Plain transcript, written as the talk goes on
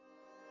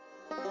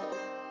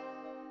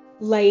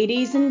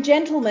Ladies and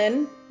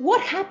gentlemen,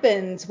 what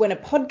happens when a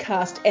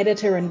podcast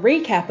editor and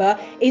recapper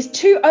is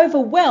too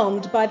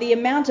overwhelmed by the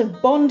amount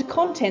of Bond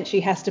content she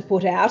has to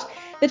put out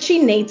that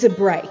she needs a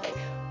break?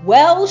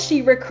 Well,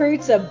 she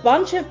recruits a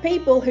bunch of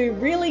people who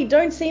really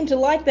don't seem to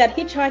like that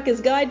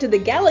Hitchhiker's Guide to the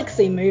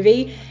Galaxy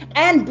movie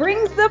and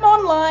brings them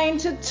online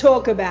to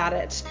talk about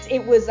it.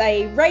 It was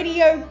a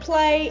radio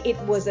play, it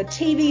was a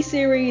TV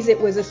series, it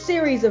was a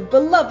series of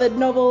beloved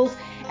novels,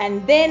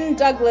 and then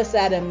Douglas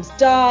Adams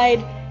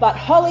died, but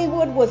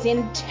Hollywood was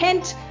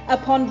intent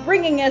upon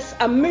bringing us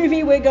a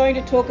movie we're going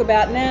to talk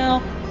about now,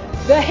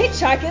 The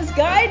Hitchhiker's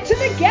Guide to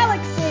the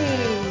Galaxy.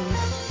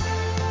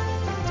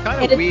 It's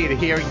kind of weird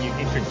hearing you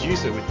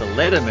introduce it with the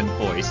Letterman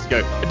voice.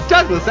 Go,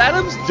 Douglas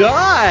Adams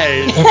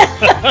died!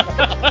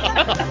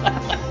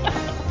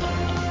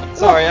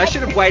 Sorry, I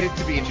should have waited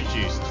to be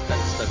introduced.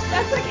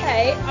 That's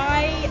okay.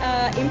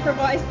 I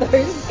improvised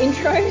those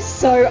intros,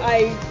 so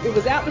it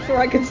was out before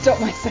I could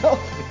stop myself.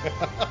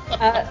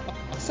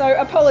 So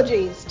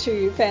apologies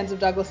to fans of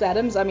Douglas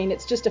Adams. I mean,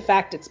 it's just a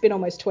fact. It's been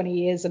almost 20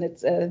 years, and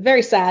it's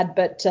very sad.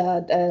 But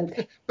get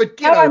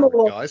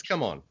over it, guys.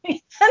 Come on. No,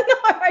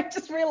 I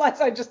just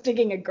realised I'm just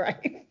digging a grave,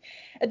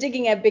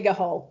 digging a bigger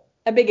hole,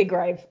 a bigger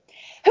grave.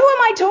 Who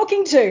am I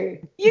talking to?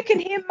 You can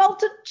hear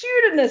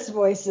multitudinous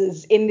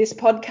voices in this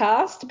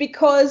podcast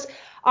because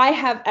I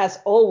have, as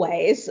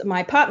always,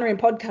 my partner in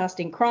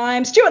podcasting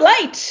crime, Stuart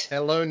Late.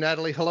 Hello,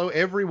 Natalie. Hello,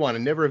 everyone.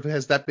 And never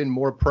has that been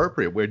more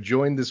appropriate. We're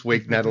joined this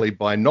week, Natalie,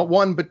 by not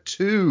one but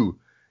two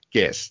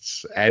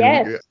guests.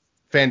 And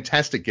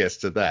fantastic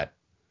guests at that.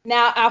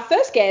 Now, our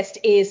first guest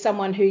is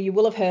someone who you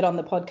will have heard on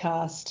the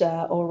podcast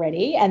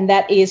already, and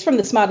that is from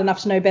the Smart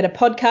Enough to Know Better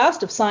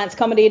podcast of Science,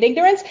 Comedy and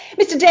Ignorance,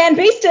 Mr. Dan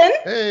Beeston.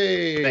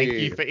 Hey. Thank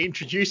you for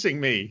introducing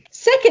me.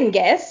 Second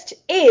guest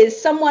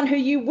is someone who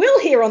you will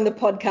hear on the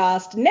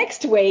podcast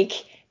next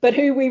week, but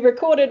who we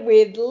recorded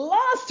with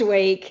last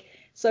week.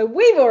 So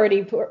we've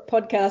already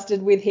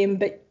podcasted with him,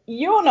 but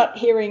you're not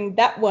hearing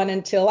that one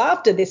until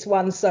after this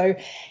one. So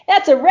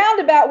that's a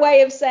roundabout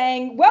way of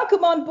saying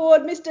welcome on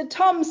board, Mr.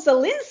 Tom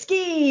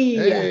Salinsky.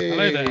 Hey.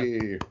 Hello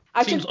there.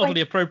 Seems oddly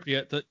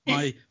appropriate that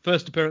my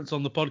first appearance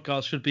on the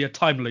podcast should be a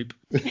time loop.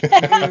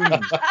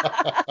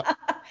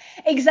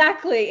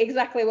 Exactly.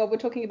 Well, we're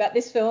talking about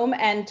this film,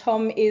 and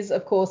Tom is,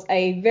 of course,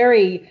 a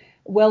very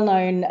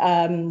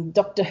well-known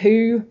Doctor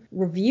Who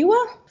reviewer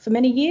for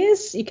many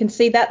years. You can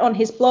see that on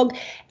his blog.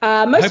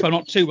 I hope I'm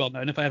not too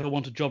well-known if I ever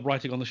want a job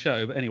writing on the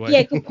show, but anyway.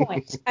 Yeah, good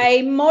point.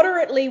 A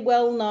moderately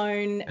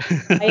well-known,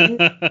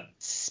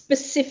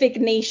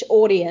 specific niche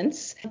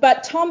audience.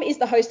 But Tom is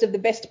the host of the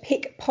Best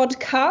Pick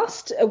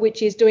podcast,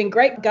 which is doing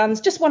great guns.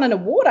 Just won an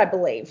award, I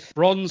believe.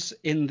 Bronze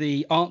in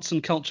the arts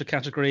and culture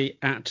category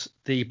at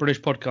the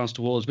British Podcast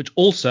Awards, which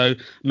also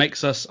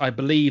makes us, I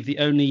believe, the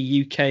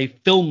only UK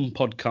film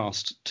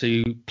podcast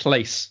to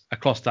place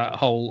across that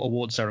whole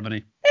award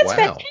ceremony. That's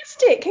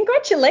fantastic.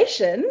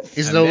 Congratulations.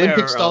 Is it an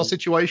Olympic-style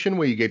situation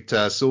where you get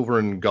silver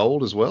and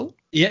gold as well?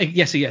 Yeah,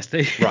 yes.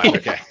 Right,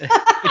 okay.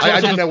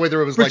 I didn't know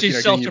whether it was British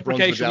like,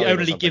 self-deprecation, we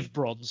only give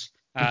bronze.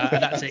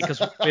 And that's it,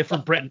 because we're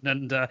from Britain,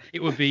 and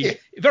it would be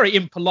very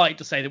impolite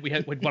to say that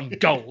we'd won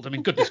gold. I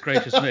mean, goodness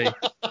gracious me.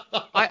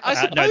 I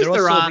suppose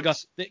there aren't.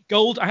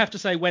 Gold, I have to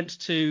say, went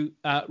to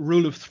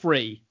Rule of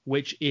Three,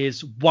 which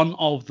is one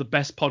of the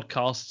best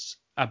podcasts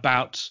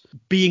about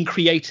being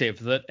creative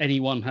that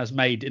anyone has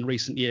made in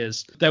recent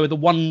years. They were the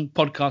one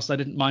podcast I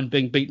didn't mind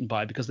being beaten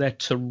by because they're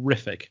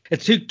terrific.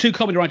 It's two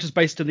comedy writers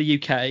based in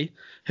the UK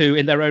who,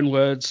 in their own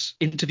words,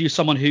 interview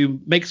someone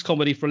who makes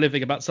comedy for a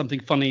living about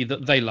something funny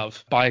that they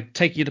love. By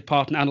taking it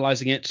apart and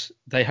analysing it,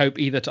 they hope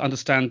either to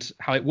understand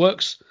how it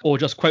works or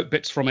just quote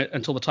bits from it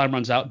until the time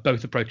runs out.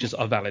 Both approaches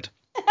are valid.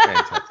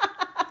 Fantastic.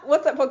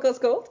 What's that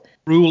podcast called?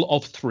 Rule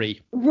of Three.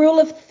 Rule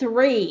of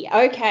Three.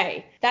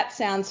 Okay, that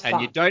sounds fun.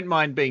 And you don't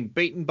mind being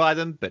beaten by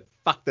them, but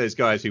fuck those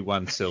guys who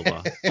won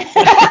silver.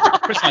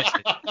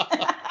 Precisely.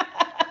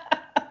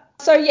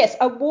 So yes,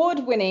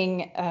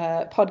 award-winning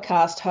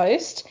podcast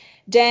host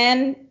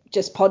Dan,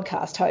 just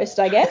podcast host,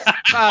 I guess.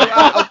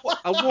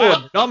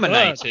 Award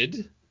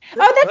nominated.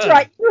 Oh, that's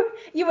right.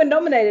 You were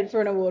nominated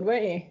for an award,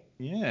 weren't you?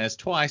 Yes,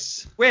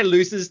 twice. We're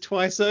losers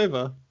twice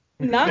over.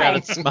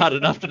 Nice. Smart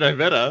enough to know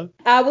better.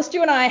 Well,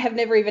 Stu and I have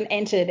never even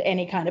entered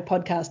any kind of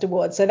podcast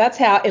award, so that's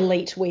how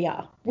elite we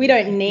are. We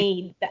don't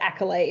need the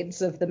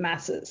accolades of the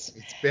masses.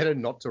 It's better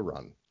not to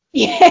run.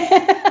 Yeah.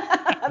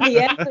 The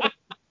answer is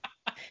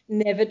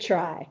never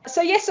try.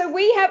 So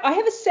I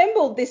have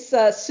assembled this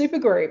super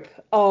group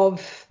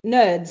of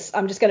nerds,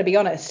 I'm just going to be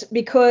honest,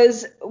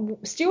 because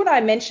Stu and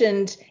I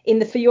mentioned in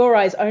the For Your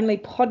Eyes Only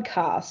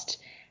podcast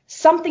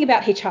something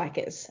about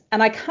hitchhikers,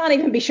 and I can't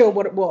even be sure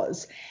what it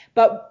was.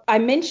 But I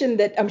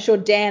mentioned that I'm sure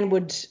Dan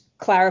would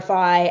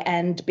clarify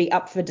and be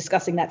up for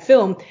discussing that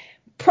film.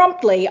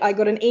 Promptly, I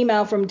got an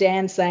email from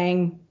Dan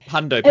saying...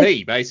 Hundo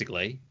P,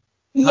 basically.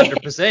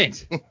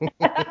 100%.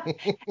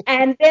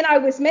 And then I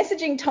was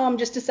messaging Tom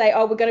just to say,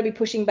 we're going to be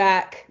pushing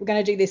back. We're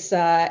going to do this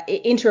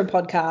interim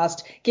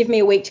podcast. Give me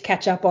a week to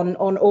catch up on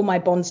all my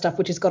Bond stuff,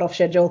 which has got off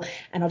schedule.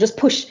 And I'll just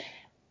push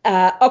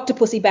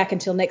Octopussy back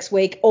until next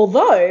week.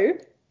 Although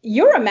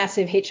you're a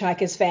massive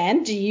Hitchhikers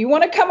fan, do you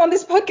want to come on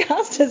this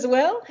podcast as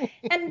well?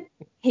 And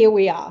here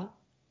we are.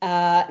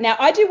 Now,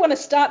 I do want to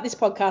start this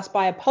podcast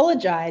by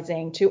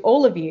apologizing to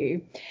all of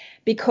you,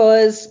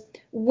 because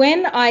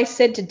when I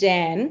said to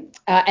Dan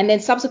and then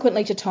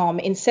subsequently to Tom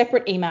in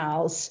separate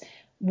emails,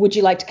 would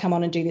you like to come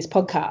on and do this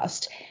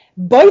podcast?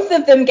 Both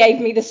of them gave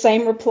me the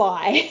same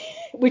reply,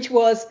 which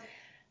was,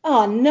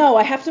 oh no,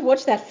 I have to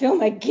watch that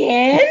film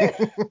again.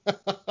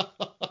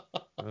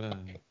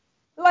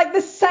 Like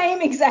the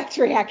same exact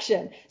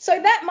reaction. So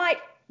that might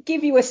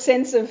give you a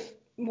sense of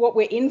what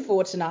we're in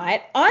for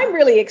tonight. I'm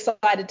really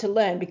excited to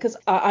learn, because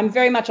I'm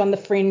very much on the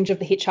fringe of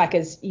the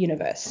Hitchhikers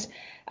universe.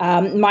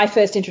 My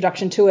first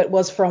introduction to it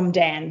was from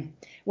Dan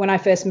when I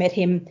first met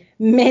him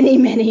many,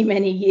 many,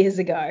 many years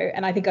ago.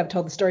 And I think I've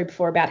told the story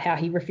before about how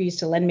he refused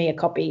to lend me a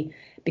copy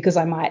because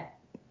I might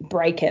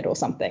break it or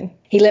something.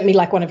 He lent me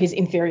like one of his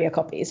inferior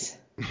copies.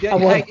 Yeah,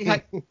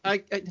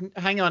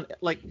 hang on.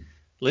 Like,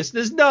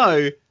 listeners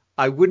know,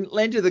 I wouldn't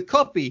lend you the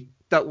copy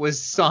that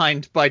was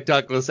signed by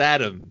Douglas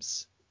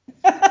Adams.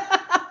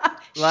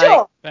 Like,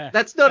 sure.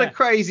 That's not a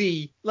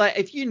crazy, like,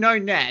 if you know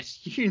Nat,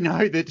 you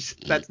know that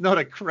that's not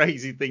a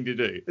crazy thing to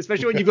do,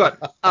 especially when you've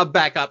got a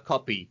backup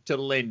copy to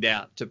lend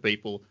out to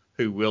people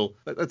who will,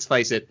 let's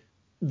face it,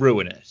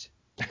 ruin it.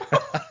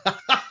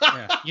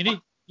 Yeah.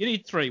 You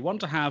need three: one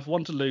to have,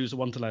 one to lose, and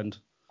one to lend.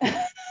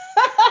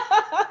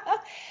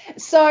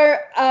 So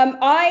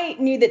I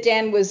knew that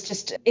Dan was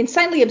just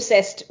insanely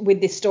obsessed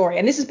with this story,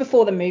 and this is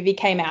before the movie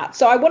came out.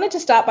 So I wanted to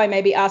start by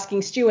maybe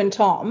asking Stu and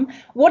Tom,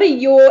 what are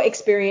your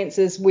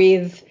experiences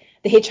with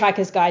The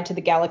Hitchhiker's Guide to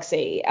the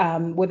Galaxy?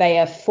 Were they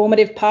a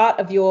formative part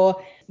of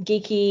your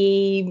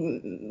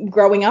geeky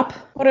growing up?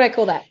 What did I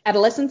call that?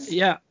 Adolescence?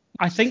 Yeah,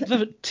 I think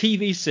the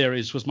TV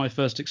series was my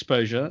first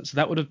exposure. So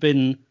that would have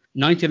been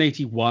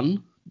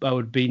 1981. I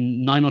would be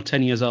 9 or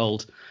 10 years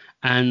old,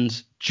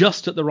 and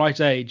just at the right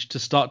age to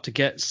start to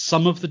get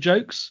some of the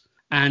jokes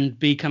and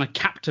be kind of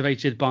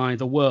captivated by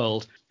the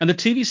world. And the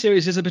TV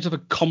series is a bit of a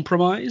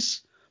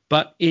compromise,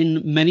 but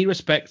in many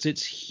respects,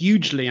 it's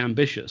hugely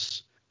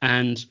ambitious.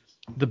 And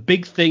the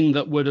big thing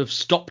that would have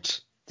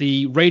stopped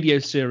the radio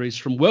series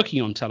from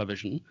working on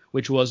television,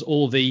 which was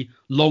all the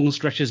long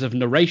stretches of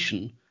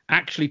narration,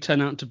 actually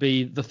turned out to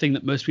be the thing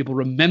that most people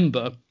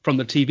remember from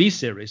the TV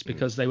series,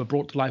 because they were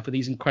brought to life with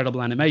these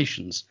incredible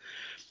animations.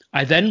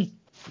 I then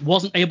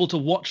wasn't able to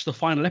watch the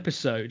final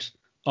episode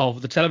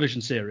of the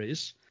television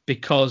series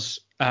because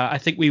I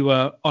think we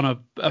were on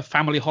a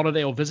family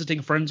holiday or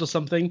visiting friends or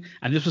something,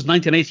 and this was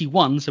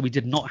 1981, so we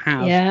did not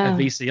have a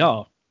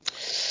VCR.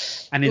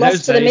 And in Lost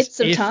those to days, the midst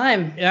of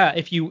time. Yeah,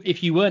 if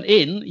you weren't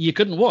in, you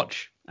couldn't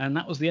watch, and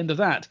that was the end of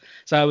that.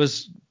 So I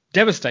was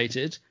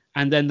devastated.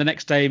 And then the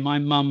next day, my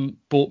mum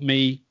bought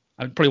me.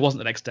 It probably wasn't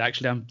the next day,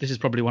 actually. This is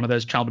probably one of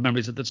those childhood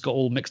memories that's got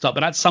all mixed up.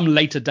 But at some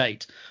later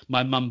date,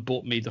 my mum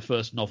bought me the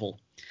first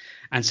novel.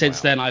 And since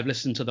then, I've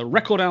listened to the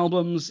record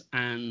albums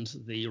and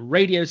the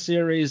radio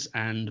series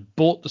and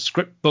bought the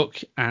script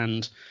book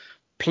and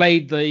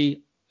played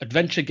the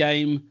adventure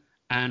game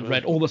and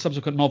read all the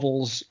subsequent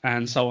novels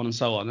and so on and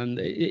so on. And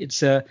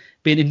it's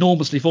been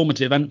enormously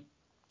formative. And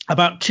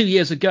about 2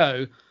 years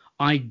ago,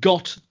 I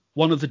got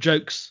one of the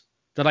jokes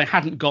that I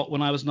hadn't got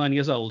when I was 9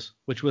 years old,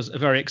 which was a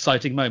very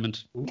exciting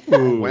moment.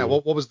 Ooh. Wow,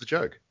 what was the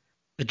joke?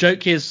 The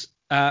joke is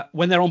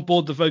when they're on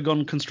board the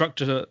Vogon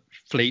constructor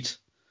fleet,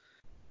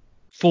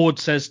 Ford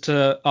says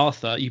to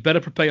Arthur, "You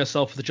better prepare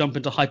yourself for the jump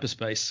into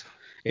hyperspace.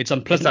 It's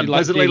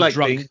unpleasantly like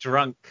being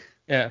drunk.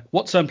 Yeah.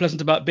 What's so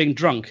unpleasant about being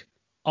drunk?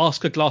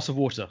 Ask a glass of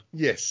water."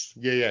 Yes.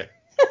 Yeah.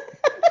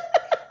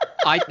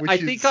 I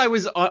think I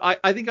was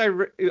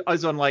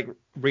on like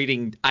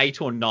reading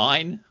 8 or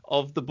 9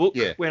 of the book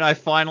when I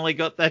finally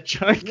got that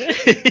joke.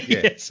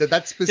 Yeah. So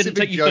that specific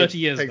Didn't take you joke 30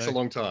 years, takes though. a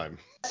long time.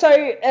 So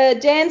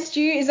Dan,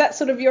 Stu, is that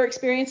sort of your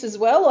experience as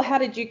well, or how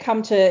did you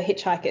come to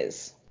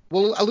Hitchhikers?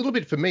 Well, a little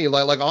bit for me.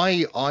 Like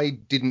I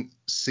didn't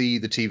see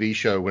the TV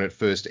show when it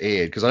first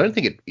aired, because I don't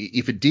think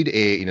if it did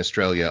air in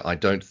Australia, I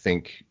don't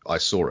think I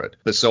saw it.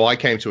 But so I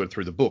came to it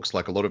through the books,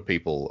 like a lot of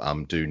people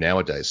do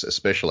nowadays,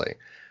 especially.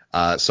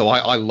 So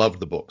I loved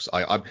the books.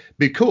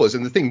 Because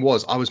the thing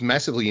was, I was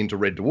massively into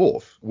Red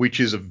Dwarf, which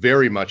is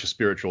very much a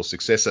spiritual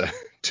successor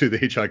to The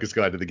Hitchhiker's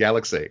Guide to the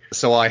Galaxy.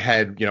 So I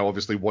had,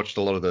 obviously watched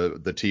a lot of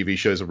the TV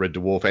shows of Red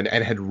Dwarf and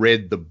had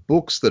read the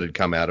books that had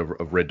come out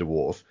of Red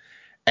Dwarf.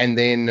 And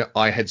then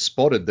I had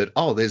spotted that,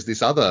 there's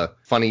this other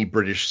funny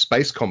British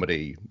space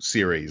comedy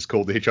series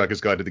called The Hitchhiker's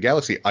Guide to the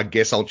Galaxy. I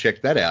guess I'll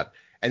check that out.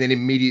 And then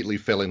immediately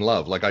fell in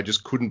love. Like, I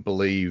just couldn't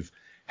believe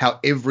how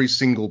every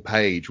single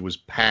page was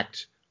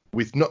packed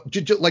with not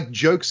like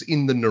jokes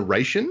in the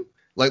narration,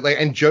 like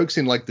and jokes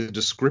in like the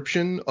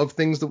description of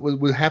things that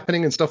were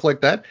happening and stuff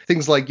like that.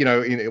 Things like,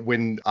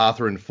 when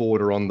Arthur and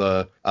Ford are on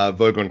the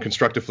Vogon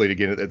constructor fleet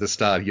again at the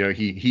start,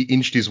 he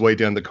inched his way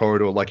down the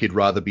corridor like he'd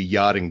rather be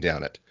yarding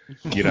down it,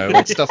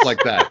 like stuff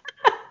like that.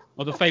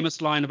 Or the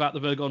famous line about the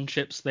Virgon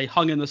ships, they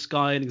hung in the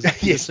sky in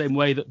exactly the same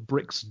way that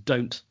bricks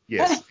don't.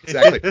 Yes,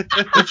 exactly.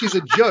 Which is a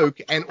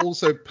joke and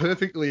also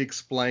perfectly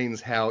explains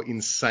how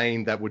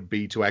insane that would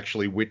be to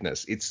actually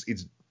witness. It's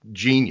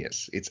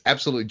genius. It's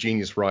absolute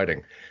genius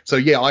writing. So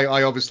yeah,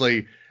 I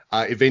obviously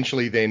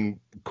eventually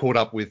then caught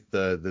up with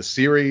the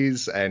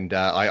series, and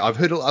I've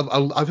heard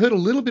a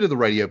little bit of the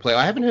radio play.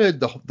 I haven't heard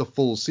the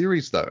full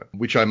series though,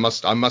 which I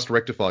must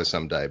rectify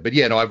someday. But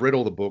yeah, no, I've read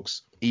all the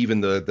books,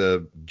 even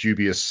the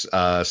dubious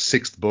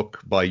sixth book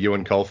by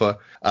Ewan Colfer,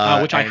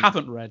 which I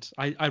haven't read.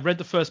 I read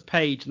the first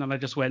page and then I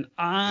just went,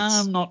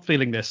 I'm not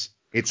feeling this.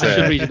 I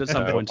should read it at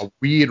some point. A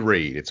weird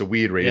read. It's a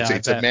weird read. Yeah,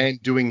 it's a man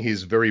doing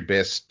his very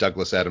best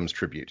Douglas Adams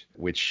tribute,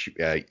 which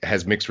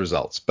has mixed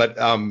results. But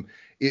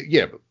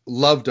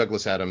love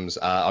Douglas Adams.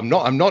 I'm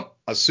not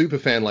a super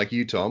fan like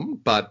you, Tom,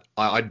 but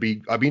I'd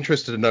be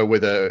interested to know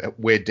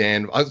where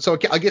Dan. So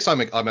I guess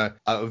I'm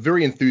a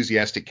very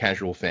enthusiastic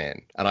casual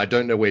fan, and I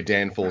don't know where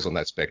Dan falls on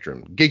that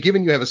spectrum.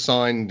 Given you have a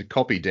signed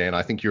copy, Dan,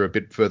 I think you're a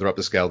bit further up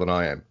the scale than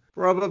I am.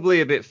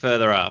 Probably a bit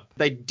further up.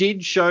 They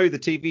did show the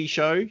TV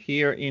show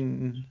here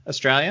in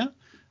Australia.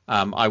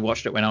 I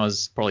watched it when I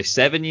was probably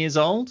 7 years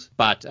old,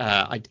 but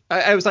I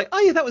was like, oh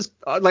yeah, that was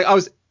like, I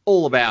was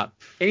all about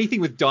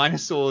anything with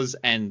dinosaurs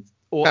and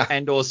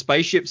or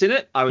spaceships in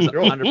it. I was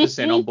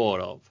 100% on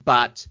board of.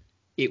 But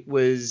it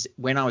was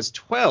when I was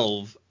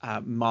 12,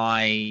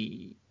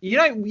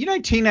 you know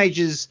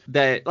teenagers,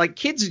 that like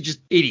kids are just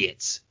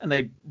idiots and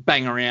they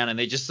bang around and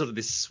they're just sort of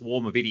this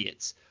swarm of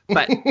idiots.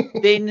 But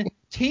then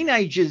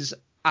teenagers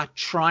are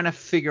trying to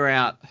figure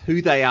out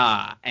who they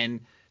are,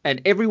 and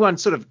everyone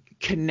sort of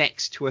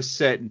connects to a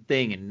certain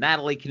thing, and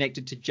Natalie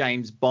connected to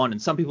James Bond,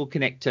 and some people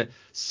connect to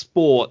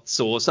sports,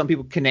 or some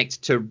people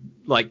connect to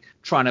like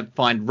trying to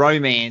find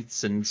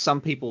romance, and some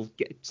people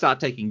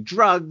start taking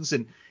drugs,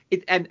 and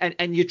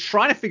you're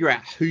trying to figure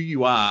out who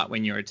you are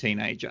when you're a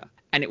teenager.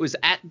 And it was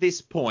at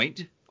this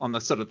point on the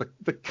sort of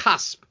the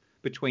cusp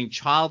between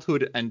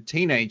childhood and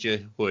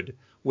teenagerhood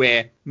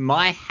where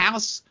my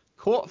house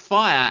caught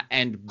fire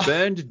and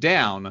burned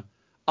down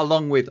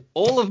along with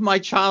all of my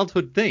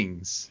childhood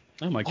things.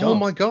 Oh my god. Oh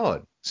my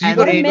god. So you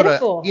What a got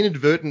metaphor. an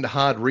inadvertent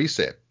hard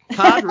reset.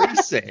 Hard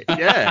reset,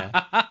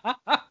 yeah.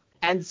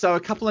 And so a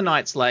couple of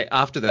nights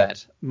after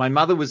that, my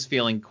mother was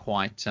feeling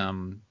quite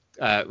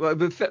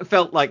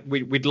felt like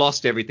we'd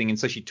lost everything, and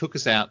so she took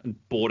us out and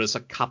bought us a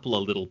couple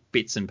of little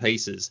bits and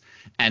pieces.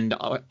 And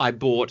I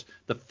bought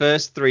the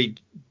first 3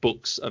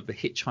 books of The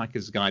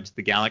Hitchhiker's Guide to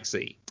the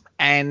Galaxy.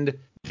 And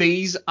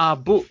these are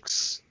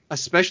books,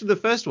 especially the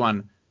first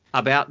one,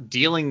 about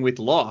dealing with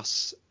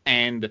loss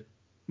and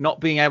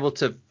not being able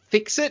to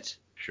fix it.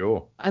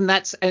 Sure. And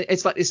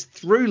it's like this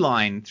through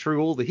line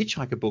through all the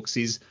Hitchhiker books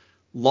is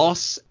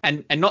loss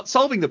and not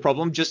solving the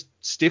problem, just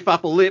stiff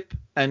upper lip,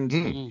 and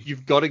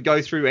you've got to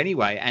go through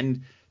anyway.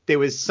 And there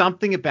was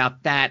something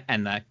about that,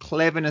 and the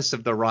cleverness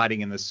of the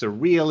writing, and the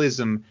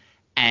surrealism,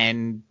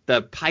 and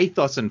the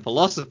pathos and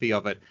philosophy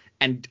of it.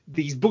 And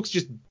these books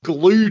just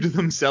glued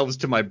themselves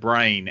to my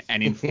brain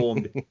and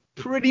informed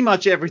pretty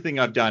much everything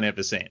I've done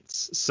ever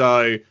since.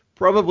 So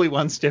probably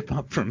one step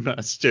up from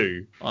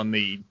Stu on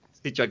the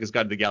Hitchhiker's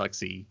Guide to the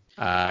Galaxy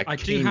I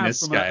do have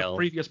from scale. a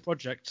previous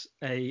project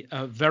a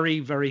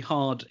very, very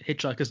hard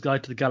Hitchhiker's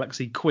Guide to the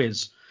Galaxy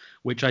quiz,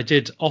 which I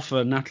did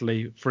offer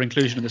Natalie for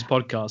inclusion in this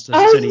podcast,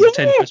 as it's only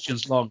 10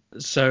 questions long.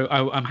 So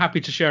I'm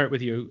happy to share it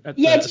with you at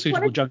a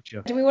suitable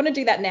juncture. Do we want to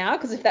do that now?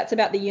 Because if that's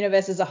about the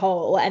universe as a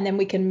whole, and then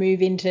we can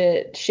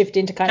shift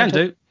into kind of...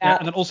 Can do. Yeah,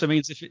 and that also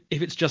means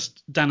if it's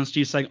just Dan and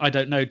Stu saying, I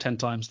don't know 10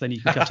 times, then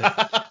you can cut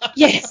it.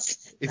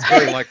 Yes. It's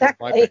very likely.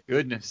 Exactly.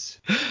 Goodness.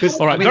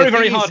 All right,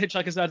 very hard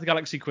Hitchhiker's Guide to the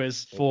Galaxy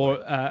quiz for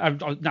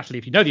Natalie.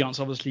 If you know the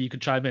answer, obviously you can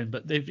chime in,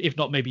 but if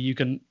not, maybe you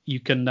can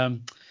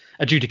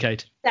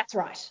adjudicate. That's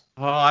right.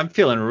 Oh, I'm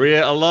feeling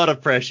a lot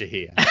of pressure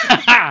here.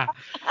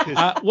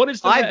 What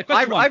is the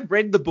question? I've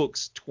read the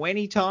books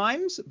 20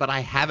 times, but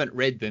I haven't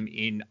read them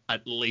in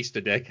at least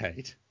a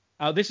decade.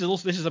 This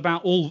is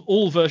about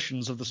all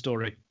versions of the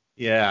story.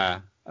 Yeah.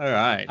 All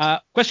right.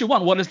 Question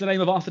 1. What is the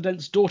name of Arthur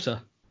Dent's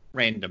daughter?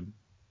 Random.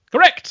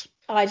 Correct.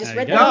 I just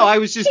read No, that. I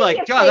was just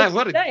like, God,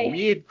 what a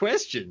weird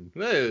question.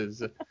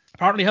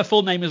 Apparently her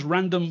full name is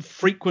Random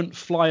Frequent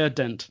Flyer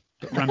Dent.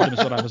 But random is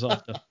what I was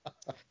after.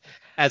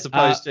 As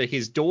opposed to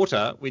his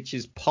daughter, which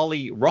is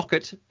Polly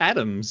Rocket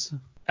Adams.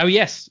 Oh,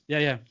 yes.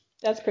 Yeah.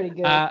 That's pretty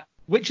good.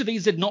 Which of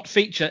these did not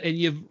feature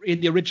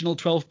in the original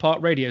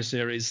 12-part radio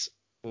series?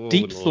 Oh,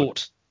 Deep Lord.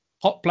 Thought,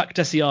 Hot Black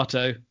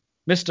Desiato,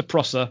 Mr.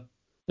 Prosser,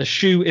 The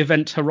Shoe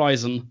Event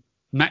Horizon,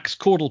 Max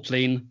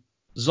Cordalpleen,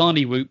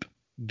 Zarni Whoop,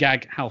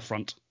 Gag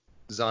Halfront.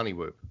 Zarni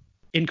Whoop.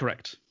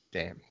 Incorrect.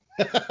 Damn.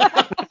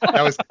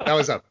 that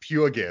was a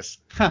pure guess.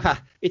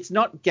 It's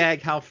not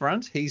Gag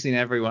Halfront. He's in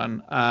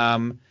everyone.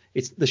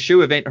 It's the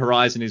Shoe Event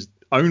Horizon is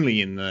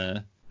only in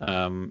the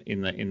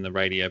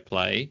radio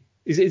play.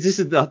 Is this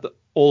the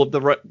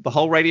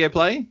whole radio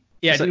play?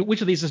 Yeah. So,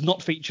 which of these does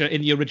not feature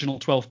in the original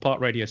 12-part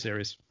radio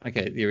series?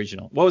 Okay, the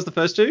original. What was the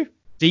first two?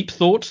 Deep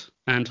Thought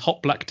and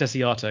Hot Black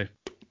Desiato.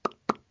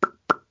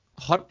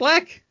 Hot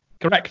Black?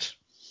 Correct.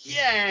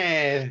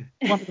 Yeah.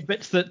 One of the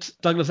bits that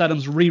Douglas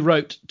Adams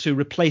rewrote to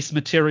replace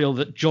material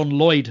that John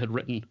Lloyd had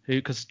written,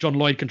 because John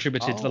Lloyd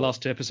contributed to the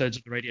last 2 episodes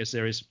of the radio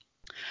series.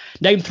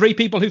 Name 3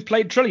 people who've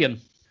played Trillian.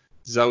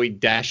 Zoe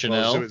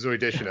Deschanel. Zoe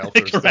Deschanel.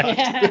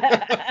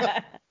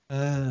 Correct.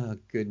 Oh,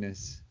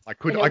 goodness. I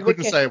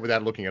couldn't say it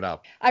without looking it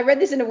up. I read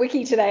this in a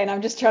wiki today, and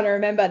I'm just trying to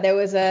remember. There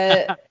was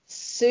a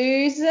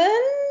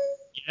Susan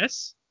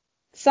Yes.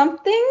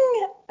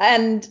 something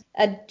and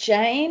a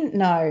Jane.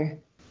 No.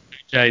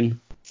 Jane.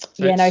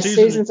 So Yeah, no,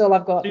 Susan's all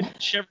I've got. Susan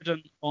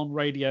Sheridan on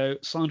radio,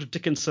 Sandra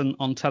Dickinson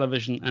on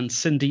television, and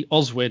Cindy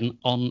Oswin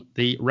on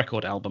the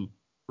record album.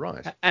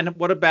 Right. And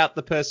what about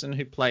the person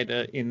who played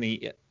her in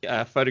the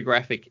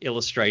photographic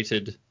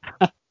illustrated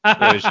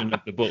version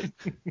of the book?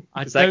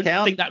 Does that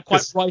count? Think that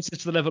quite rises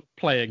to the level of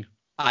playing.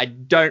 I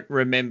don't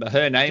remember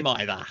her name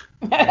either.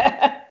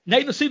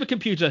 Name the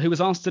supercomputer who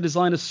was asked to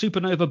design a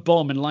supernova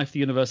bomb in Life, the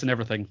Universe, and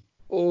Everything.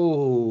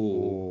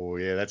 Oh,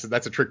 yeah, that's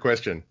a trick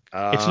question.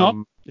 It's not.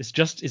 It's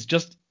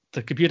just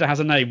the computer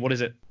has a name. What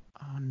is it?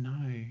 Oh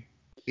no.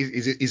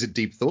 Is it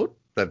Deep Thought?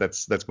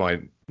 That's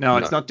my. No,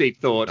 it's not Deep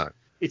Thought. No.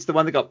 It's the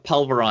one that got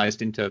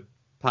pulverized into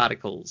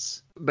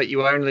particles, but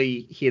you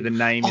only hear the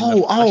name.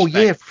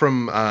 Yeah,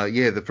 from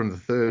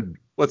the third.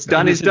 What's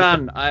done is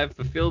done. I have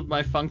fulfilled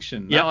my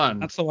function. Yeah,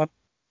 that's the one.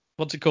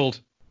 What's it called?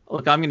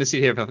 Look, I'm going to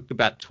sit here for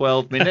about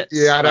 12 minutes.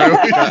 Yeah, I know.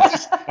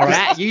 All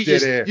right, you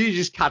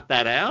just cut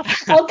that out.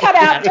 I'll cut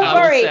out. Don't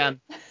worry.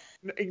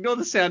 Ignore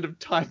the sound of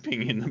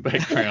typing in the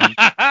background.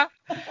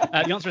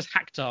 The answer is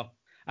Hactar.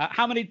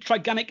 How many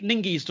Triganic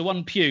Ningis to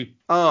one pew?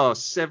 Oh,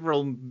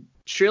 several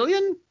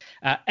trillion?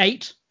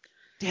 8.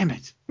 Damn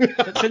it.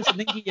 Since a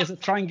Ningi is a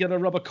triangular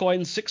rubber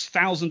coin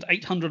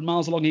 6,800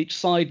 miles along each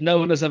side, no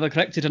one has ever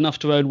collected enough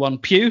to own one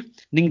pew.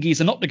 Ningis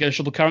are not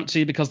negotiable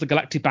currency because the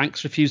galactic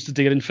banks refuse to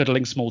deal in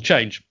fiddling small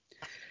change.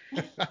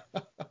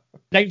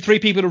 Name 3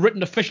 people who've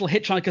written official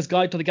Hitchhiker's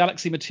Guide to the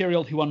Galaxy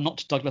material who are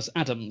not Douglas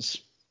Adams.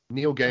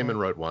 Neil Gaiman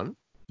wrote one.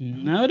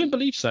 No, I don't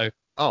believe so.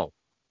 Oh.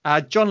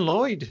 John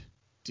Lloyd.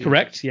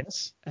 Correct,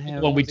 yes.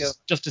 One we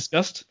just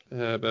discussed.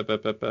 Who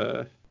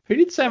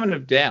did Salmon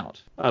of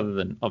Doubt, other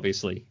than,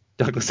 obviously,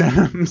 Douglas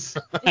Adams?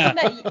 Isn't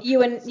that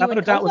Ewan Salmon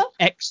of Doubt was Coulter?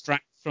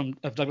 extract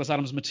of Douglas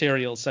Adams'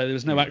 material, so there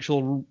was no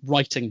actual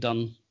writing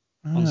done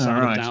on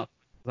Salmon of Doubt.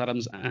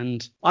 Adams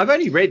and I've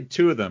only read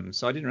 2 of them,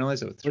 so I didn't realize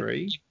there were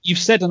 3. You've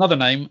said another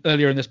name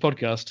earlier in this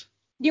podcast.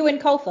 Ewan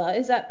Coulter,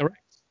 is that correct?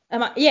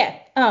 Yeah.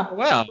 Oh,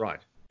 Wow. Right.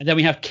 And then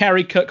we have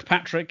Kerry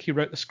Kirkpatrick, who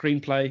wrote the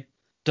screenplay,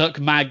 Dirk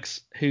Maggs,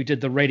 who did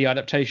the radio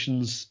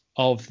adaptations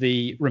of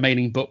the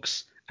remaining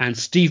books, and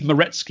Steve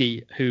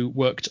Moretsky, who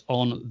worked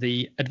on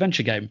the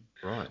adventure game.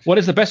 Right. What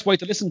is the best way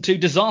to listen to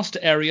Disaster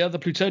Area, the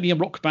plutonium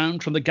rock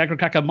band from the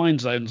Gagrakaka mine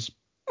zones?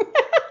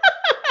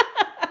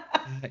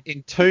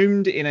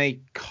 Entombed in a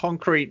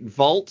concrete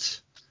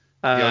vault,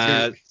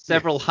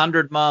 several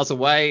hundred miles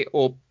away,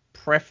 or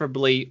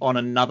preferably on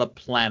another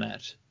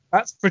planet.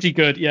 That's pretty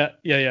good,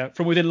 yeah.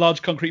 From within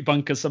large concrete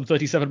bunkers some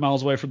 37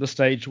 miles away from the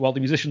stage, while the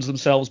musicians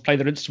themselves play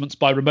their instruments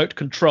by remote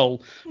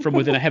control from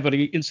within a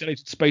heavily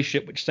insulated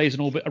spaceship which stays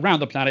in orbit around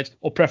the planet,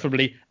 or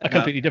preferably a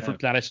completely different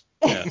planet.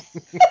 Yeah.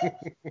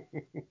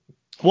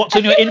 What's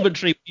in your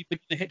inventory when you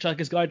begin the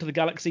Hitchhiker's Guide to the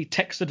Galaxy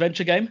text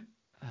adventure game?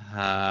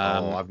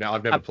 I've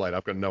never played.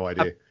 I've got no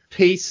idea.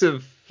 Piece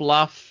of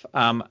fluff,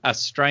 a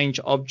strange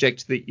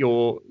object that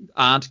your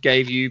aunt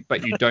gave you,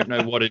 but you don't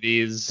know what it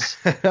is.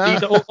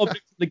 These are all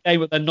objects in the game,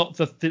 but they're not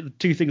the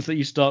 2 things that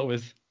you start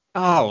with.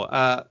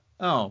 Oh.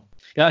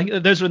 Yeah,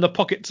 those are in the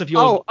pockets of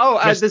your.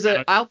 There's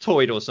an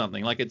Altoid or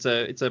something. Like it's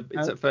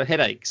for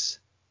headaches.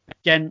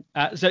 Again,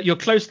 so you're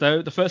close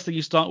though. The first thing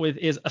you start with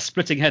is a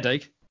splitting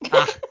headache,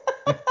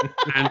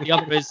 and the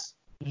other is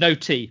no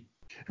tea.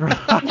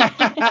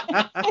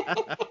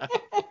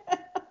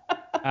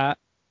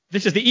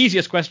 This is the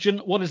easiest question.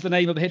 What is the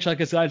name of the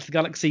Hitchhiker's Guide to the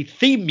Galaxy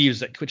theme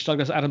music, which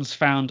Douglas Adams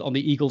found on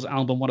the Eagles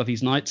album One of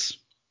These Nights?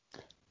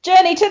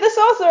 Journey to the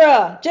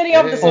Sorcerer. Journey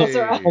of the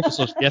Sorcerer.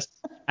 Yes.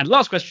 And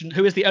last question,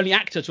 who is the only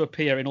actor to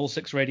appear in all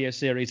 6 radio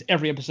series,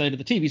 every episode of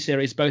the TV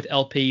series, both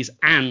LPs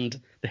and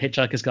the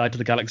Hitchhiker's Guide to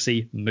the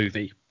Galaxy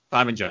movie?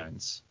 Simon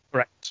Jones.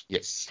 Correct.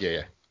 Yes,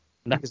 yeah.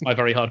 And that is my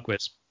very hard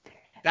quiz.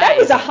 That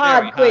was a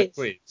hard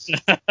quiz.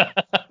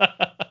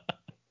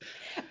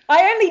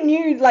 I only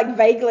knew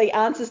vaguely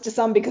answers to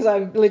some because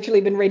I've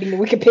literally been reading the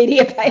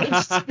Wikipedia page.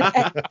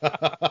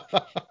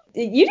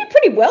 You did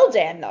pretty well,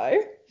 Dan,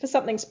 though, for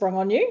something sprung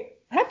on you,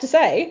 I have to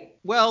say.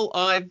 Well,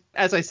 I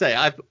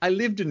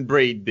lived and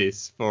breathed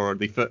this for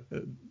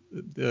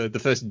the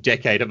first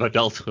decade of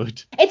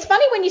adulthood. It's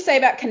funny when you say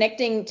about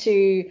connecting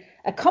to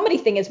a comedy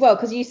thing as well,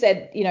 because you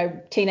said,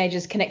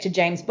 teenagers connect to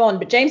James Bond,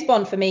 but James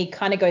Bond for me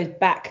kind of goes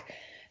back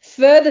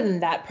further than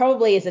that.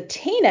 Probably as a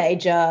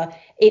teenager,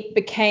 it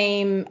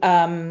became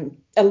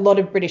a lot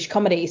of British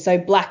comedy. So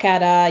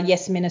Blackadder,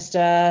 Yes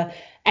Minister,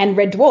 and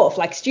Red Dwarf.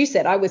 Like Stu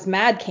said, I was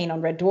mad keen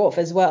on Red Dwarf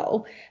as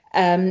well.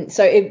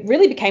 So it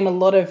really became a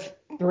lot of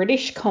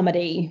British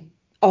comedy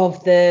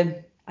of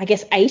the, I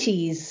guess,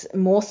 80s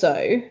more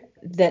so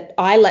that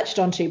I latched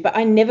onto. But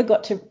I never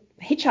got to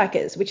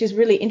Hitchhikers, which is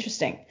really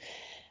interesting.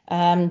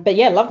 But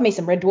yeah, love me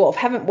some Red Dwarf.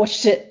 Haven't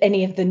watched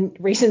any of the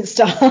recent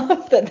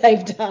stuff that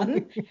they've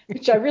done,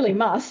 which I really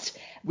must.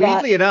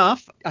 Weirdly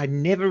enough, I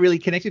never really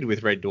connected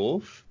with Red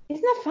Dwarf.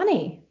 Isn't that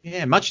funny?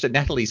 Yeah, much to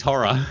Natalie's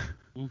horror.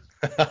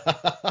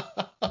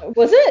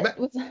 Was it?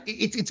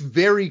 It's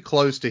very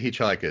close to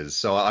Hitchhikers,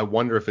 so I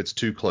wonder if it's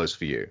too close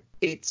for you.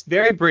 It's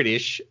very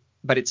British,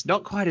 but it's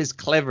not quite as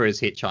clever as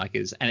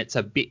Hitchhikers, and it's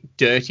a bit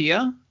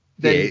dirtier.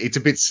 Yeah, it's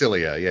a bit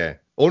sillier, yeah.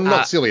 Or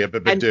not sillier,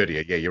 but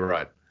dirtier. Yeah, you're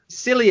right.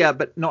 Sillier,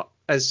 but not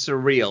as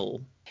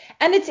surreal.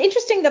 And it's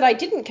interesting that I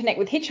didn't connect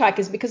with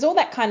Hitchhikers because all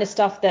that kind of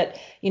stuff that,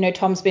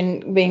 Tom's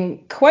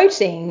been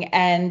quoting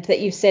and that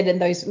you've said in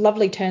those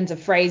lovely turns of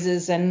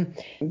phrases and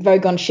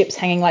Vogue on ships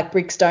hanging like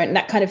bricks don't and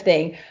that kind of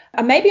thing.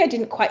 Maybe I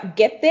didn't quite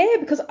get there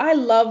because I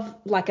love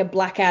like a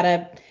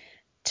Blackadder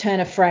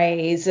turn of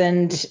phrase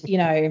and,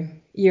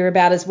 you're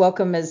about as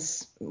welcome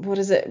as, what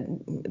is it,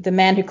 the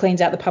man who cleans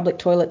out the public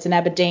toilets in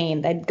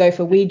Aberdeen. They'd go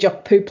for wee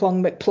jock poo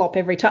plong McPlop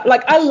every time.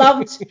 Like, I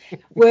loved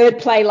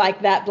wordplay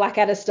like that,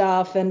 Blackadder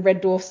stuff and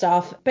Red Dwarf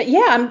stuff. But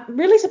yeah, I'm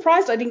really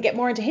surprised I didn't get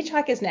more into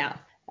Hitchhikers now.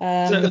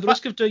 So at the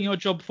risk of doing your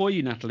job for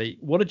you, Natalie,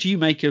 what did you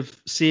make of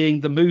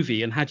seeing the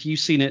movie, and had you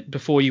seen it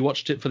before you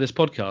watched it for this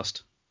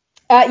podcast?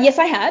 Yes,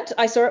 I had.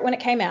 I saw it when it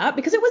came out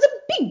because it was a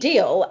big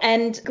deal.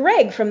 And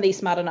Greg from the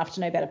Smart Enough to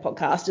Know Better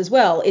podcast as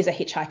well is a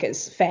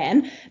Hitchhikers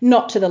fan,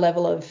 not to the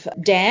level of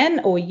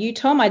Dan or you,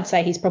 Tom. I'd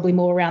say he's probably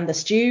more around the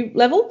Stew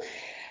level.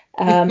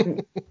 As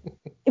in,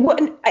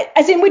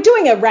 we're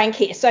doing a rank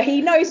here, so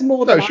he knows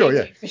more than I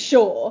do, for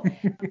sure.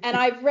 And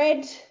I've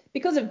read,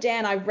 because of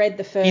Dan, I read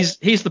the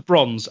first. He's the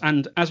bronze,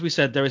 and as we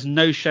said, there is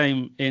no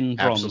shame in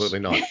bronze. Absolutely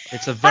not.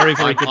 It's a very,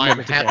 very good I'm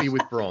number to happy get.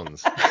 with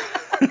bronze.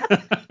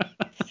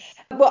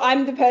 Well,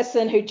 I'm the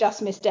person who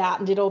just missed out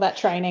and did all that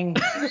training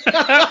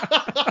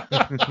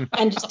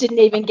and just didn't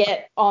even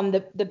get on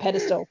the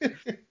pedestal.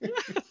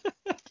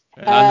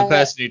 And I'm the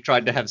person who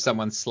tried to have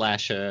someone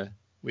slash her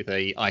with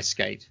a ice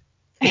skate.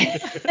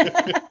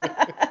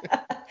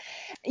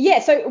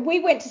 Yeah, so we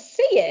went to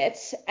see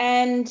it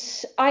and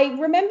I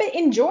remember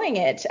enjoying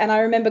it. And I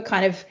remember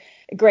kind of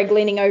Greg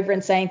leaning over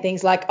and saying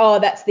things like, oh,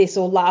 that's this,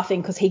 or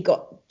laughing because he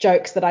got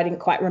jokes that I didn't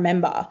quite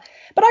remember.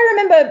 But I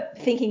remember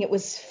thinking it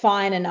was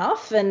fine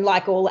enough and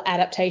like all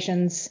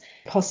adaptations,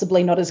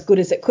 possibly not as good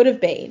as it could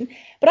have been.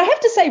 But I have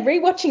to say,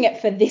 rewatching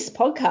it for this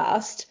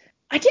podcast,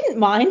 I didn't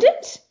mind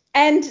it.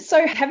 And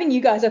so having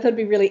you guys, I thought it'd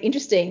be really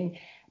interesting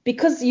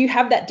because you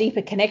have that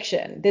deeper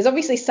connection. There's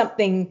obviously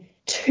something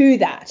to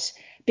that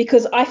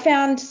because I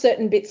found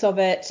certain bits of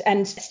it,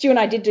 and Stu and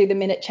I did do the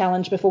minute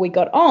challenge before we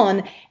got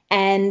on,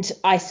 and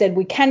I said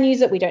we can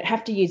use it, we don't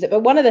have to use it.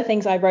 But one of the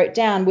things I wrote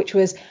down, which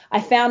was I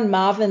found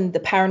Marvin, the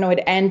paranoid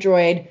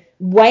android,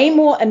 way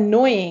more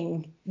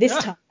annoying this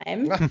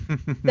time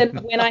than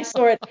when I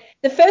saw it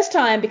the first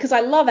time, because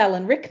I love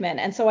Alan Rickman,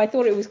 and so I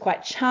thought it was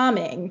quite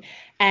charming.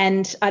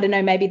 And I don't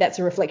know, maybe that's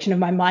a reflection of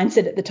my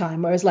mindset at the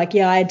time, where I was like,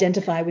 yeah, I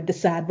identify with the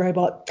sad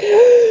robot.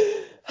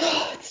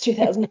 It's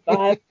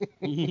 2005.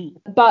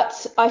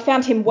 But I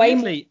found him way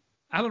more.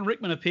 Alan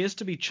Rickman appears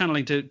to be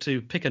channeling,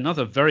 to pick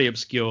another very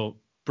obscure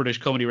British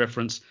comedy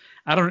reference,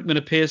 Alan Rickman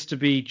appears to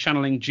be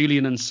channeling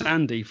Julian and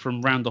Sandy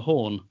from Round the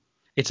Horn.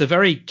 It's a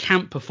very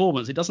camp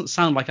performance. It doesn't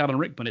sound like Alan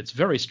Rickman. It's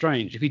very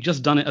strange. If he'd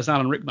just done it as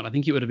Alan Rickman, I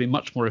think it would have been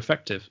much more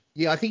effective.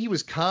 Yeah, I think he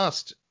was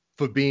cast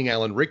for being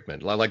Alan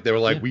Rickman. Like they were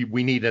like,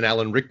 we need an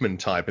Alan Rickman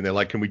type, and they're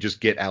like, can we just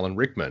get Alan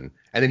Rickman?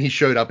 And then he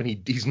showed up, and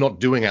he's not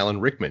doing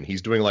Alan Rickman.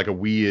 He's doing like a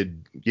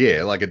weird,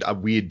 a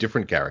weird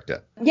different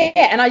character. Yeah,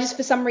 and I just,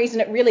 for some reason,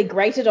 it really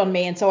grated on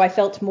me, and so I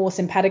felt more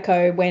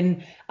simpatico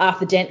when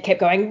Arthur Dent kept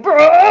going,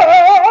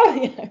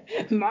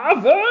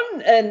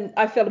 Marvin, and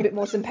I felt a bit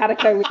more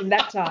simpatico with him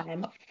that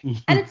time.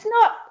 And it's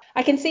not,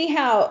 I can see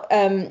how,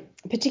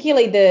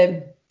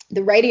 particularly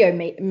the radio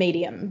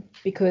medium,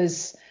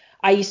 because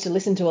I used to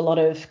listen to a lot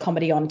of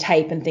comedy on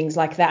tape and things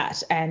like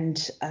that. And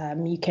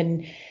you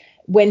can,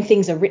 when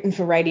things are written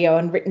for radio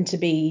and written to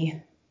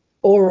be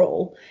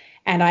oral,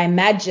 and I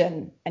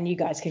imagine, and you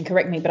guys can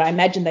correct me, but I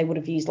imagine they would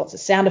have used lots of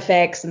sound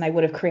effects and they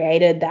would have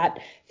created that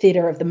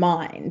theatre of the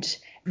mind,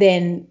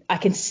 then I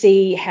can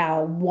see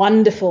how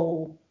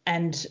wonderful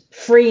and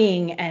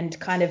freeing and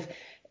kind of,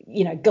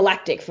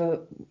 galactic,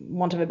 for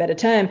want of a better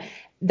term,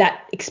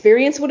 that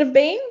experience would have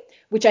been,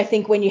 which I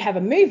think when you have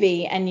a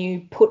movie and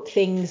you put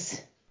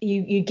things,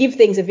 you give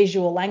things a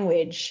visual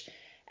language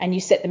and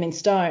you set them in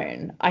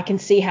stone, I can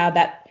see how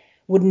that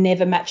would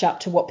never match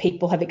up to what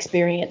people have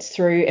experienced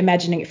through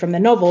imagining it from the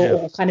novel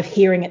or kind of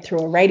hearing it through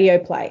a radio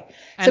play.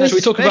 And so should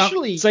we talk about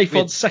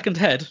Zaphod's second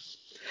head?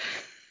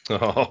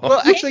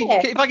 Well, actually,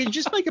 if I can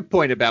just make a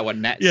point about what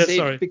Nat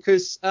said,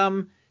 because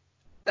much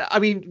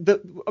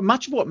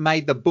of what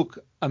made the book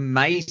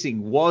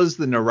amazing was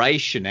the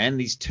narration and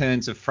these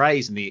turns of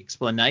phrase and the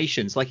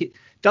explanations.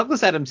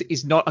 Douglas Adams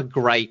is not a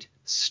great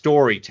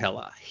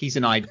storyteller. He's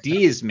an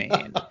ideas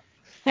man.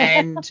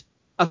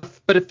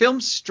 But a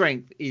film's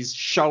strength is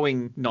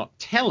showing, not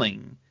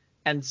telling.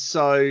 And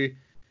so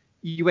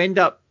you end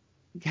up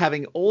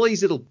having all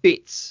these little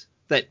bits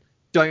that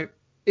don't.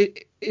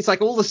 It's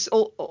like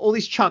all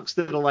these chunks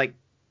that are like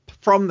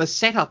from the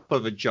setup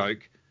of a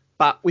joke,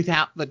 but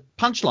without the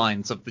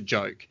punchlines of the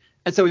joke.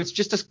 And so it's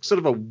just a sort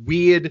of a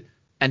weird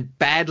and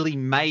badly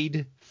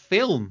made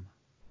film.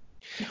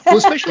 Well,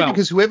 especially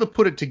because whoever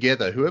put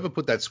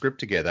that script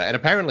together, and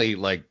apparently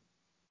like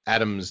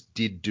Adams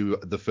did do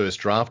the first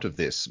draft of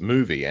this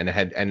movie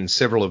and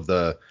several of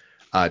the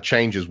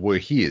changes were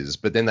his,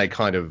 but then they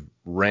kind of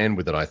ran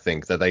with it. I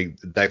think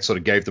that sort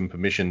of gave them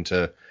permission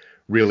to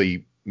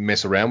really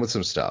mess around with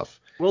some stuff.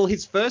 Well,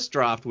 his first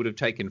draft would have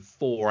taken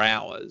 4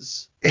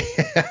 hours.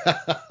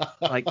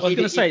 I was going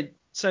to say,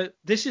 so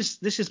this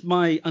is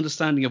my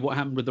understanding of what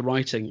happened with the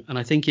writing, and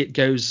I think it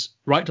goes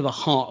right to the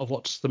heart of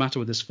what's the matter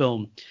with this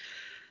film.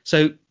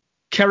 So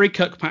Kerry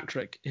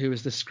Kirkpatrick, who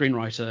is the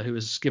screenwriter who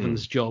was given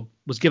this job,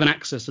 was given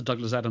access to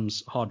Douglas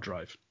Adams' hard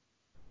drive.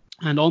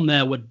 And on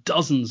there were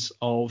dozens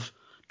of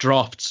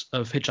drafts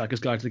of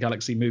Hitchhiker's Guide to the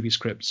Galaxy movie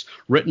scripts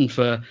written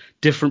for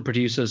different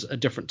producers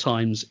at different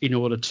times in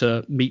order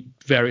to meet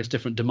various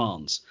different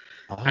demands.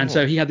 Oh. And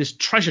so he had this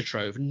treasure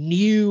trove,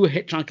 new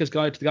Hitchhiker's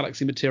Guide to the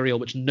Galaxy material,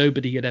 which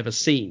nobody had ever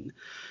seen.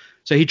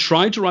 So he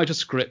tried to write a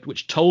script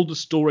which told the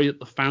story that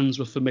the fans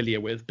were familiar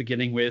with,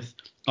 beginning with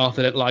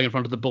Arthur Dent lying in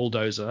front of the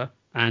bulldozer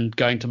and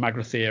going to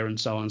Magrathea and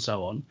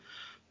so on,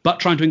 but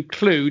trying to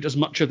include as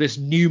much of this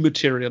new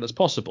material as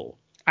possible,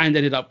 and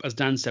ended up, as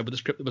Dan said, with a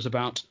script that was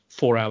about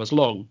 4 hours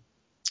long.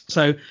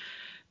 So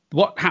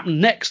what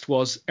happened next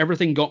was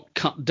everything got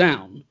cut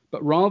down,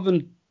 but rather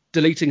than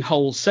deleting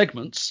whole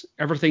segments,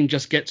 everything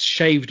just gets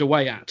shaved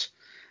away at.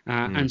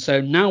 And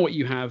so now what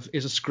you have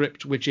is a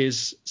script which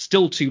is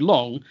still too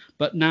long,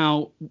 but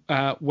now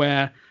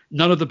where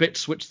none of the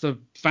bits which the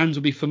fans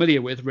will be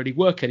familiar with really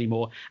work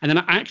anymore. And then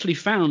I actually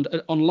found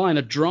online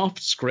a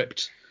draft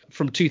script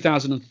from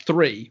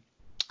 2003.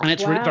 And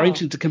it's very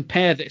interesting to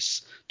compare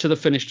this to the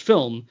finished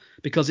film,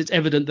 because it's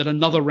evident that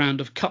another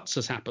round of cuts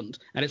has happened.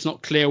 And it's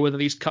not clear whether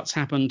these cuts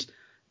happened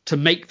to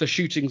make the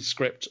shooting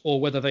script or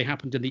whether they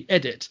happened in the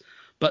edit.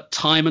 But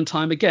time and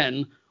time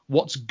again,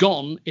 what's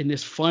gone in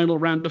this final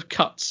round of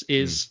cuts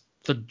is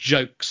the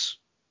jokes.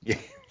 Yeah.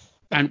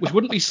 And which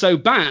wouldn't be so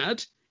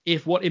bad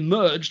if what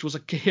emerged was a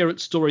coherent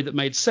story that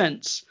made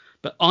sense.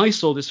 But I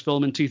saw this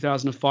film in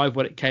 2005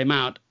 when it came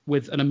out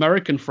with an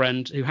American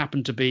friend who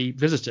happened to be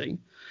visiting.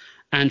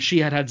 And she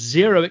had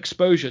zero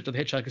exposure to The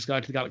Hitchhiker's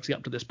Guide to the Galaxy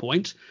up to this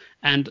point.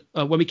 And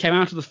when we came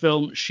out of the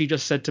film, she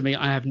just said to me,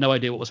 I have no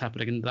idea what was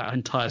happening in that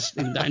entire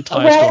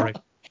story.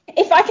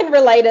 If I can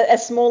relate a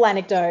small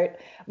anecdote,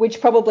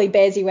 which probably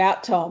bears you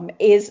out, Tom,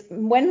 is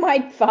when my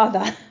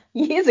father,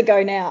 years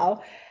ago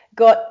now,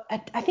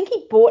 I think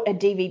he bought a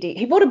DVD.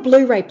 He bought a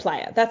Blu-ray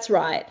player. That's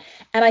right.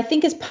 And I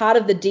think as part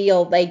of the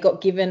deal, they got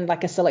given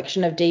like a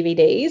selection of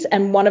DVDs,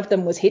 and one of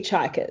them was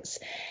Hitchhikers.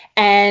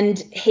 And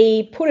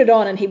he put it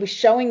on and he was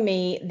showing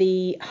me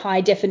the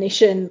high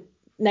definition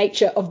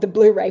nature of the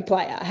Blu-ray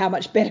player, how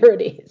much better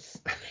it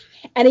is.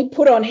 And he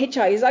put on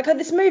Hitchhiker. He's like, oh,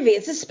 this movie,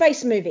 it's a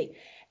space movie.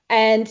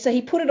 And so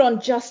he put it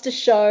on just to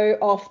show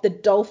off the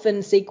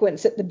dolphin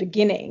sequence at the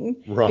beginning.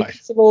 Right.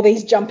 Because of all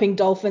these jumping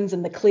dolphins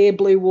and the clear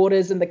blue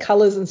waters and the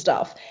colors and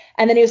stuff.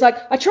 And then he was like,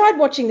 I tried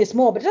watching this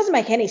more, but it doesn't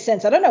make any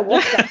sense. I don't know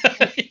what's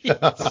going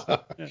on.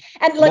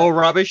 And like, more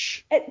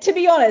rubbish. To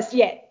be honest,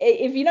 yeah,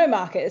 if you know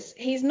Marcus,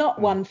 he's not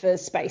one for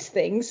space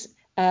things.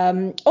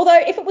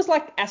 Although if it was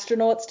like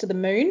astronauts to the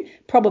moon,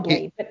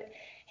 probably. But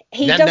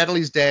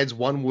Natalie's dad's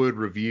one-word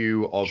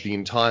review of the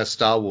entire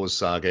Star Wars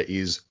saga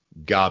is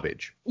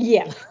garbage.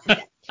 Yeah.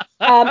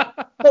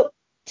 Look,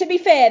 to be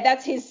fair,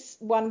 that's his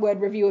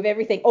one-word review of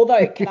everything.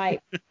 Although, can I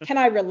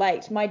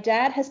relate? My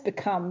dad has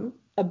become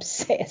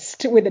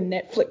obsessed with a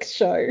Netflix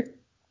show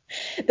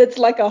that's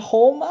like a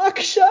Hallmark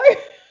show.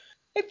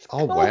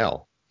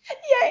 Wow.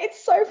 Yeah,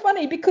 it's so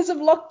funny because of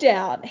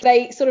lockdown.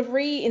 They sort of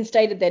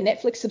reinstated their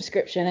Netflix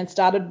subscription and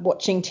started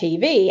watching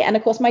TV. And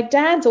of course, my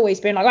dad's always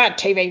been like,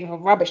 TV is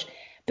rubbish.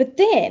 But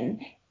then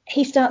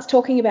he starts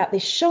talking about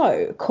this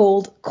show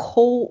called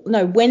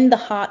When the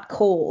Heart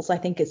Calls, I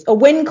think it's, or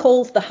When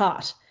Calls the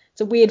Heart.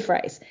 It's a weird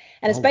phrase.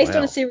 And it's based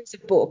on a series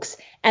of books.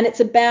 And it's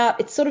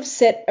sort of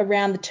set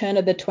around the turn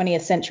of the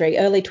 20th century,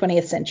 early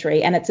 20th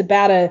century. And it's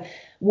about a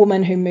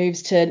woman who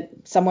moves to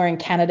somewhere in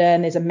Canada,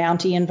 and there's a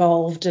Mountie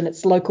involved, and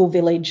it's local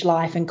village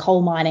life and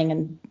coal mining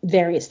and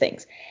various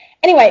things.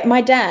 Anyway,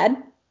 my dad,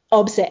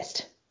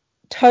 obsessed.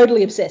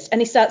 Totally obsessed.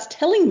 And he starts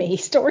telling me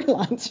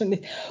storylines from this.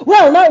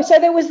 Well, no, so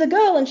there was the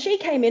girl and she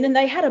came in and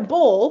they had a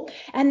ball,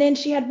 and then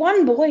she had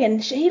one boy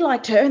and he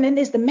liked her, and then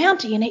there's the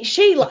Mountie and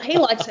he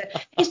likes her.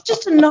 It's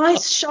just a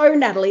nice show,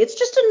 Natalie. It's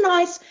just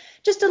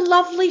a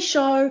lovely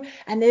show,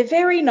 and they're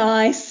very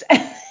nice. And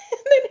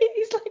then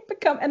he's like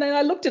and then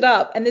I looked it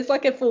up, and there's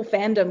like a full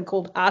fandom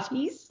called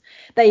Hearties.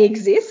 They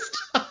exist.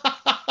 So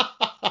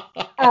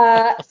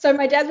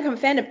my dad's become a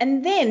fandom.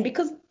 And then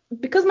because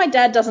my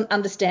dad doesn't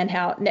understand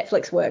how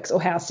Netflix works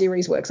or how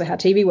series works or how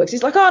TV works,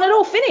 he's like, oh, and it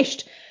all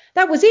finished.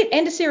 That was it.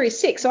 End of series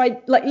 6. So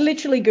I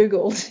literally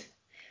Googled,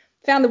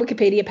 found the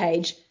Wikipedia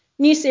page.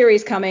 New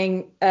series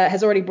coming,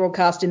 has already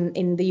broadcast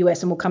in the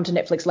US and will come to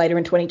Netflix later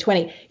in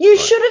 2020. You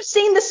should have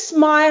seen the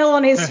smile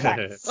on his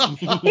face.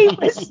 He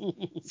was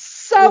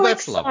so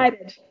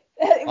excited.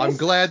 I'm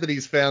glad that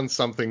he's found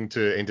something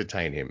to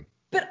entertain him.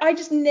 But I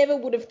just never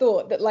would have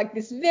thought that like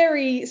this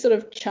very sort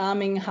of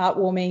charming,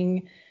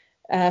 heartwarming,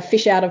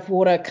 fish out of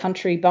water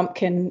country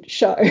bumpkin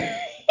show.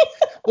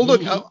 Well,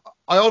 look,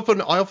 I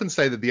often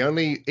say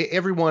that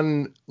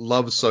everyone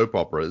loves soap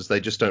operas. They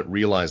just don't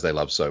realize they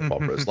love soap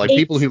operas. Like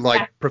people who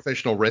like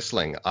professional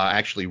wrestling are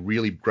actually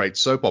really great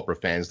soap opera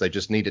fans. They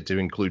just need it to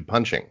include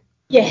punching.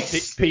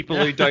 Yes. People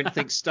who don't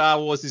think Star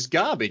Wars is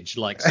garbage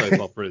like soap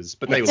operas,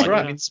 but they like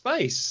them in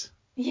space.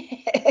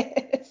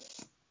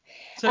 Yes.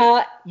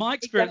 So my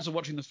experience of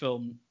watching the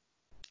film,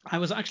 I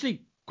was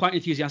actually quite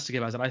enthusiastic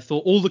about it. I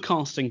thought all the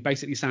casting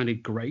basically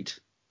sounded great.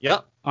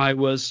 Yep. I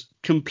was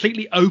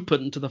completely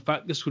open to the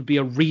fact this would be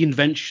a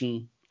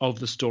reinvention of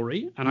the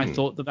story, and I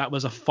thought that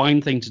was a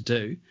fine thing to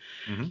do.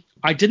 Mm-hmm.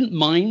 I didn't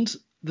mind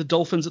the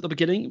dolphins at the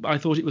beginning, but I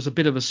thought it was a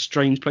bit of a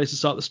strange place to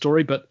start the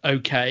story, but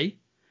okay.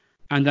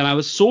 And then I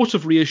was sort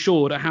of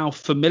reassured at how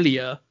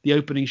familiar the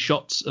opening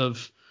shots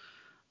of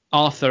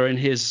Arthur and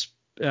his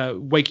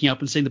waking up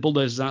and seeing the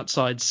bulldozers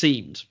outside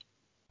seemed.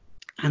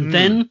 And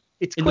then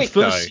the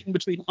first scene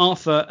between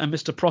Arthur and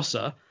Mr.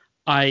 Prosser,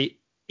 I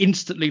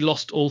instantly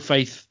lost all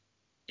faith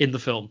in the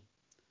film.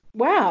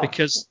 Wow.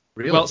 Because,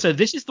 really? Well, so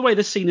this is the way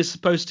this scene is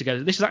supposed to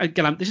go. This is,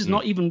 again, this is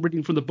not even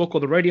written from the book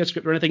or the radio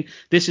script or anything.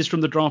 This is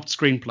from the draft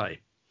screenplay.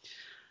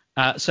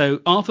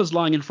 So Arthur's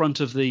lying in front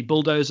of the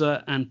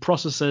bulldozer and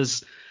Prosser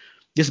says,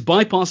 "This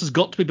bypass has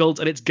got to be built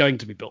and it's going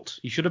to be built.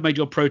 You should have made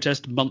your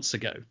protest months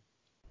ago."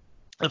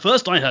 The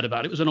first I heard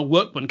about it was when a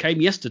workman came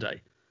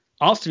yesterday.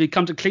 Asked if he'd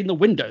come to clean the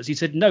windows. He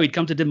said no, he'd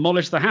come to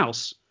demolish the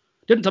house.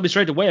 Didn't tell me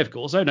straight away, of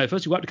course. Oh no,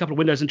 first he wiped a couple of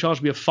windows and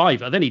charged me a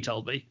 £5. Then he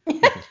told me.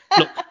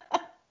 Look,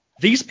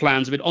 these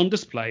plans have been on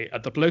display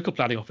at the local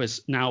planning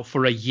office now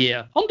for a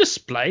year. On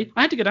display?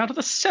 I had to get out of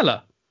the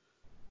cellar.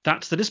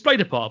 That's the display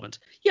department.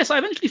 Yes, I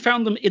eventually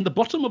found them in the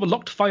bottom of a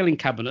locked filing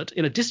cabinet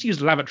in a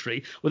disused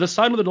lavatory with a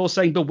sign on the door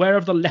saying, "Beware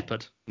of the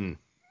leopard."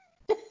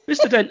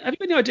 Mr. Dent, have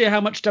you any idea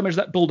how much damage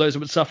that bulldozer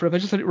would suffer if I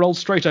just let it roll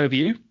straight over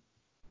you?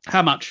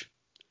 How much?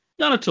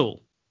 None at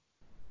all.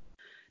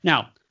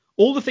 Now,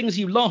 all the things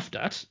you laughed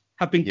at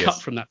have been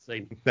cut from that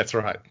scene. That's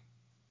right.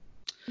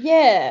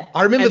 Yeah.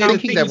 I remember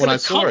thinking that when I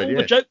saw it. Cut all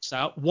the jokes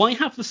out. Why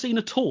have the scene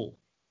at all?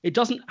 It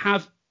doesn't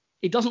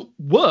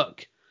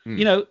work.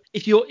 You know,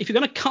 if you're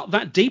going to cut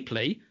that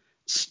deeply,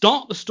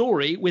 start the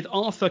story with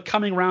Arthur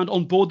coming around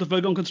on board the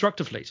Vogon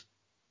constructor fleet.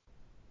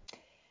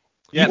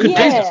 Yeah, you could do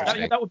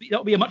that. That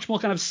would be a much more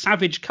kind of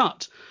savage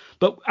cut.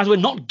 But as we're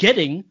not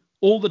getting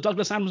all the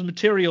Douglas Adams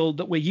material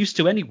that we're used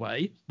to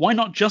anyway, why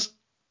not just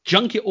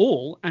junk it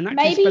all and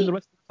actually spend the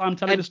rest of the time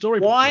telling the story?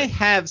 Why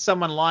have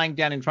someone lying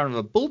down in front of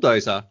a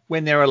bulldozer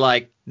when there are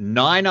like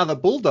 9 other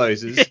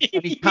bulldozers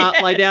and he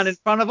can't lay down in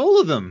front of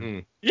all of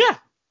them? Yeah.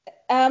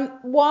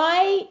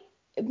 Why?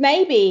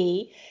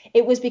 Maybe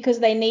it was because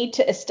they need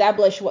to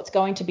establish what's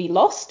going to be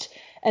lost.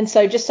 And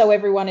so just so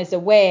everyone is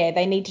aware,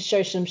 they need to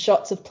show some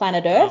shots of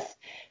planet Earth.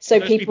 So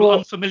people are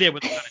unfamiliar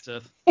with planet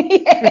Earth.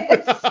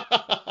 Yes.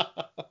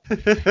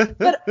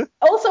 But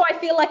also I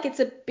feel like it's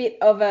a bit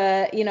of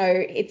a, you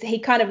know, he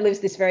kind of lives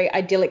this very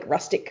idyllic,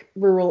 rustic,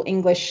 rural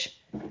English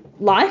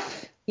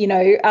life. You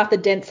know, Arthur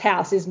Dent's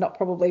house is not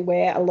probably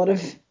where a lot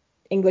of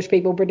English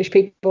people, British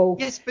people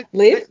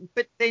live.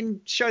 But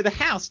then show the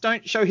house.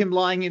 Don't show him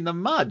lying in the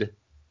mud.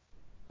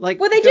 Like,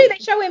 well, they do.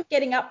 They show him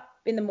getting up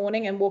in the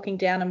morning and walking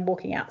down and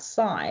walking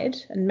outside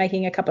and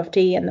making a cup of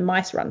tea and the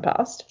mice run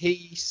past.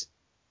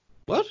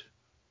 What?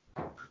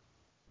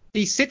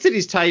 He sits at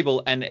his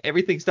table and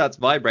everything starts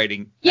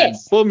vibrating.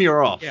 Yes. And boom,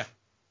 you're off.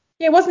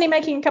 Yeah, wasn't he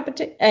making a cup of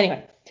tea?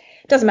 Anyway,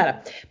 doesn't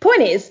matter.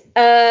 Point is,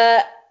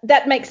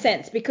 that makes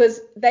sense because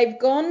they've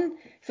gone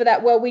for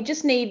that. Well, we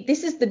just need,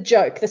 this is the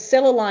joke. The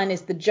cellar line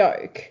is the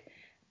joke,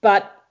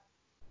 but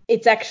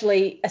it's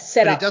actually a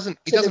setup. But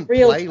it doesn't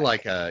play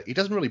like a, it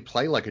doesn't really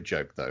play like a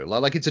joke though.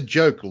 Like it's a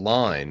joke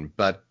line,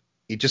 but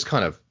it just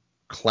kind of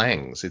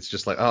clangs. It's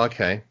just like, oh,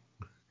 okay.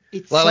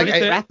 It's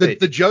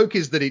the joke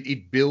is that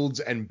it builds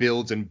and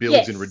builds and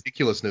builds in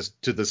ridiculousness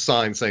to the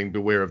sign saying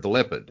 "Beware of the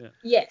leopard." Yeah.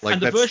 Yes. Like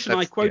and the version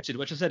I quoted,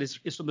 which I said is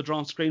from the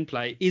draft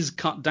screenplay, is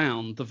cut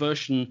down. The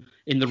version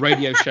in the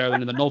radio show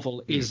and in the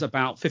novel is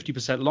about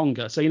 50%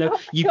 longer. So, you know,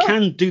 you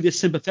can do this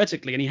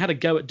sympathetically, and he had a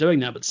go at doing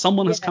that, but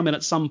someone has come in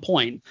at some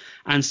point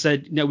and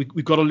said, you know,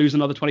 we've got to lose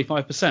another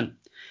 25%.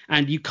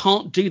 And you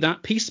can't do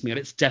that piecemeal.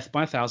 It's death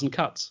by 1,000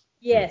 cuts.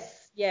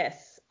 Yes,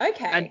 yes.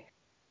 Okay.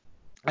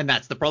 And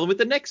that's the problem with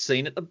the next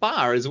scene at the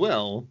bar as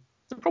well.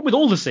 The problem with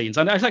all the scenes.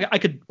 I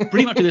could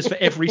pretty much do this for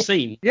every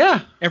scene.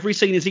 Yeah. Every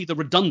scene is either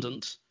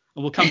redundant,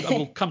 and we'll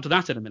come to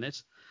that in a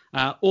minute,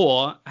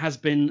 or has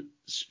been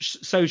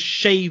so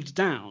shaved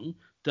down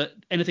that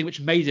anything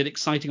which made it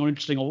exciting or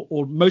interesting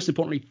or most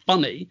importantly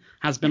funny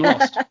has been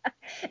lost.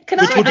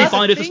 Which would be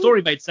fine if the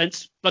story made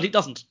sense, but it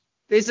doesn't.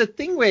 There's a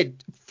thing where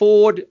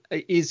Ford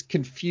is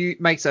confused,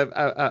 makes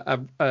a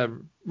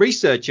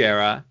research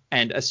error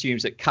and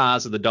assumes that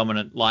cars are the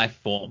dominant life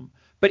form.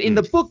 But in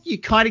the book, you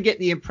kind of get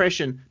the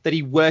impression that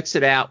he works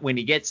it out when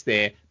he gets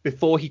there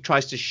before he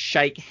tries to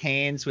shake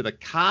hands with a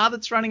car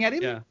that's running at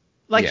him. Yeah.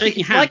 Like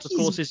shaking hands, of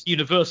course, is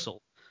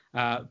universal.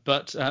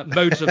 but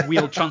modes of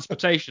wheeled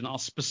transportation are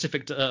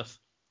specific to Earth.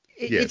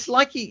 Yes. It's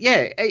like,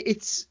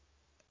 it's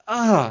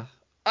I'm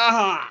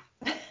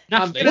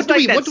Naturally. gonna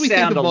make that What do we think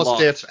sound of a Mos lot.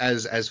 Def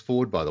as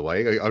Ford, by the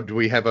way? Do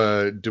we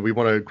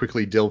want to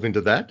quickly delve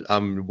into that?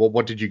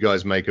 What did you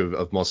guys make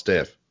of Mos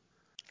Def?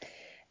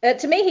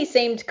 To me, he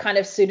seemed kind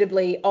of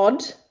suitably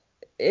odd,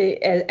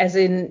 as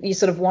in you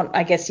sort of want,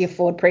 I guess, your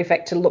Ford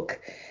prefect to look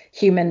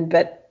human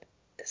but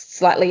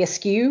slightly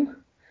askew,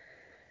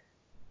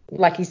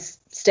 like he's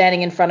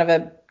standing in front of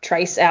a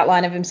trace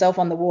outline of himself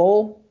on the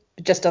wall.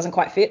 It just doesn't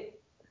quite fit.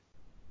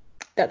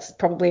 That's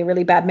probably a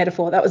really bad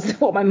metaphor. That was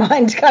what my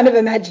mind kind of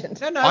imagined.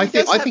 No, I he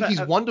does think have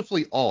he's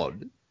wonderfully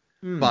odd,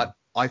 but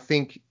I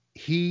think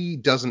he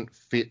doesn't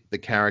fit the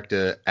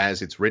character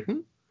as it's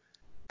written,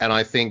 and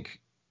I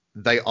think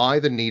they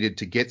either needed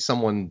to get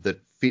someone that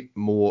fit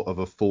more of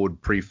a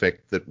Ford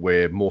prefect that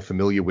we're more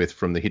familiar with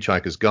from the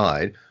Hitchhiker's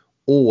Guide,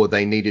 or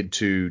they needed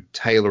to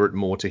tailor it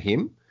more to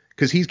him,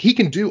 because he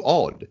can do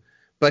odd,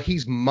 but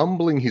he's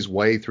mumbling his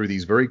way through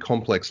these very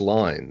complex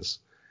lines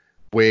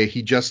where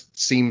you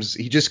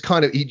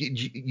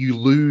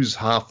lose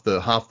half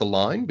the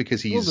line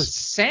because he's. Well, the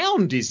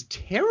sound is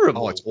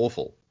terrible. Oh, it's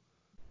awful.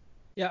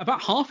 Yeah,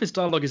 about half his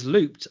dialogue is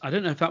looped. I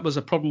don't know if that was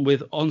a problem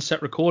with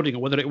on-set recording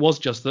or whether it was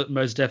just that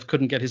Mos Def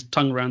couldn't get his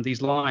tongue around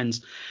these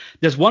lines.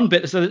 There's one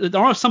bit, so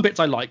there are some bits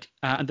I like,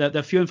 and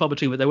they're few and far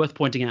between, but they're worth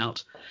pointing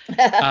out.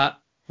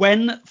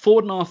 When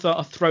Ford and Arthur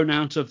are thrown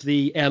out of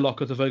the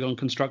airlock of the Vogon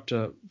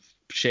Constructor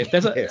ship,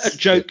 there's a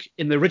joke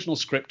in the original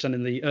script and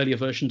in the earlier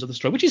versions of the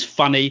story, which is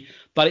funny,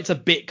 but it's a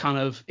bit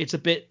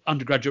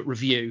undergraduate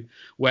review,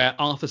 where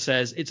Arthur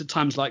says, "It's at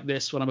times like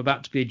this when I'm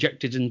about to be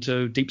ejected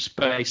into deep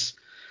space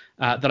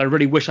that I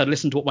really wish I'd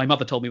listened to what my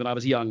mother told me when I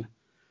was young."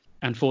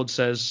 And Ford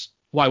says,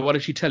 "Why? What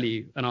did she tell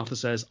you?" And Arthur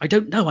says, "I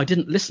don't know. I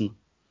didn't listen."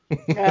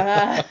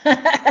 Yeah,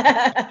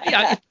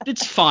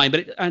 it's fine,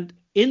 but and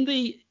in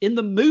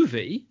the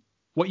movie,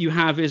 what you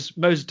have is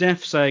Mos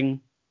Def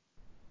saying,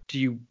 "Do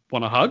you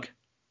want a hug?"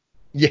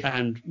 Yeah.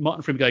 And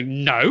Martin Freeman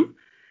going, "No."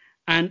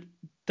 And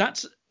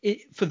that's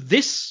it for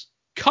this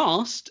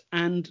cast,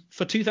 and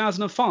for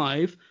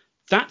 2005,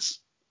 that's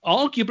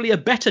arguably a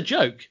better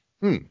joke.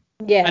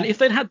 Yeah. And if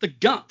they'd had the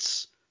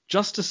guts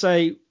just to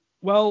say,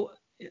 well,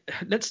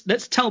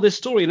 let's tell this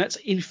story and let's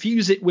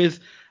infuse it with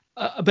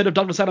a bit of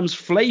Douglas Adams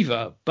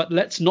flavor, but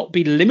let's not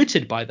be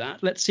limited by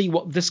that. Let's see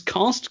what this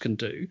cast can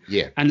do.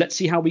 Yeah. And let's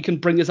see how we can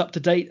bring this up to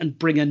date and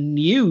bring a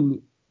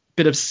new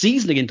bit of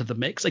seasoning into the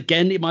mix.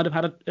 Again, it might have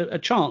had a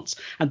chance.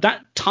 And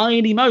that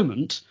tiny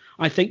moment,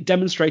 I think,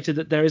 demonstrated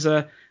that there is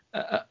a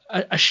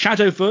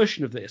shadow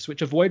version of this,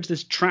 which avoids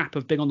this trap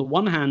of being, on the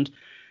one hand,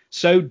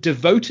 so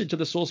devoted to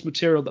the source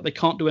material that they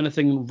can't do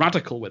anything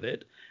radical with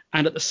it,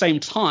 and at the same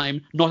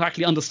time not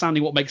actually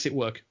understanding what makes it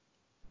work.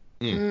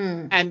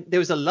 And there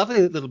was a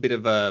lovely little bit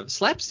of a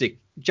slapstick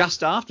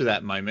just after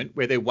that moment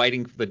where they're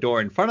waiting for the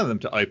door in front of them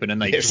to open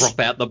and they drop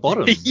out the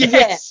bottom.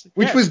 Yes,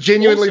 Which was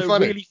genuinely also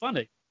funny. really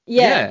funny.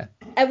 Yeah.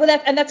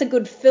 And that's a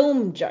good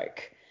film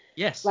joke.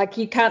 Yes. Like,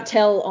 you can't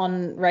tell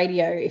on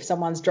radio if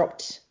someone's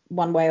dropped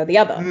one way or the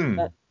other.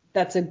 But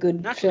that's a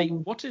good Natalie,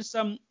 film. what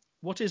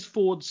is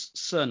Ford's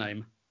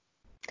surname?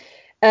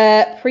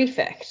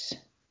 Prefect.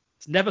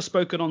 It's never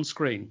spoken on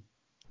screen.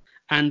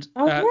 And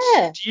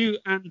yeah. do you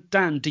and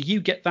Dan, do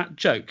you get that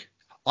joke?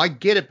 I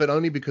get it, but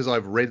only because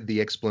I've read the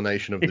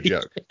explanation of the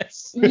joke.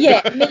 Yes.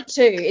 Yeah, me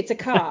too. It's a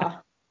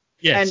car.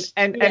 Yes.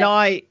 And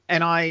I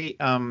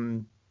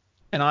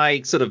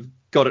sort of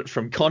got it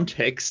from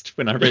context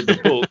when I read the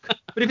book.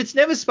 But if it's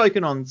never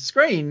spoken on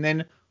screen,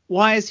 then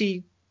why is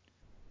he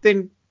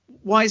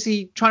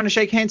trying to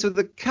shake hands with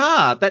the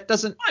car? That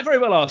doesn't. I very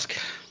well ask.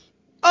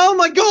 Oh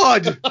my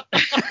God!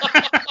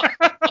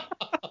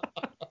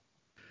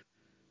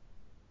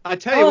 I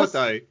tell you what,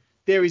 though,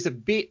 there is a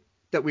bit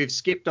that we've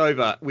skipped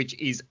over, which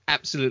is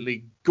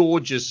absolutely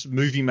gorgeous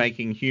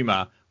movie-making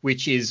humor,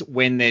 which is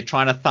when they're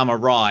trying to thumb a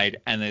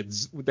ride and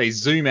they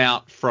zoom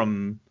out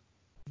from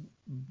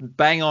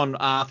bang on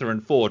Arthur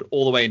and Ford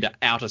all the way into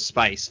outer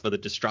space for the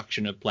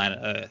destruction of planet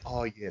Earth.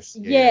 Oh, yes.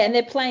 Yeah, and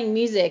they're playing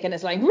music and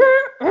it's like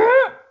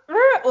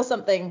or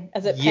something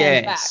as it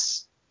pans back.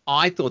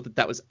 I thought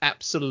that was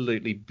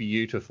absolutely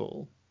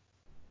beautiful.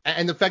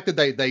 And the fact that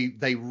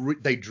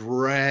they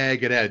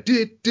drag it out.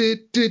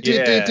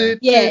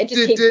 Yeah, it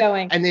just keeps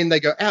going. And then they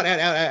go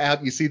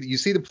out. You see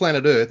the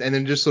planet Earth, and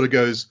then it just sort of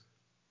goes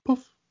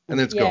poof, and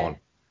then it's gone.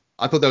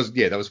 I thought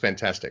that was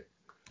fantastic.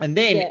 And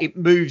then it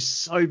moves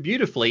so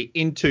beautifully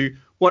into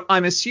what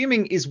I'm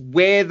assuming is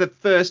where the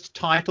first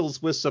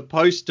titles were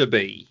supposed to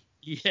be.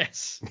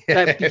 Yes.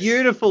 That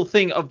beautiful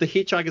thing of the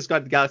Hitchhiker's Guide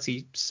to the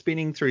Galaxy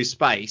spinning through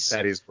space.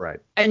 That is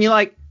great. And you're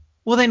like,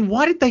 well, then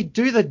why did they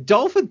do the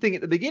dolphin thing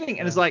at the beginning?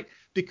 And it's like,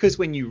 because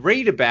when you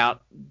read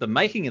about the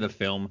making of the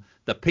film,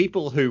 the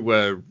people who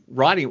were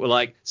writing it were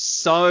like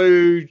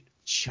so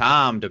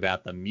charmed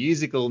about the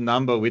musical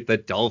number with the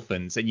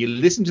dolphins. And you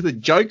listen to the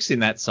jokes in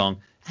that song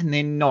and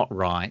they're not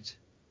right.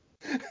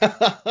 They're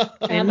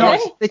Are not.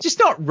 they? They're just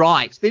not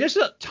right. They're just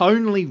not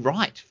tonally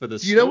right for the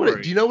Do you know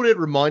story. what it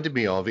reminded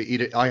me of?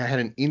 I had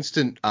an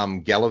instant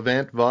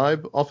Gallivant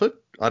vibe off it.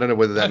 I don't know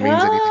whether that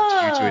means anything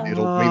to you two.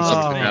 It'll mean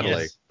something to Oh.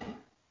 Natalie. Yes.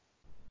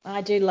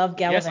 I do love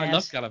Gallivant. Yes, I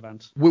love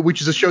Gallivant.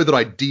 Which is a show that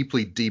I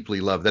deeply, deeply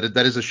love.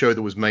 That is a show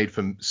that was made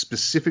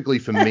specifically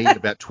for me and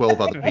about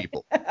 12 other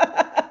people.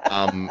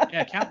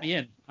 Yeah, count me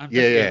in. I'm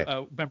Yeah, definitely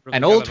a member of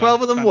And the all Gallivant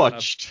 12 of them fan club.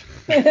 watched.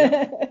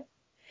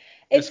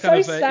 It's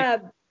kind so of,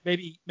 sad.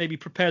 Maybe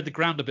prepared the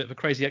ground a bit for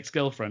Crazy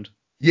Ex-Girlfriend.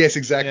 Yes,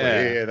 exactly.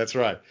 Yeah. Yeah, that's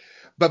right.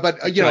 But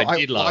Which you know, I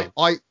did love.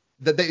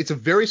 that it's a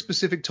very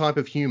specific type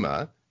of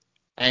humor,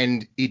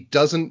 and it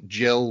doesn't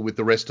gel with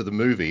the rest of the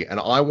movie. And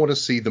I want to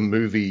see the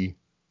movie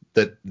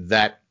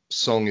that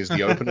song is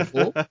the opener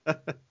for,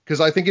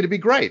 because I think it'd be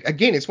great.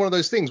 Again, it's one of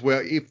those things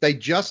where if they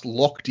just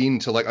locked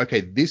into like,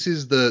 okay, this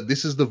is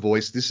the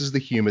voice, this is the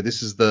humor,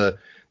 this is the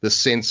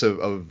sense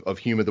of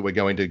humor that we're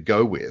going to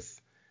go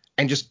with,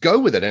 and just go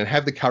with it and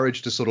have the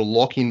courage to sort of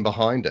lock in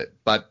behind it.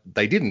 But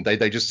they didn't.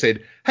 They just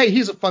said, hey,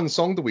 here's a fun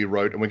song that we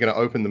wrote and we're going to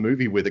open the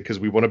movie with it because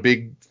we want a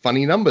big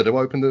funny number to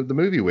open the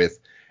movie with.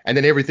 And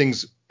then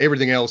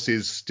everything else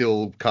is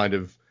still kind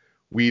of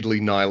weirdly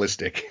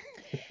nihilistic.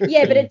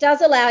 Yeah, but it does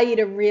allow you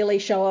to really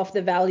show off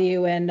the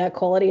value and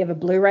quality of a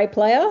Blu-ray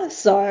player.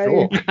 So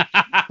Sure.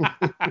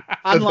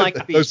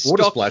 Unlike the Those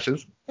water stock,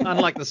 splashes.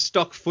 unlike the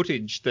stock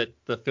footage that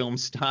the film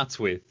starts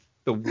with,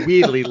 the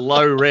weirdly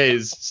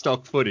low-res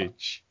stock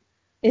footage.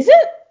 is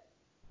it?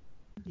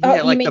 Oh, Yeah,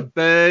 you like mean- the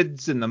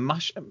birds and the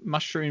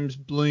mushrooms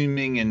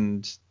blooming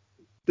and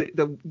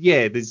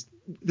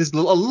there's a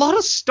lot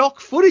of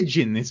stock footage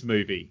in this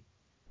movie.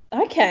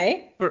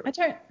 Okay. For-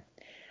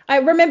 I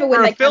remember when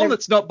For they a film kind of,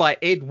 that's not by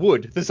Ed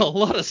Wood, there's a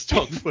lot of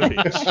stock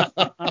footage.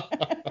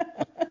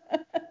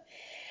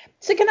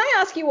 So can I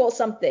ask you all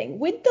something?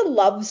 With the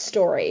love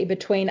story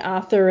between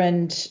Arthur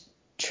and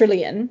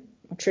Trillian,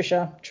 or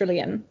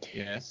Trillian,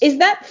 Yes. is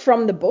that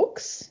from the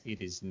books?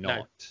 It is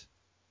not.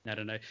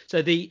 No.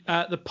 So the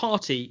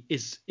party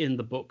is in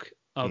the book,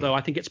 although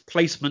I think its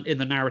placement in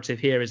the narrative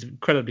here is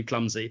incredibly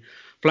clumsy.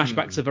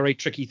 Flashbacks are very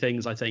tricky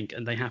things, I think,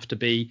 and they have to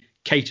be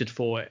catered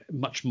for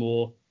much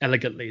more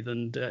elegantly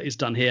than is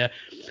done here.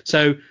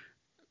 So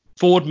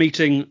Ford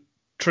meeting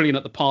Trillian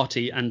at the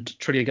party and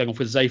Trillian going off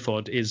with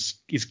Zaphod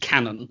is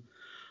canon,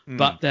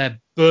 but their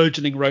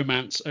burgeoning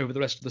romance over the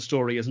rest of the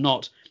story is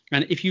not.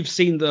 And if you've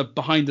seen the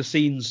behind the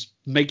scenes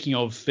making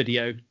of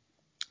video,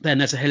 then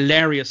there's a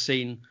hilarious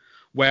scene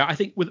where I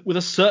think with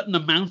a certain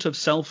amount of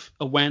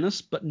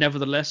self-awareness, but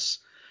nevertheless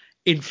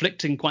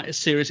inflicting quite a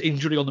serious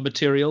injury on the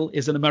material,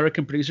 is an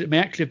American producer. It may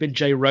actually have been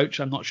Jay Roach,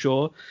 I'm not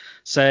sure,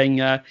 saying,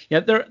 there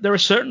are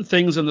certain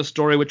things in the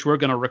story which we're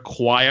going to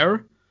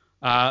require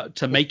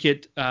to make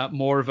it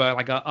more of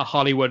a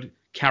Hollywood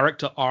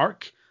character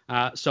arc.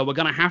 So we're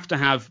going to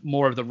have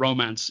more of the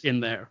romance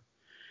in there.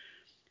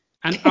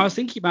 And I was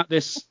thinking about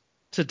this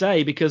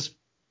today because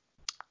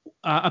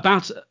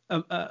about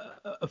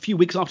a few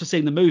weeks after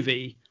seeing the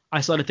movie,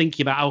 I started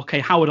thinking about, okay,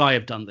 how would I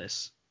have done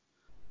this?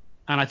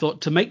 And I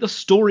thought, to make the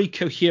story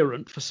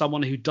coherent for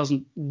someone who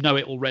doesn't know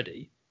it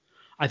already,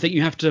 I think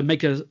you have to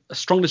make a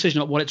strong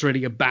decision about what it's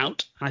really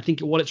about. And I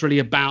think what it's really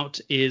about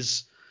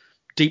is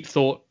deep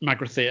thought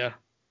Magrathea.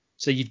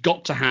 So you've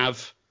got to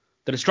have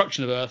the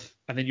destruction of Earth,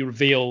 and then you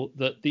reveal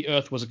that the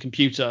Earth was a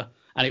computer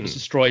and it was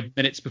destroyed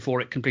minutes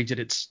before it completed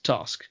its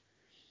task.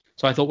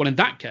 So I thought, well, in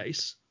that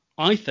case,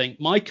 I think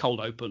my cold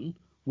open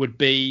would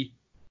be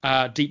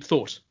deep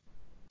thought.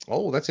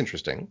 Oh, that's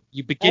interesting.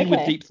 You begin with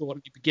Okay. deep thought,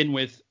 and you begin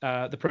with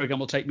the program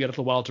will take me a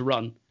little while to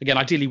run. Again,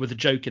 ideally with a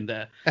joke in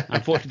there.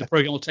 Unfortunately, the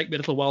program will take me a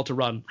little while to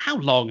run. How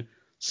long?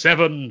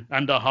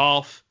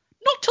 7.5.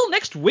 Not till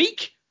next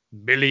week.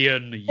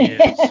 Million years.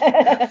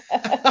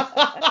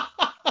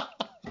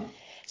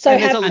 So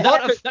And there's have, a And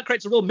lot of that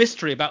creates a real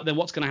mystery about then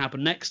what's going to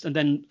happen next. And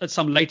then at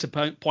some later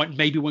point,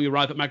 maybe when we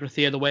arrive at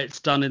Magrathea, the way it's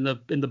done in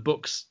the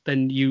books,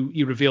 then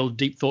you reveal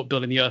deep thought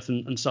building the Earth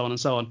and so on and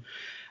so on.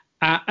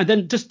 And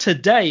then just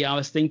today, I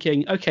was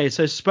thinking, okay,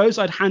 so suppose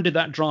I'd handed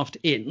that draft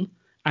in,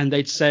 and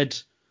they'd said,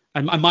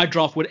 and my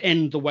draft would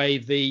end the way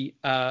the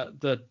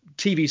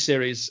TV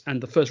series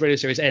and the first radio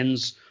series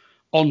ends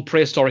on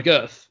prehistoric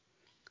Earth.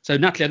 So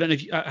Natalie, I don't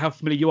know how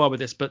familiar you are with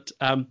this, but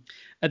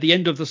at the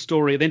end of the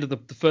story, at the end of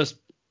the first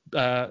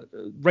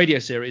radio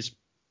series,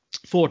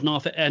 Ford and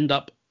Arthur end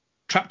up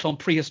trapped on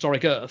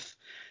prehistoric Earth,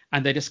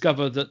 and they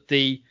discover that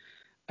the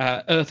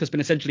Earth has been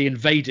essentially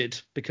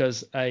invaded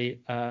because a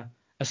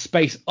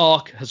space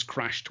ark has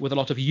crashed with a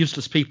lot of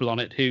useless people on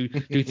it who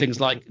do things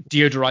like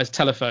deodorize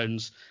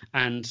telephones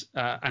and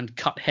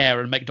cut hair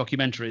and make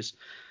documentaries.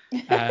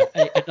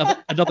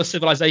 Another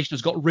civilization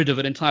has got rid of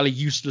an entirely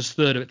useless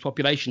third of its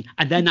population,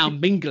 and they're now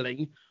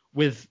mingling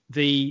with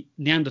the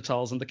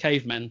Neanderthals and the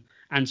cavemen,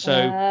 and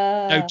so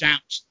no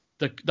doubt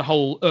the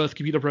whole Earth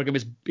computer program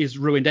is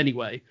ruined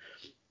anyway.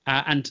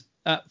 And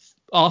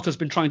Arthur's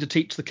been trying to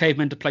teach the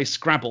cavemen to play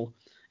Scrabble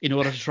in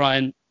order to try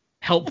and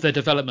help their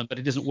development, but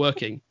it isn't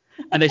working.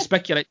 And they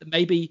speculate that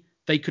maybe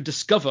they could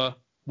discover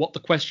what the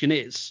question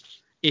is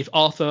if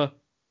Arthur,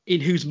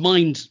 in whose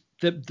mind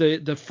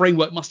the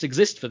framework must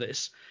exist for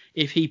this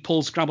if he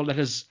pulls Scrabble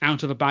letters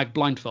out of a bag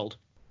blindfold.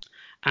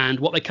 And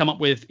what they come up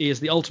with is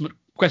the ultimate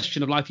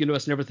question of life,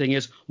 universe, and everything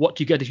is, what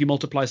do you get if you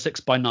multiply 6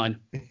 by 9?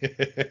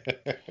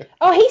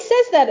 Oh, he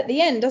says that at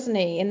the end, doesn't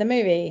he, in the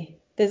movie?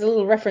 There's a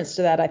little reference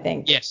to that, I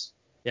think. Yes.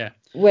 Yeah.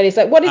 Where he's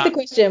like, what is the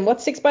question?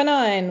 What's 6 by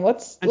 9?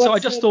 So I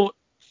just thought,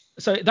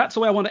 so that's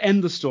the way I want to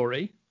end the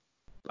story.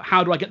 But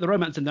how do I get the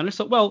romance in there? And I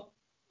thought, well,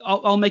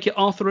 I'll make it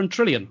Arthur and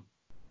Trillian.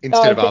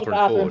 Instead of Arthur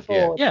and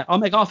Ford. Yeah, I'll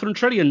make Arthur and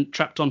Trillian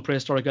trapped on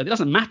prehistoric Earth. It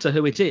doesn't matter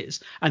who it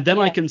is. And then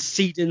I can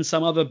seed in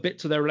some other bit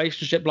to their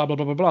relationship, blah, blah,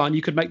 blah, blah, blah. And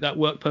you could make that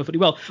work perfectly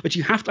well. But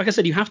you have to, like I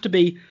said, you have to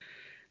be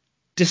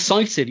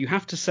decisive. You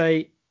have to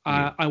say,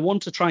 I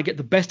want to try and get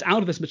the best out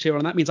of this material.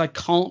 And that means I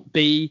can't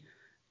be,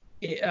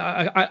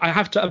 I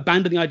have to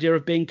abandon the idea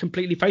of being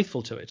completely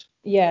faithful to it.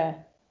 Yeah.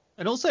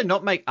 And also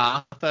not make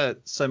Arthur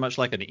so much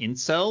like an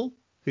incel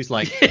who's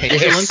like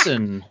petulant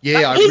and...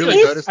 Yeah, I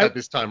really noticed that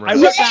this time around.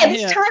 This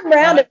time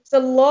round it was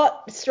a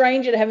lot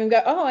stranger to have him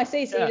go, oh, I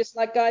see. So you just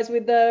like guys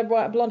with the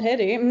blonde hair,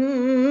 do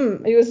you?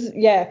 He was,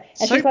 And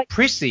so she's like,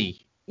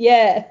 prissy.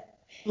 Yeah.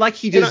 Like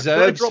he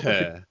deserves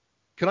her.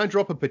 Can I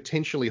drop a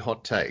potentially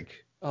hot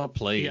take? Oh,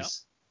 please. Yeah.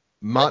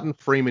 Martin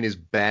Freeman is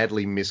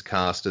badly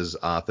miscast as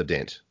Arthur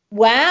Dent.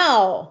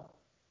 Wow.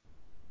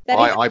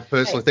 I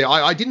personally think...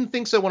 I didn't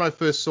think so when I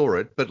first saw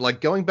it, but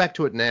like going back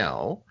to it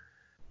now...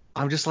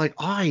 I'm just like,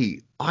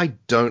 I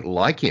don't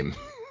like him.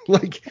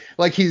 like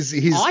his.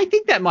 I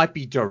think that might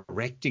be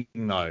directing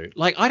though.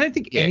 Like, I don't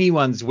think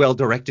anyone's well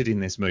directed in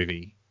this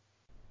movie.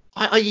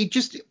 Again,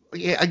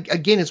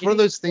 it's one of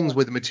those things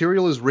where the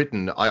material is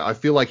written. I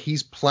feel like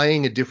he's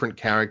playing a different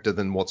character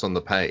than what's on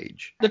the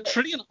page. The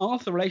Trillian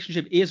Arthur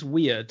relationship is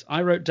weird.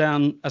 I wrote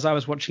down as I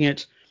was watching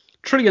it,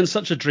 Trillian's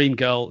such a dream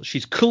girl.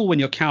 She's cool when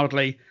you're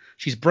cowardly.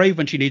 She's brave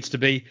when she needs to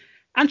be,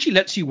 and she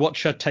lets you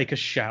watch her take a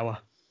shower.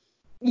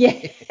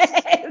 Yes.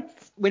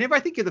 Whenever I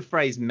think of the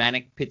phrase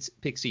manic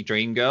pixie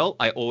dream girl,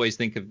 I always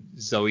think of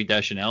Zooey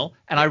Deschanel.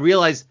 And I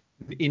realize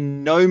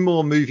in no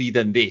more movie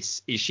than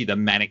this is she the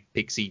manic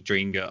pixie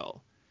dream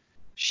girl.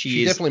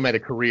 She definitely made a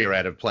career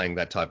out of playing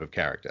that type of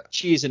character.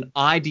 She is an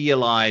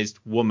idealized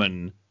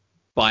woman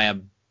by a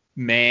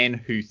man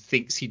who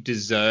thinks he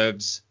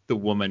deserves the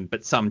woman,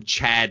 but some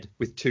Chad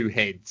with 2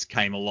 heads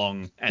came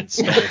along and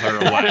stole her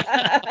away.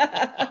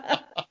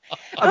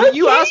 I mean,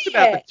 you asked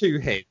about the 2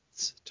 heads.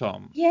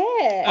 Tom. Yeah.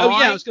 Oh,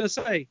 yeah, I was going to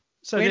say.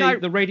 So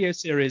the radio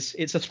series,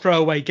 it's a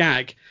throwaway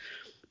gag.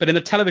 But in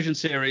the television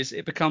series,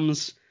 it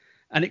becomes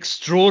an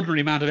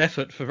extraordinary amount of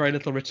effort for very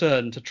little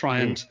return to try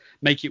and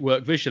make it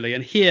work visually.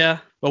 And here,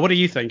 well, what do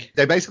you think?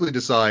 They basically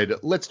decide,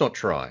 let's not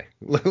try.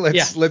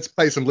 Let's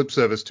pay some lip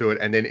service to it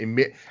and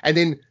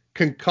then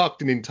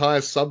concoct an entire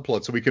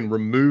subplot so we can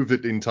remove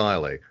it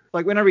entirely.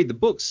 Like when I read the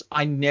books,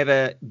 I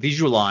never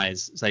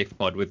visualize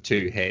Zaphod with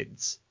 2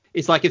 heads.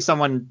 It's like if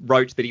someone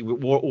wrote that he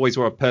always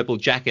wore a purple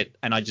jacket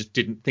and I just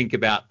didn't think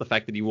about the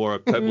fact that he wore a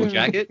purple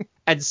jacket.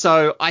 And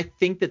so I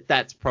think that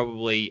that's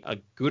probably a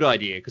good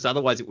idea because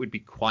otherwise it would be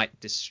quite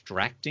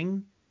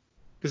distracting.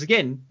 Because,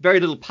 again,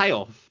 very little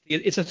payoff.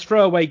 It's a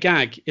throwaway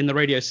gag in the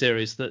radio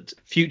series that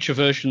future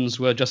versions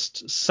were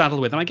just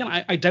saddled with. And, again,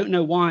 I don't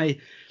know why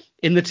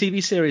in the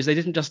TV series they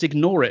didn't just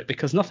ignore it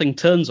because nothing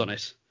turns on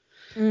it.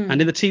 And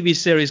in the TV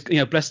series,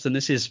 bless them,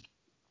 this is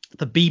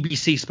the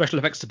BBC Special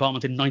Effects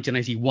Department in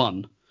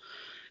 1981.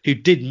 Who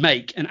did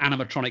make an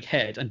animatronic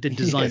head and did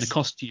design the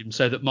costume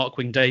so that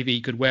Markwing Davey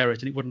could wear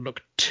it and it wouldn't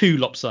look too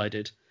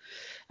lopsided.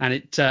 And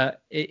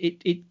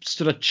it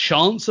stood a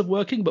chance of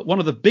working. But one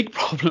of the big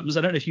problems,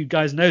 I don't know if you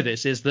guys know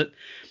this, is that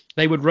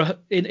they would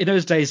in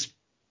those days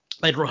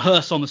they'd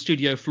rehearse on the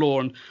studio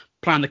floor and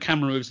plan the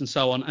camera moves and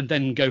so on and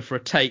then go for a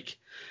take.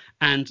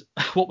 And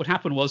what would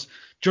happen was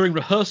during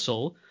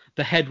rehearsal,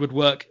 the head would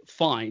work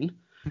fine.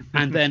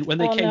 And then when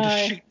they came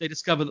to shoot, they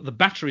discovered that the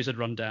batteries had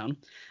run down.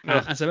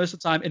 And so most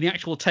of the time in the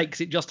actual takes,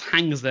 it just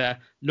hangs there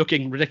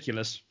looking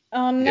ridiculous.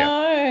 Oh, no.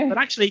 Yeah. But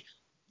actually,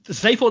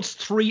 Zaphod's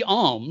 3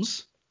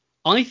 arms,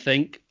 I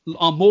think,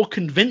 are more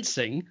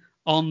convincing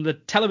on the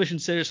television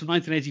series from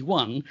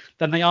 1981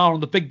 than they are on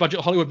the big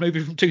budget Hollywood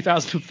movie from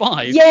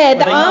 2005. Yeah,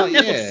 the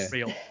arm,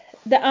 real.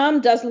 The arm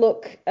does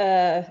look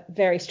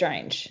very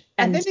strange.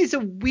 And then there's a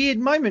weird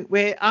moment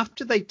where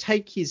after they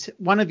take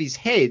one of his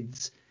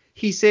heads,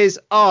 he says,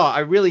 "Oh, I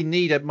really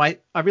need my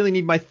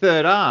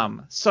 3rd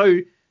arm." So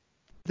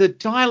the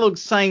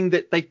dialogue's saying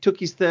that they took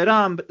his 3rd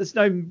arm, but there's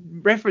no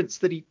reference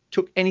that he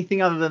took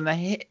anything other than the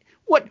head.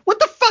 What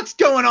the fuck's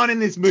going on in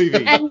this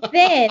movie? And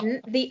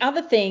then the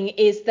other thing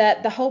is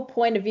that the whole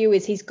point of view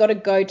is he's got to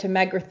go to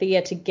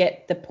Magrathea to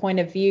get the point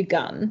of view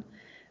gun,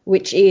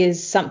 which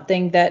is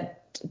something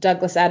that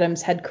Douglas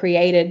Adams had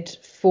created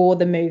for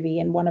the movie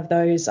in one of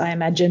those, I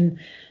imagine,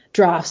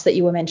 drafts that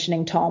you were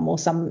mentioning, Tom, or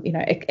some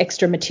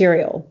extra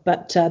material.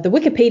 But the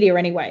Wikipedia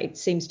anyway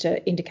seems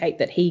to indicate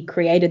that he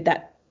created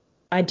that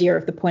idea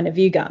of the point of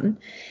view gun.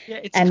 Yeah,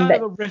 it's kind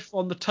of a riff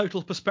on the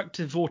total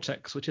perspective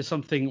vortex, which is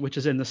something which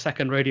is in the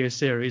second radio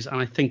series, and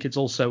I think it's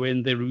also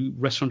in the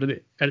Restaurant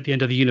at the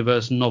End of the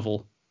Universe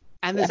novel.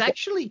 And there's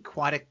actually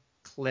quite a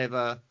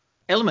clever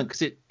element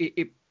because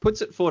it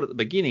puts it forward at the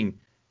beginning,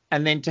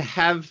 and then to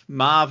have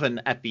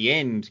Marvin at the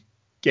end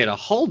get a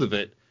hold of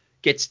it,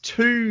 gets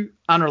two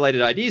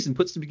unrelated ideas and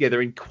puts them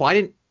together in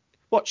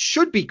what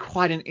should be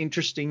quite an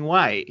interesting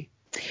way.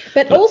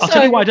 But also, I'll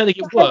tell you why I don't think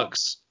it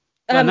works.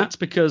 And that's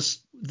because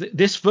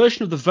this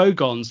version of the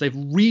Vogons, they've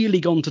really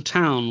gone to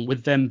town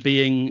with them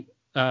being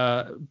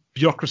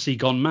bureaucracy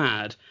gone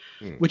mad,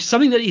 which is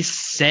something that is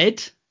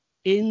said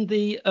in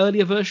the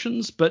earlier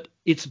versions, but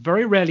it's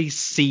very rarely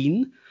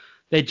seen.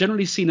 They're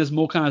generally seen as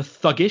more kind of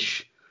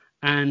thuggish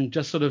and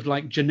just sort of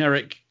like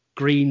generic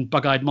green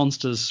bug-eyed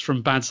monsters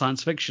from bad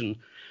science fiction.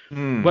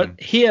 But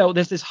here,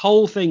 there's this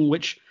whole thing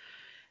which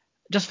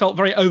just felt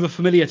very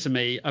overfamiliar to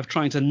me of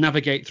trying to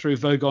navigate through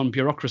Vogon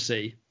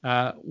bureaucracy,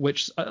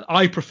 which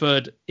I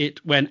preferred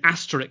it when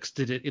Asterix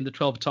did it in the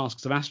 12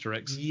 Tasks of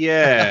Asterix.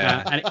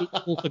 Yeah. And it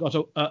also got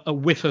a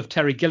whiff of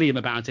Terry Gilliam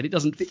about it. It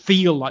doesn't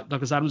feel like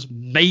Douglas Adams.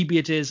 Maybe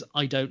it is.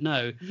 I don't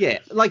know. Yeah,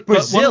 like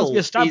Brazil but one thing we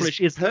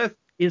establish is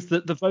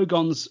that the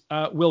Vogons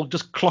will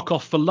just clock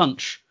off for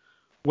lunch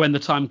when the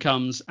time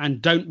comes and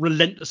don't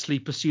relentlessly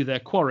pursue their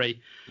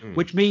quarry,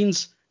 which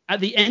means at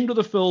the end of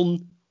the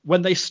film,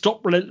 when they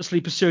stop relentlessly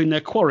pursuing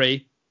their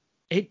quarry,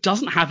 it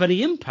doesn't have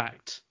any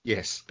impact.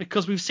 Yes.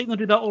 Because we've seen them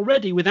do that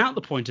already without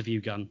the point of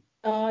view gun.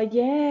 Oh,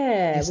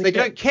 yeah. Yes, they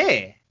don't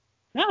care.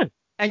 No.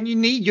 And you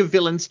need your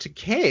villains to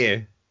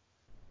care.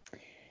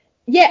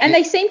 Yeah, and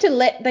they seem to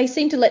let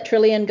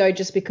Trillian go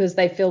just because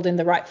they filled in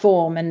the right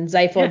form and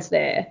Zaphod's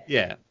there.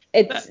 Yeah.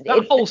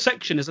 That whole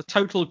section is a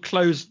total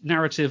closed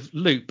narrative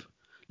loop.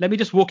 Let me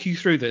just walk you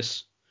through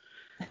this.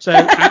 So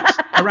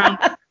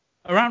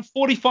around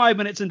 45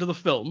 minutes into the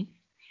film,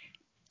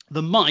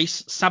 the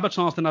mice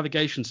sabotage the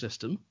navigation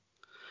system.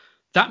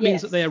 That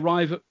means that they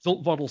arrive at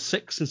Viltvodel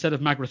 6 instead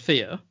of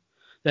Magrathea.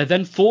 They're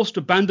then forced to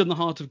abandon the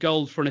Heart of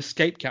Gold for an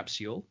escape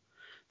capsule.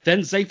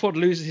 Then Zaphod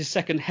loses his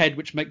second head,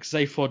 which makes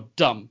Zaphod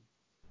dumb.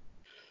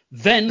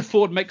 Then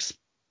Ford makes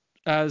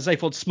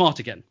Zaphod smart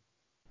again.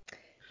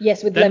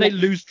 Yes, with then lemon.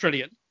 They lose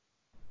Trillian.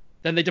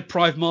 Then they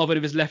deprive Marvin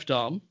of his left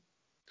arm.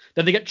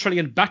 Then they get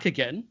Trillian back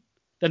again.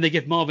 Then they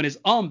give Marvin his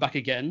arm back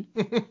again.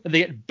 Then they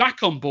get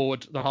back on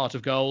board the Heart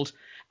of Gold.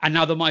 And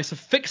now the mice have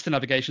fixed the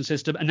navigation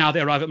system, and now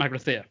they arrive at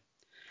Magrathea.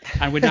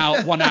 And we're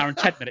now 1 hour and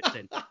 10 minutes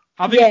in.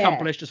 Having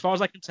accomplished, as far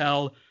as I can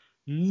tell,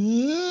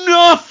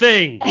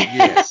 nothing.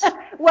 Yes.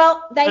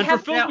 Well, they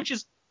have... for a film which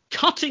is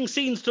cutting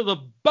scenes to the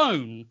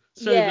bone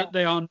so that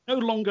they are no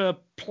longer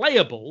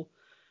playable,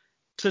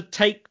 to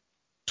take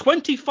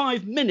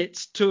 25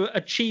 minutes to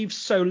achieve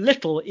so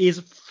little is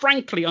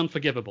frankly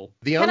unforgivable.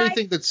 The only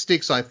thing that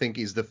sticks, I think,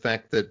 is the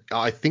fact that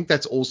I think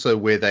that's also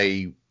where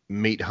they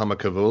meet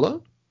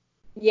Hamakavula.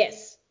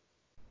 Yes.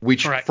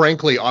 Which, Correct.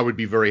 frankly, I would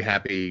be very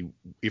happy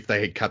if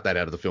they had cut that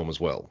out of the film as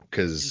well.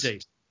 Because,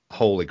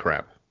 holy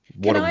crap.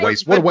 What a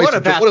waste of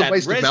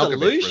Malkovich for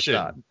a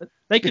start.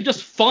 They could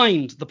just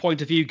find the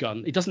point of view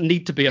gun. It doesn't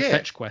need to be a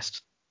fetch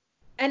quest.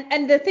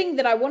 And the thing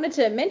that I wanted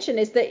to mention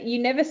is that you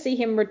never see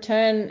him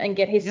return and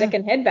get his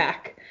second head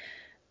back.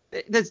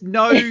 There's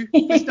no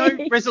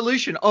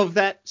resolution of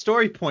that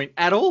story point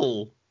at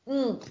all.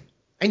 Mm.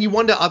 And you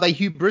wonder, are they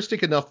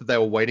hubristic enough that they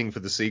were waiting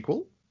for the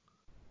sequel?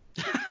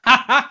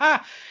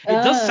 It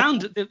does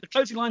sound, the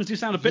closing lines do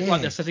sound a bit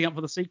like they're setting up for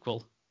the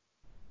sequel.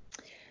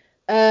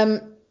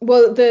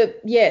 Well, the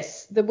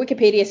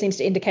Wikipedia seems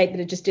to indicate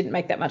that it just didn't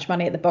make that much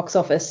money at the box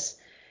office,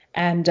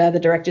 and the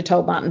director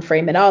told Martin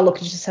Freeman, "Oh, look,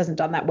 it just hasn't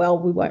done that well.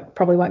 We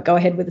probably won't go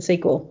ahead with the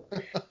sequel."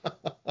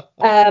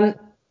 Can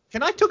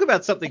I talk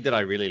about something that I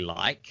really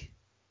like?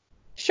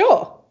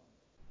 Sure.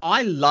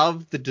 I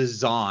love the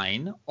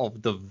design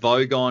of the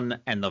Vogon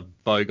and the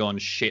Vogon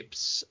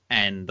ships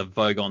and the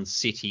Vogon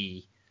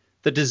city.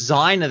 The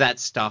design of that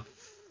stuff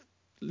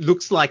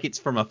looks like it's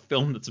from a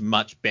film that's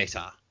much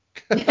better.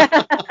 And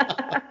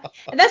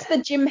that's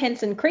the Jim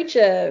Henson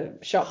Creature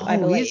shop, I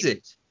believe. Is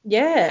it?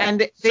 Yeah.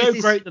 And it's so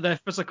great that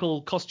they're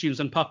physical costumes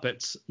and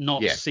puppets,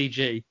 not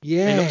CG.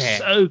 Yeah. They look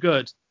so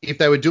good. If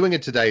they were doing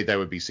it today, they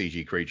would be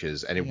CG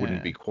creatures, and it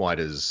wouldn't be quite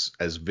as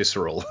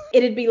visceral.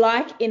 It'd be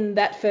like in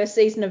that first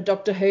season of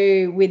Doctor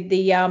Who with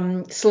the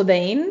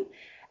Slitheen.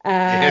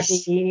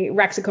 The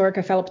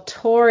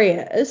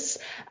Raxacoricophalloptorius,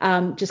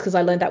 just because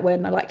I learned that word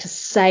and I like to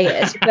say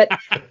it. But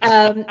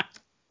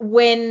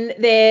when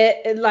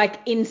they're like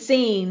in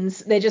scenes,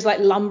 they're just like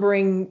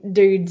lumbering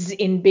dudes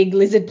in big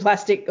lizard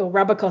plastic or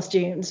rubber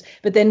costumes.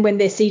 But then when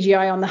they're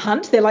CGI on the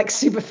hunt, they're like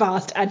super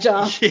fast,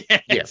 agile.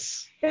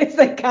 Yes.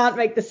 They can't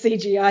make the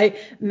CGI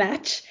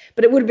match.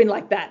 But it would have been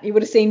like that. You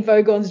would have seen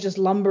Vogons just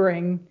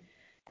lumbering,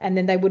 and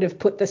then they would have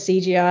put the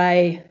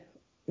CGI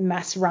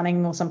mass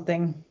running or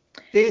something.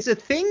 There's a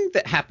thing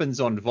that happens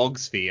on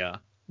Vogsphere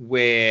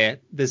where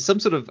there's some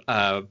sort of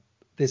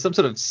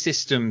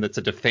system that's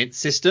a defense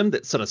system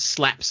that sort of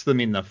slaps them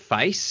in the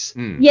face.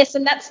 Yes,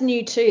 and that's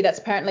new too. That's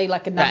apparently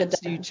like another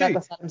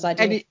Douglas Adams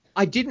idea. And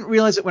I didn't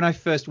realize it when I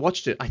first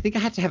watched it. I think I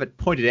had to have it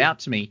pointed out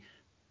to me.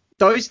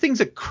 Those things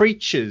are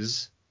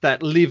creatures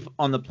that live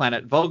on the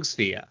planet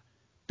Vogsphere.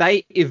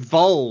 They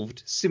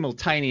evolved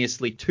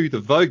simultaneously to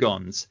the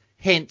Vogons.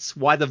 hence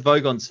why the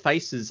Vogons'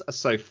 faces are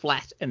so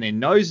flat and their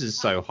noses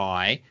so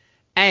high,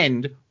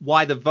 and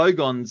why the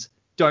Vogons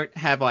don't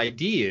have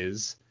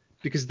ideas,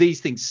 because these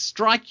things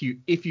strike you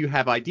if you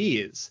have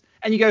ideas.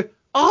 And you go,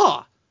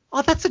 oh,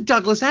 that's a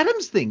Douglas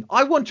Adams thing.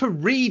 I want to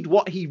read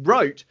what he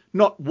wrote,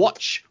 not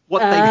watch what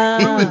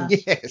they do.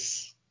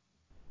 Yes.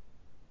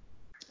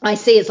 I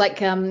see. It's like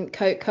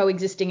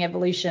coexisting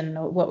evolution,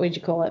 or what would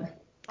you call it?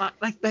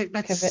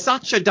 That's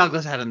such a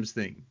Douglas Adams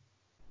thing.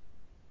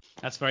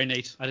 That's very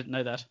neat. I didn't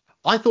know that.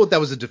 I thought that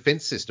was a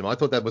defense system. I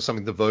thought that was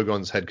something the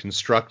Vogons had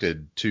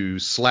constructed to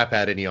slap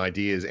out any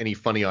ideas, any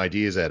funny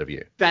ideas out of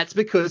you. That's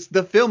because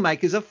the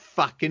filmmakers are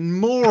fucking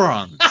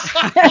morons.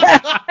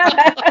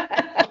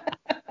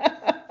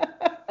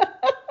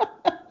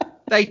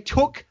 They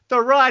took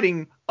the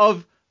writing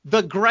of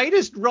the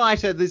greatest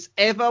writer that's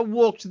ever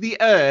walked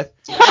the earth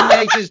and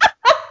they just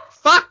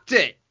fucked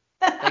it.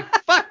 They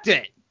fucked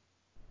it.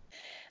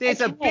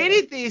 There's a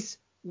bit of this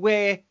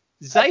where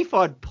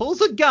Zaphod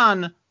pulls a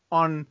gun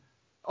on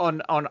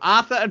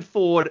Arthur and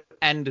Ford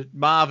and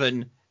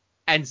Marvin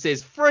and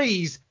says,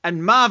 freeze,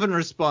 and Marvin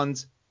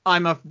responds,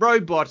 I'm a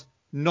robot,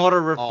 not a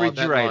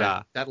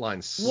refrigerator. That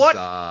line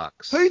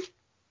sucks. Who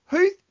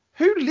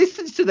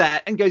listens to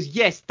that and goes,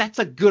 yes, that's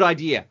a good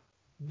idea.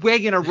 We're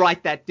going to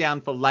write that down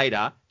for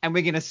later and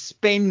we're going to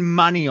spend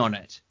money on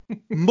it.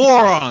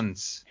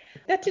 Morons.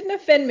 That didn't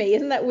offend me.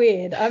 Isn't that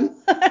weird? I'm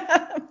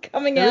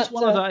coming out. There is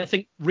one other, I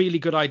think, really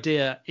good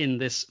idea in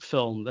this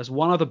film. There's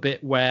one other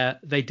bit where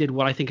they did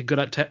what I think a good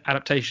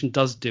adaptation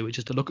does do, which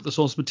is to look at the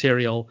source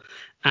material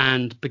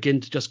and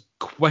begin to just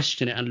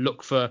question it and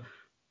look for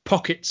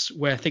pockets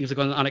where things are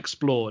going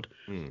unexplored.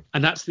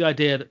 And that's the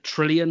idea that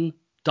Trillian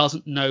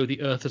doesn't know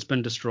the Earth has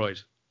been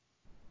destroyed.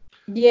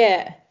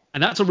 Yeah.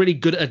 And that's a really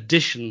good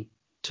addition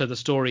to the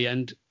story,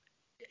 and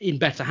in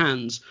better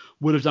hands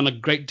would have done a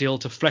great deal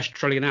to flesh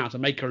Trillian out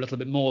and make her a little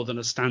bit more than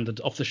a standard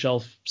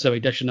off-the-shelf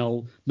Zooey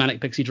Deschanel Manic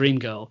Pixie Dream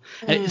Girl.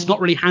 It's not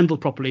really handled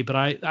properly, but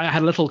I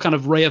had a little kind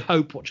of ray of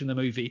hope watching the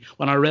movie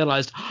when I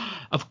realised,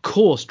 of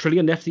course,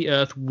 Trillian left the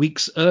Earth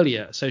weeks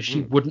earlier, so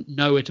she wouldn't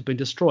know it had been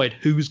destroyed.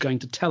 Who's going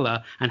to tell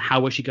her, and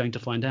how is she going to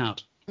find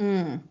out?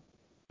 Yeah.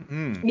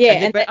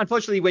 But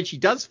unfortunately, when she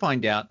does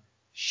find out,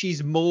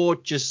 she's more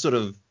just sort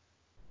of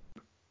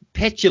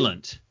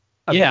petulant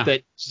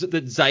that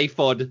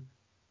Zaphod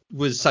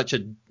was such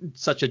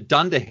a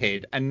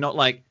dunderhead and not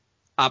like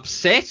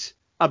upset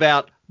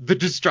about the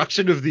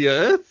destruction of the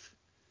Earth.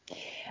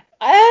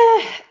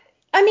 I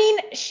mean,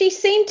 she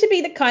seemed to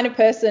be the kind of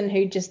person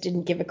who just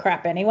didn't give a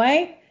crap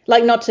anyway.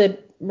 Like, not to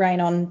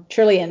rain on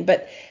Trillian,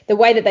 but the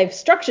way that they've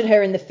structured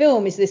her in the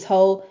film is this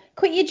whole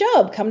quit your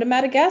job, come to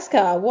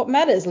Madagascar. What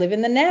matters? Live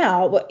in the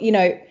now. You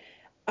know,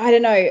 I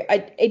don't know.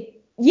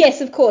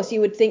 Yes, of course you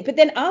would think, but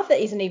then Arthur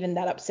isn't even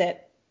that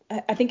upset.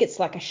 I think it's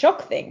like a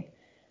shock thing.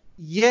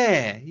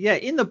 Yeah.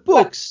 In the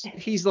books,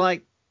 he's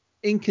like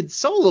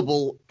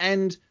inconsolable,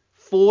 and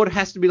Ford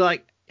has to be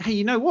like, hey,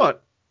 you know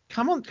what?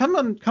 Come on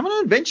an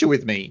adventure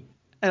with me.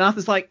 And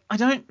Arthur's like, I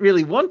don't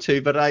really want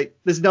to, but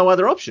there's no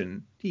other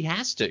option. He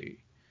has to.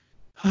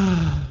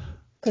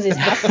 Because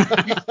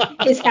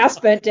his house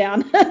burnt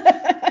down.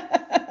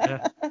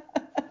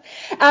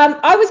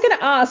 I was going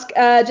to ask,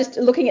 just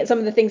looking at some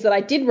of the things that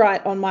I did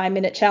write on my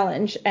minute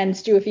challenge, and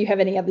Stu, if you have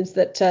any others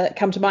that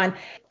come to mind,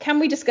 can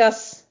we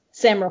discuss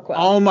Sam Rockwell?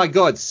 Oh my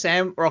God,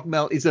 Sam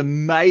Rockwell is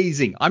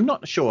amazing. I'm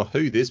not sure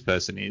who this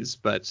person is,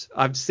 but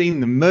I've seen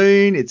The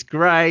Moon. It's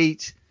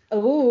great.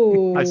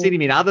 Ooh. I've seen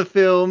him in other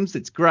films.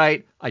 It's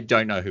great. I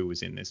don't know who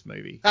was in this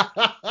movie. I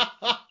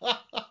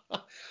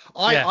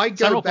go Sam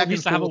back Rockwell and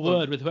needs to have a forth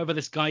word with whoever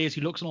this guy is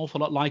who looks an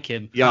awful lot like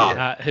him.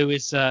 Yeah. Who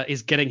is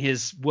getting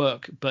his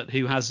work, but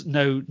who has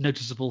no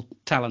noticeable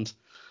talent.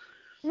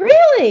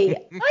 Really?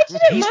 I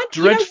didn't He's mind.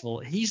 dreadful.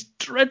 He's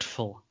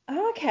dreadful.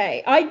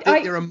 Okay.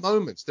 There are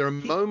moments. There are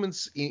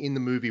moments in the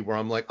movie where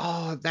I'm like,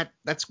 oh,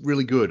 that's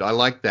really good. I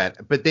like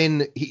that. But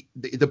then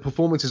the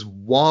performance is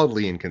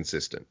wildly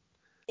inconsistent.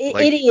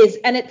 It is,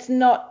 and it's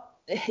not.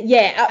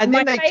 Yeah. And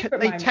then they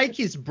moment. take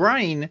his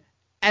brain,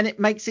 and it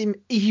makes him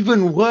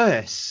even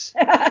worse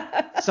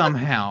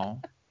somehow.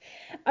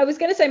 I was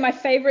going to say my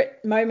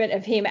favorite moment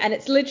of him, and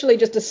it's literally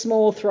just a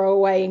small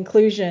throwaway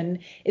inclusion,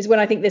 is when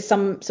I think there's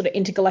some sort of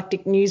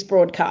intergalactic news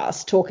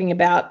broadcast talking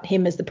about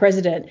him as the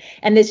president,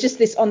 and there's just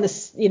this on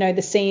this,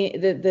 the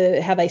scene,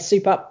 the how they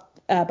soup up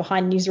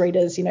behind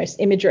newsreaders,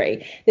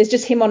 imagery. There's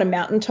just him on a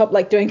mountaintop,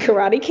 like doing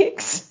karate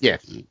kicks. Yeah.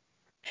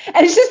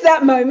 And it's just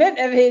that moment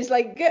of his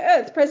like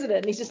Earth president,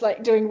 and he's just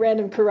like doing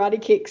random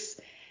karate kicks.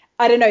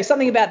 I don't know,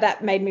 something about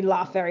that made me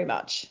laugh very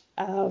much.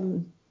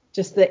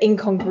 Just the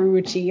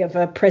incongruity of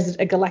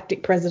a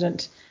galactic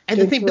president. And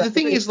the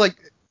thing is, like,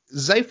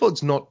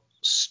 Zaphod's not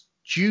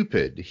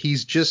stupid.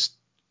 He's just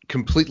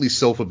completely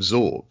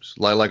self-absorbed.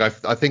 Like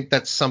I think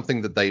that's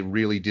something that they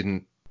really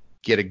didn't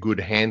get a good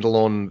handle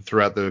on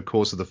throughout the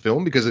course of the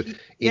film, because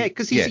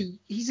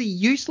he's a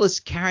useless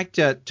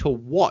character to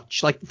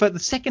watch. Like, for the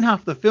second half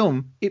of the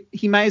film,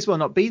 he may as well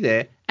not be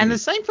there. And the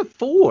same for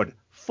Ford.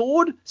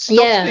 Ford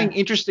stops being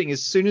interesting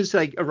as soon as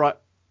they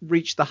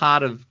reach the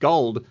heart of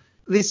gold.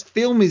 This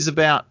film is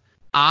about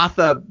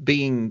Arthur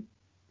being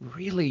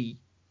really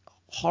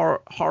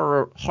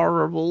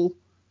horrible,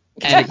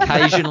 and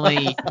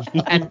occasionally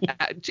and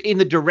in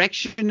the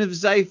direction of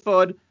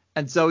Zaphod,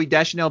 and Zooey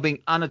Deschanel being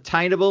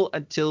unattainable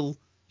until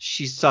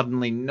she's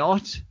suddenly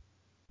not.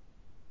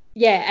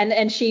 Yeah,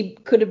 and she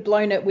could have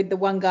blown it with the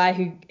one guy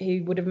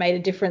who would have made a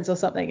difference or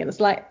something. And it's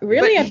like,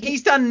 really? But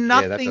he's done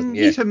nothing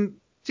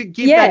to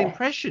give that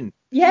impression.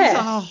 Yeah. He's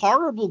a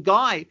horrible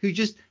guy who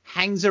just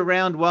hangs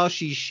around while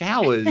she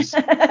showers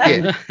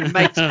and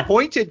makes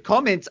pointed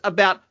comments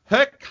about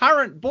her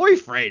current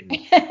boyfriend.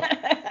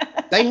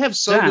 They have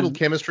so little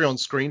chemistry on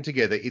screen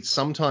together, it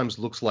sometimes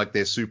looks like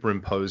they're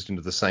superimposed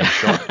into the same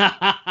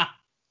shot.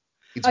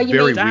 It's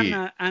very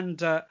weird.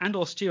 And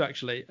or Stu,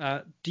 actually,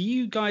 do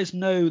you guys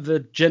know the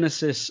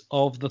genesis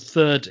of the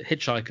third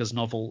Hitchhiker's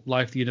novel,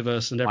 Life, the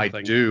Universe, and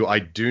Everything? I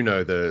do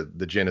know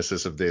the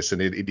genesis of this, and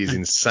it is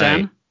insane.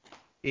 Dan?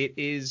 It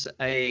is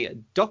a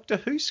Doctor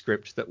Who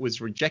script that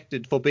was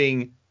rejected for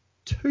being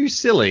too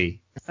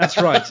silly. That's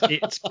right.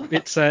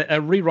 It's a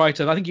rewrite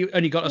of, I think you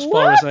only got as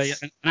far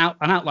as an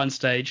outline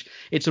stage.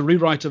 It's a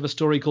rewrite of a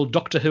story called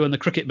Doctor Who and the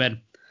Cricket Men.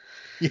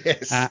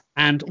 Yes.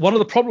 And one of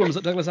the problems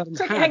that Douglas Adams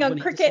had when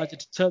he decided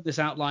to turn this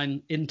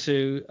outline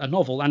into a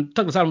novel, and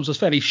Douglas Adams was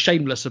fairly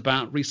shameless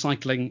about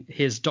recycling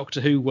his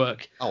Doctor Who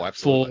work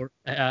for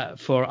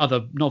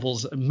other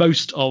novels.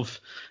 Most of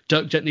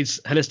Dirk Gently's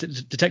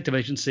Holistic Detective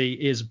Agency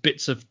is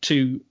bits of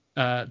two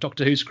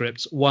Doctor Who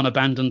scripts, one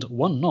abandoned,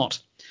 one not.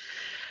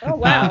 Oh,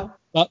 wow.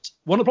 But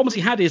one of the problems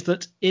he had is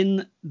that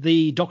in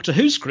the Doctor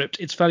Who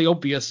script, it's fairly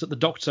obvious that the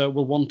Doctor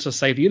will want to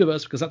save the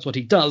universe because that's what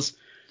he does.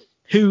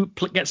 Who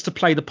gets to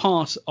play the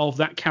part of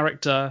that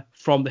character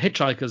from the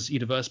Hitchhiker's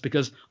universe,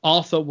 because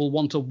Arthur will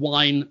want to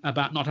whine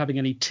about not having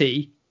any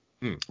tea.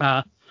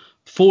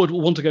 Ford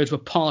will want to go to a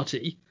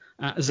party.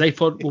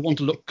 Zaphod will want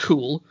to look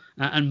cool,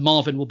 and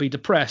Marvin will be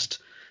depressed.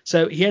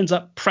 So he ends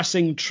up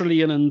pressing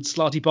Trillian and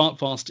Slarty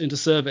Bartfast into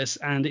service,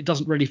 and it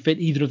doesn't really fit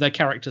either of their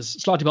characters.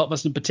 Slarty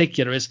Bartfast in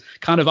particular is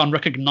kind of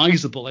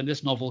unrecognizable in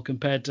this novel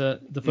compared to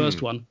the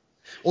first one.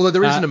 Although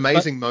there is an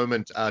amazing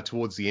moment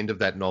towards the end of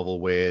that novel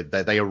where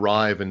they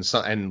arrive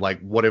and like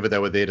whatever they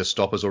were there to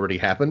stop has already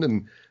happened,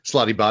 and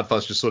Slarty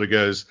Bartfast just sort of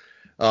goes,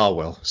 "Oh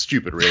well,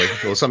 stupid really,"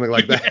 or something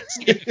like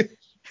that.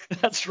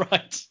 That's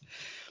right.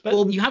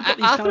 But you have got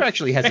these Arthur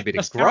actually has a bit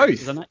of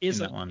growth, and that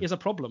is a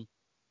problem,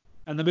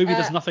 and the movie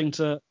does nothing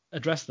to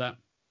address that.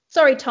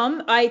 Sorry,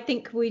 Tom. I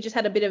think we just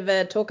had a bit of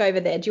a talk over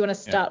there. Do you want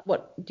to start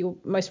what your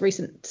most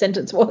recent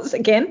sentence was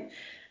again?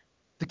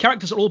 The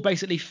characters are all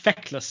basically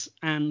feckless,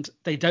 and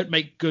they don't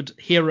make good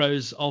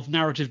heroes of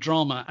narrative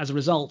drama as a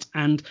result.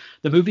 And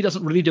the movie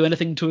doesn't really do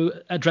anything to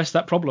address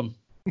that problem.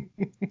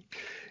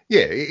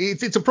 Yeah,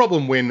 it's a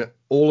problem when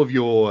all of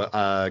your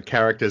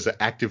characters are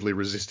actively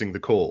resisting the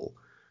call.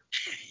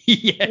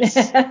 Yes.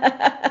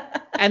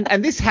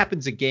 and this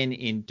happens again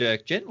in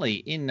Dirk Gently.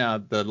 In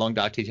The Long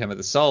Dark Tea Time of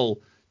the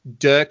Soul,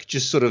 Dirk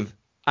just sort of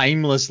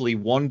aimlessly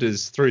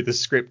wanders through the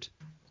script,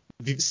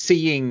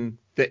 seeing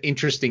the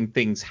interesting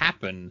things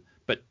happen,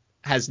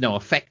 has no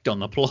effect on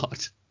the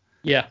plot.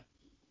 Yeah.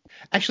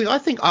 Actually, I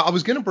think I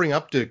was going to bring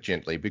up Dirk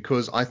Gently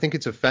because I think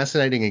it's a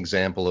fascinating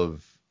example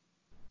of,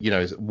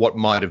 what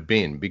might have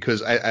been.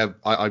 Because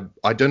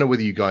I don't know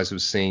whether you guys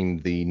have seen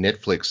the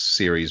Netflix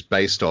series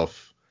based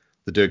off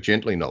the Dirk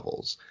Gently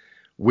novels,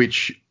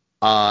 which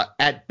are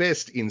at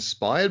best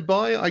inspired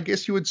by, I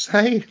guess you would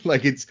say.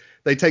 Like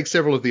they take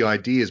several of the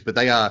ideas, but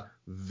they are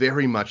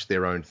very much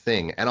their own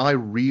thing. And I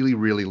really,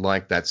 really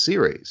like that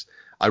series.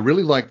 I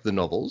really liked the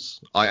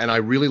novels, and I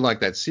really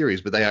like that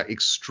series, but they are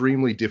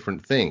extremely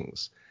different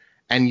things.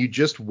 And you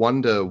just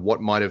wonder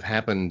what might have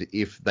happened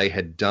if they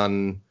had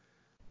done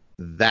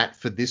that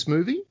for this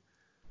movie.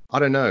 I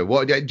don't know.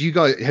 What have you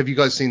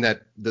guys seen the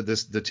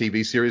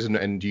TV series,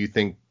 and do you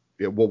think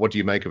what do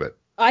you make of it?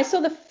 I saw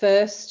the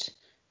first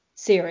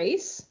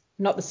series,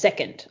 not the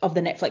second of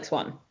the Netflix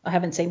one. I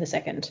haven't seen the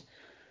second,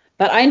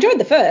 but I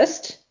enjoyed the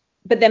first.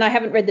 But then I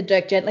haven't read the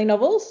Dirk Gently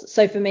novels,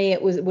 so for me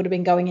it would have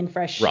been going in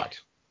fresh. Right.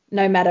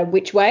 No matter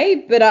which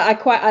way, but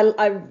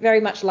I very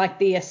much like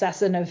the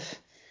assassin of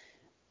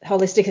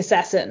Holistic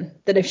Assassin,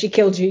 that if she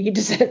killed you, you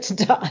deserve to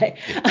die.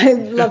 I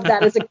love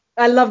that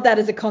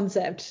as a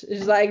concept.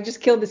 It's like,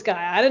 just kill this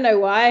guy. I don't know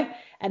why.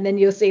 And then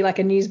you'll see like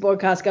a news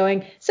broadcast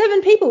going,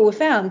 7 people were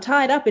found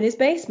tied up in his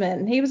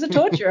basement. He was a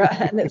torturer.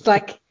 And it's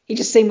like, he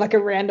just seemed like a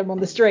random on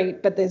the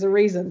street, but there's a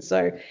reason.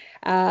 So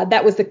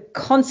that was the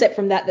concept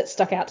from that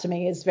stuck out to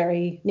me as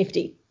very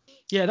nifty.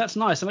 Yeah, that's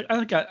nice. I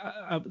think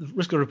at the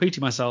risk of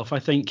repeating myself, I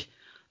think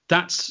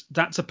that's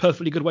a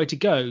perfectly good way to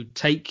go.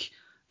 Take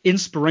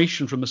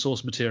inspiration from the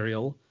source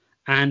material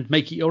and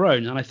make it your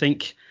own. And I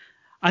think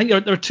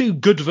there are two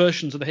good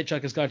versions of the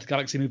Hitchhiker's Guide to the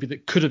Galaxy movie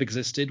that could have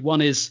existed. One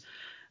is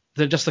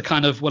just the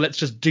kind of, well, let's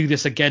just do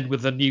this again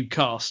with a new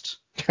cast.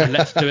 And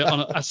let's do it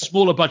on a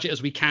smaller budget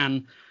as we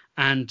can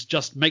and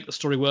just make the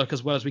story work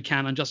as well as we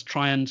can and just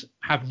try and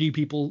have new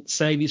people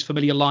saying these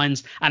familiar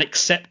lines and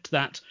accept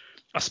that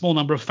a small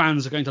number of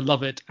fans are going to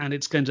love it and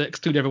it's going to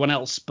exclude everyone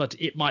else, but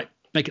it might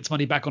make its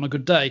money back on a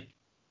good day.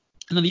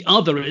 And then the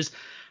other is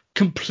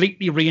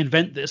completely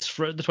reinvent this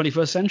for the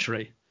 21st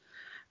century.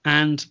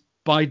 And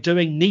by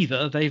doing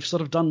neither, they've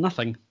sort of done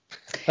nothing.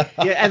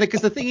 Yeah, and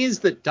because the thing is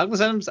that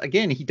Douglas Adams,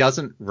 again, he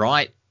doesn't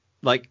write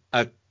like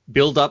a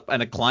build up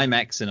and a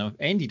climax and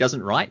he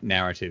doesn't write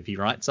narrative. He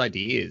writes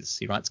ideas.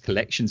 He writes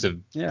collections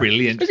of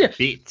brilliant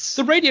bits.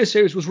 The radio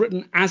series was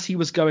written as he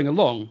was going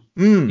along,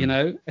 you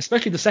know,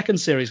 especially the second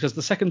series, because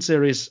the second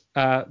series,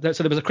 so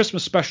there was a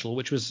Christmas special,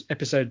 which was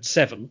episode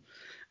 7,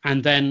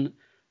 and then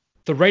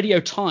the Radio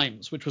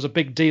Times, which was a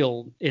big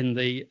deal in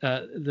the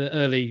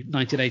early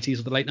 1980s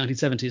or the late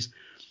 1970s,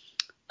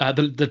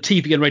 the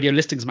TV and radio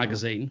listings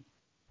magazine,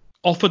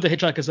 offered The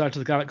Hitchhiker's Guide to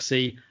the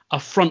Galaxy a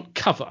front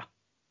cover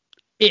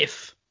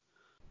if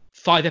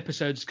 5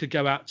 episodes could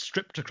go out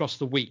stripped across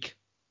the week,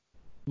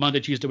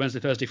 Monday, Tuesday, Wednesday,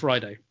 Thursday,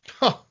 Friday.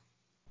 Huh.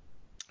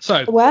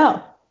 So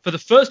for the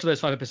first of those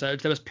 5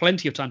 episodes, there was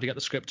plenty of time to get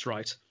the scripts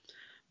right.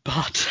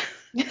 But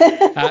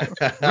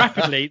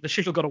rapidly, the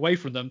schedule got away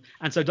from them.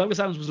 And so Douglas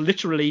Adams was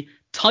literally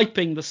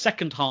typing the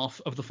second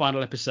half of the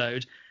final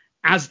episode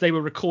as they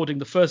were recording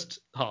the first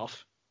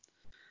half.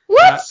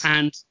 What?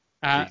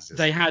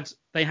 They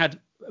had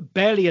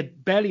barely a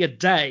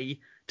day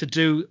to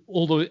do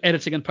all the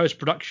editing and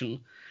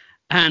post-production.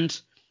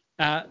 And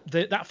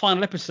that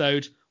final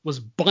episode was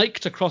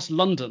biked across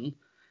London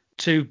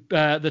to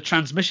the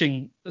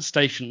transmission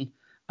station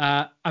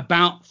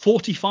about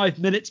 45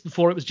 minutes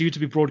before it was due to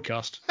be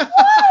broadcast.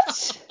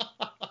 What?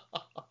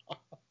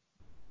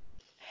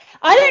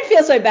 I don't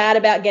feel so bad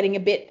about getting a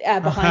bit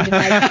behind in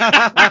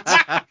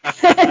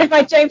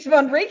my James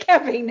Bond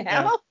recapping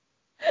now.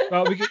 Yeah.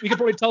 Well, we could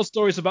probably tell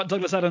stories about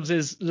Douglas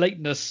Adams'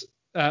 lateness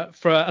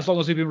for as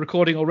long as we've been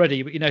recording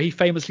already. But, you know, he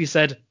famously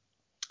said,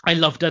 "I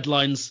love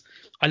deadlines.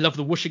 I love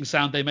the whooshing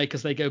sound they make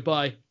as they go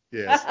by."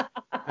 Yes.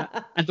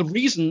 And the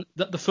reason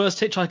that the first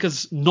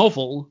Hitchhiker's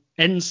novel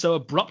ends so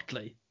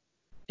abruptly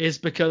is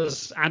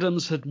because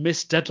Adams had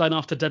missed deadline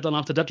after deadline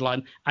after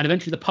deadline, and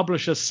eventually the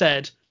publisher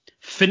said,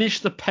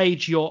 "Finish the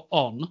page you're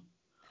on.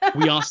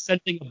 We are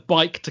sending a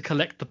bike to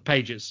collect the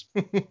pages."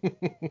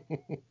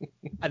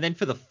 And then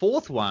for the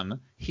fourth one,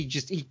 he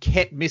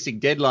kept missing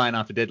deadline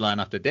after deadline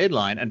after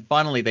deadline, and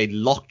finally they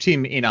locked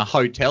him in a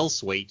hotel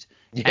suite,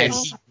 and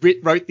he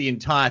wrote the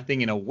entire thing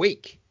in a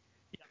week.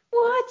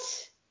 What?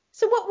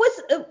 So what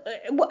was?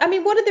 What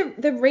are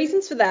the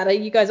reasons for that? Are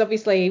you guys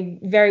obviously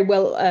very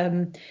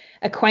well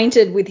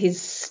acquainted with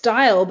his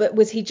style, but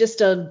was he just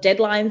a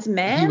deadlines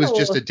man? He was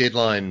just a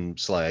deadline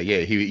slayer. Yeah,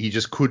 he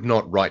just could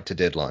not write to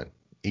deadline.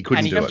 He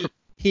couldn't do it.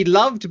 He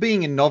loved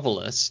being a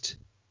novelist.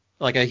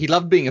 He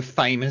loved being a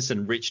famous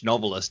and rich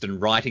novelist and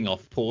writing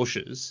off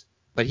Porsches,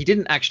 but he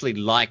didn't actually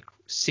like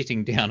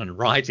sitting down and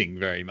writing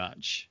very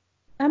much.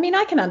 I mean,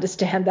 I can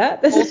understand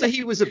that. Also,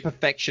 he was a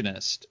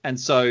perfectionist, and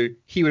so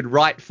he would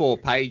write 4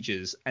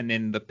 pages, and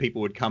then the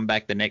people would come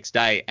back the next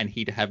day, and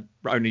he'd have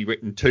only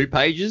written 2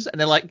 pages, and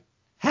they're like,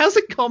 "How's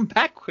it gone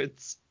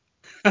backwards?"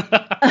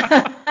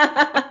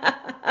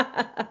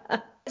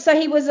 So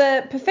he was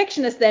a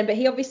perfectionist then, but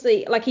he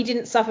obviously, he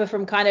didn't suffer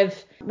from kind of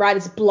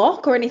writer's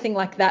block or anything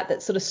like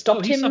that sort of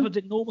stopped him? He suffered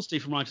enormously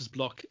from writer's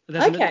block.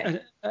 There's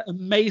an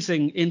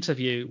amazing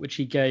interview which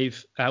he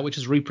gave, which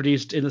is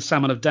reproduced in The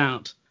Salmon of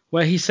Doubt,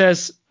 where he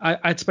says,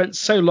 I'd spent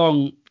so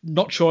long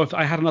not sure if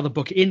I had another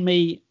book in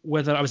me,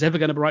 whether I was ever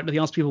going to write anything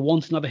else. People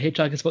wanted another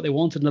Hitchhiker's book. They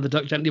wanted another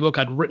Dirk Gently book.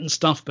 I'd written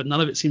stuff, but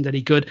none of it seemed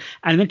any good.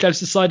 And eventually I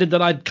just decided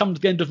that I'd come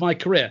to the end of my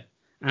career.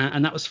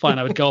 And that was fine.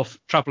 I would go off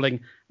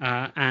traveling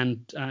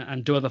and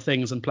do other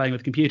things and playing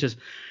with computers.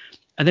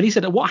 And then he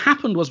said, what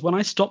happened was when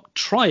I stopped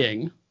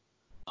trying,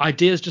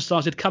 ideas just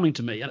started coming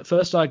to me. And at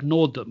first I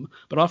ignored them.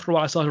 But after a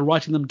while I started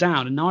writing them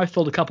down. And now I've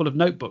filled a couple of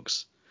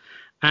notebooks.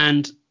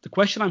 And the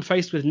question I'm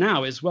faced with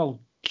now is, well,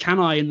 can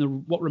I,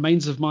 in what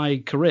remains of my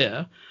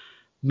career,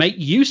 make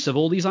use of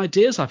all these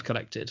ideas I've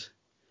collected?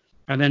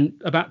 And then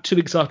about 2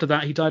 weeks after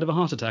that, he died of a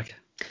heart attack.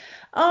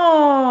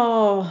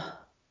 Oh,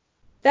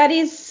 that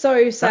is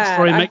so sad. That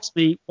story makes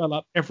me well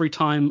up every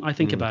time I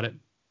think about it.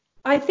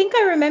 I think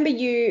I remember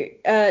you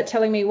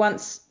telling me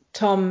once,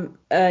 Tom,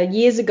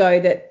 years ago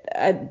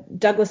that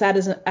Douglas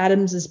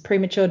Adams's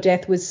premature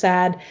death was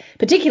sad,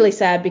 particularly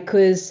sad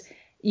because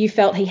you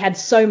felt he had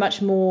so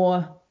much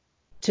more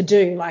to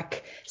do. He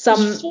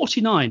was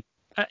 49.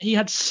 He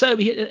had so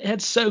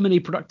many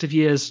productive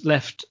years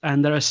left,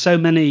 and there are so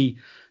many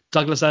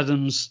Douglas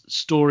Adams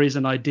stories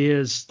and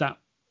ideas that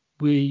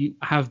we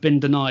have been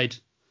denied.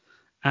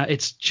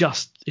 It's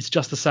just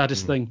the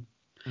saddest thing.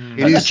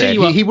 It is sad.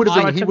 He would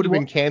have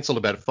been cancelled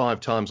about 5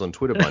 times on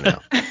Twitter by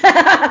now.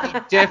 He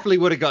definitely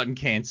would have gotten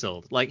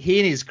cancelled. He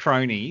and his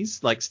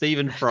cronies, like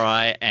Stephen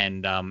Fry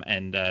and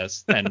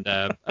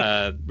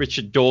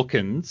Richard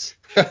Dawkins.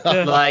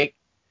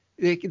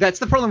 That's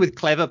the problem with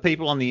clever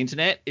people on the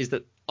internet, is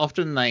that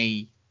often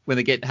when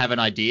they have an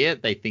idea,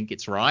 they think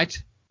it's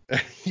right.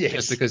 Yes.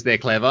 Just because they're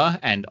clever,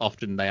 and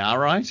often they are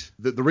right.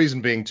 The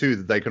reason being, too,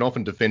 that they can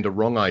often defend a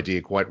wrong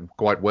idea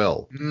quite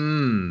well.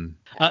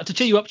 To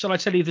cheer you up, shall I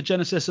tell you the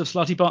genesis of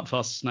Slarty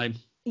Bartfast's name?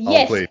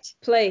 Yes,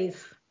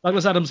 please.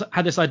 Douglas Adams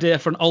had this idea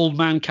for an old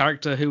man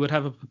character who would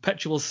have a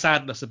perpetual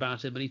sadness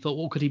about him, and he thought,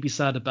 what could he be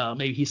sad about?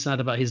 Maybe he's sad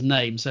about his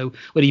name. So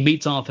when he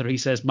meets Arthur, he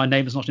says, my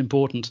name is not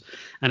important.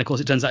 And of course,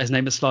 it turns out his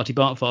name is Slarty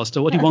Bartfast.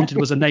 So what he wanted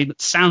was a name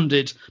that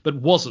sounded but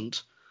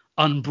wasn't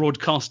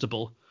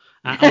unbroadcastable.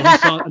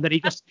 And then he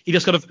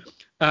just kind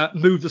of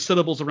moved the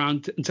syllables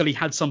around until he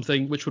had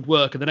something which would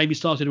work. And the name he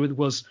started with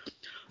was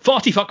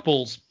Farty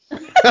Fuckballs.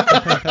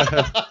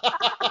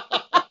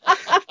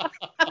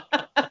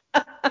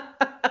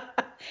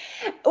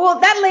 Well,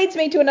 that leads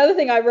me to another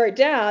thing I wrote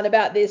down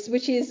about this,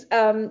 which is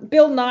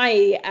Bill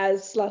Nighy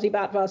as Slarty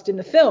Bartfast in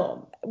the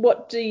film.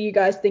 What do you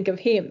guys think of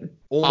him?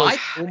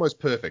 Almost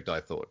perfect, I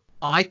thought.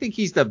 I think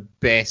he's the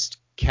best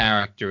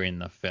character in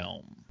the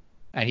film,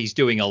 and he's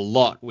doing a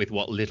lot with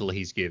what little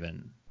he's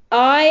given.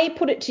 I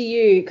put it to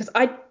you because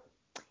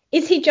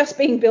is he just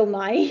being Bill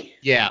Nighy?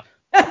 Yeah.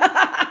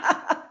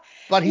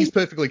 But he's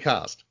perfectly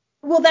cast.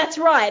 Well, that's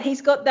right.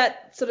 He's got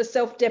that sort of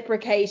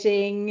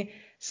self-deprecating,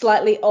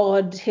 slightly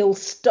odd. He'll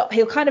stop.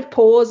 He'll kind of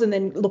pause and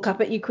then look up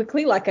at you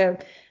quickly, like a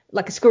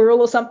squirrel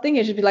or something.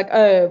 He'll just be like,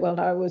 "Oh, well,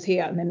 no, I was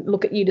here," and then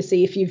look at you to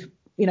see if you've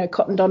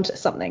cottoned onto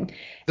something.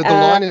 The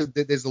line is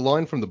there's the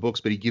line from the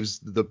books, but he gives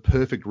the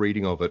perfect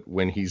reading of it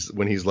when he's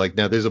like,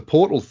 now there's a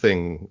portal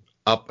thing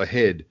up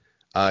ahead.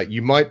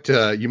 You might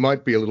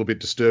be a little bit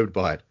disturbed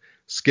by it.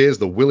 Scares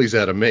the willies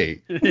out of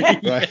me.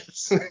 Right?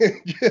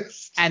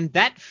 Yes. And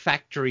that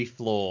factory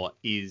floor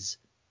is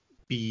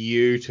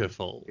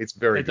beautiful. It's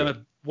very They've good. done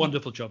a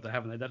wonderful job there,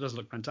 haven't they? That does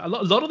look fantastic.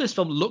 A lot of this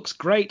film looks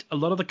great. A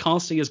lot of the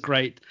casting is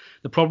great.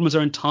 The problems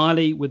are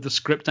entirely with the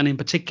script, and in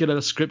particular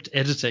the script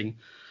editing.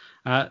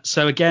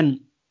 So again,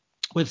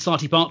 with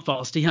Slarty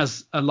Bartfast, he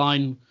has a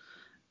line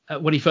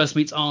when he first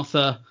meets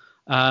Arthur.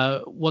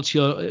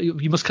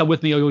 You must come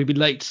with me or you'll be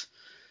late.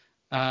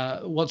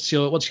 What's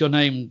your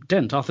name?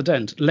 Dent, Arthur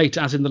Dent. Late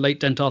as in the late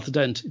Dent, Arthur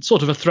Dent. It's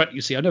sort of a threat, you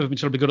see. I've never been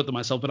terribly good at them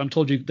myself, but I'm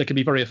told you they can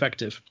be very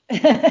effective.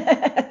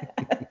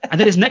 And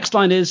then his next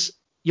line is,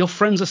 your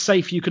friends are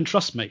safe, you can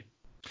trust me.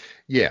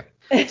 Yeah.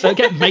 So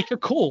again, make a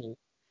call.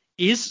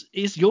 Is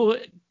your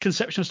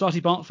conception of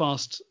Slarty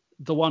Bartfast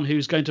the one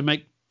who's going to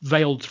make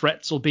veiled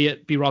threats,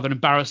 albeit be rather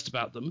embarrassed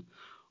about them?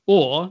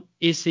 Or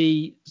is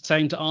he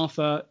saying to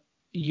Arthur,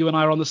 you and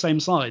I are on the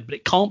same side? But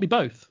it can't be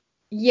both.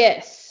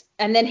 Yes.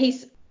 And then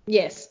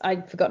yes,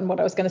 I'd forgotten what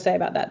I was going to say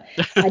about that.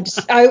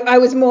 I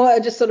was more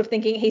just sort of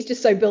thinking he's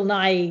just so Bill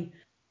Nighy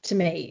to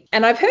me.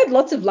 And I've heard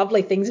lots of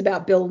lovely things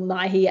about Bill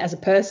Nighy as a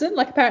person.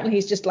 Like apparently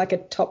he's just like a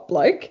top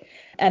bloke.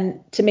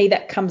 And to me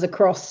that comes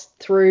across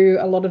through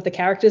a lot of the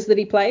characters that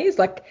he plays.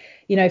 Like,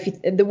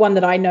 the one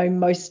that I know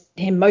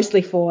him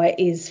mostly for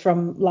is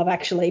from Love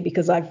Actually,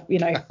 because I've,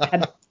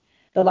 had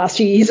the last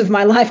few years of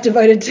my life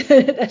devoted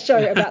to a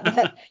show about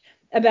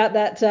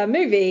that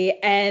movie,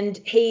 and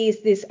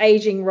he's this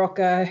aging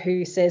rocker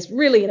who says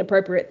really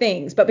inappropriate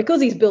things, but because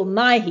he's Bill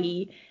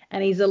Nighy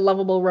and he's a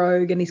lovable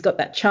rogue and he's got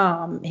that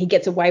charm, he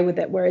gets away with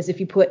it. Whereas if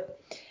you put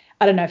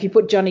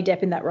Johnny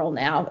Depp in that role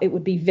now, it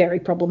would be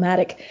very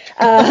problematic.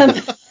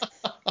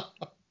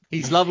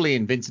 He's lovely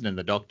in Vincent and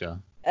the Doctor.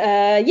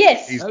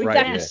 Yes, he's great,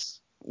 exactly. yes.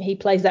 He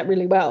plays that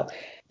really well,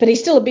 but he's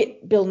still a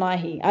bit Bill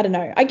Nighy. I don't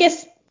know. I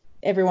guess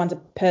everyone's a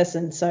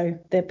person, so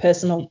their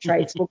personal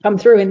traits will come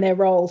through in their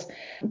roles.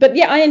 But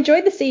yeah, I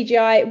enjoyed the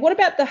CGI. What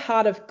about the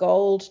Heart of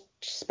Gold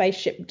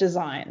spaceship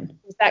design?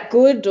 Is that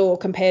good or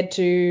compared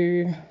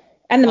to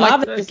and the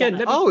Marvel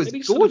design?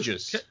 It's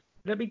gorgeous.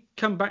 Let me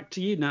come back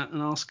to you, Nat,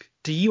 and ask,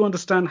 do you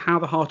understand how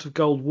the Heart of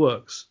Gold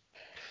works?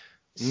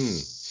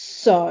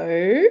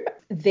 So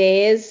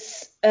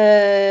there's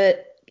an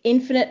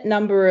infinite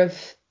number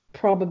of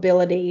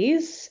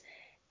probabilities,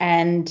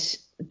 and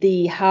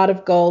the Heart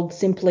of Gold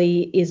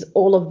simply is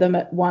all of them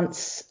at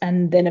once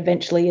and then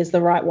eventually is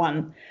the right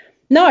one.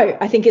 No,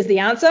 I think is the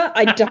answer.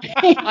 I don't.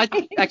 I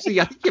think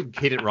you've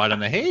hit it right on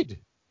the head.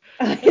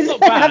 It's not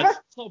bad.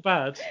 It's not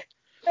bad.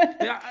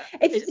 Yeah,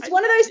 it's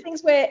one of those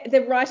things where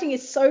the writing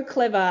is so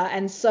clever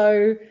and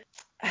so.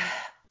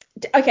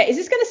 Okay, is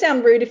this going to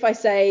sound rude if I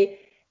say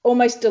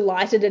almost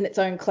delighted in its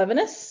own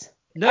cleverness?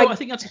 No, I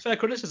think that's a fair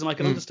criticism. I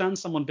can understand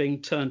someone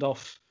being turned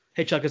off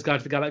Hitchhiker's Guide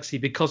to the Galaxy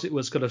because it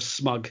was kind of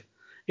smug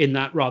in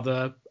that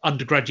rather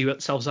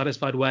undergraduate,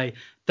 self-satisfied way.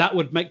 That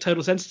would make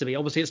total sense to me.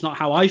 Obviously, it's not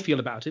how I feel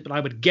about it, but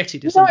I would get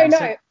it if somebody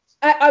said.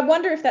 I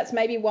wonder if that's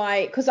maybe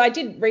why, because I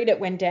did read it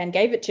when Dan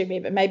gave it to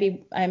me, but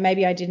maybe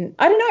I didn't.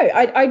 I don't know.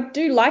 I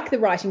do like the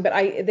writing, but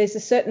there's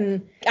a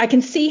certain, I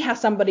can see how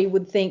somebody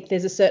would think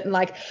there's a certain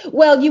like,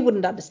 well, you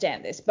wouldn't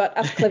understand this, but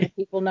us clever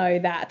people know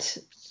that.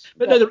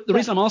 But no, the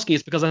reason I'm asking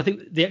is because I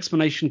think the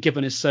explanation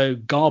given is so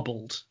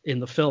garbled in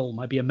the film.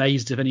 I'd be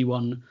amazed if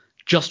anyone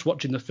just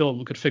watching the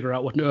film could figure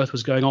out what on earth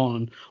was going on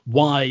and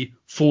why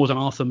Ford and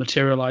Arthur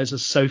materialize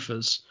as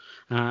sofas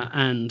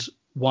and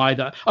why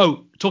that.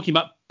 Oh, talking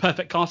about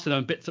perfect casting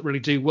and bits that really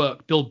do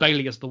work. Bill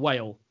Bailey as the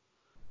whale.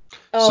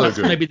 Oh, that's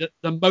maybe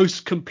the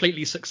most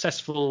completely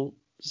successful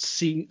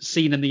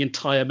scene in the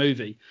entire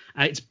movie.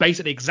 And it's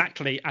basically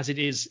exactly as it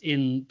is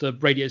in the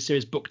radio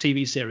series, book,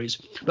 TV series.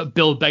 But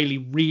Bill Bailey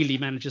really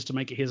manages to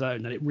make it his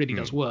own, and it really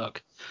does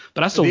work.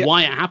 But as to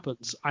why it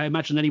happens, I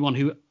imagine anyone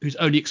whose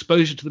only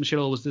exposure to the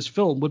material was this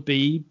film would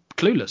be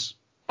clueless.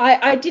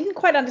 I didn't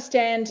quite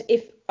understand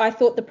if I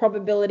thought the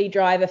probability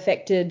drive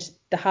affected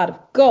the Heart of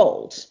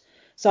Gold.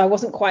 So I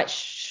wasn't quite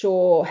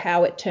sure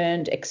how it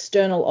turned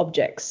external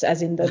objects,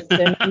 as in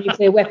the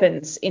nuclear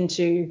weapons,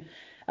 into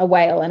a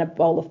whale and a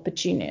bowl of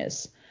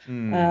petunias.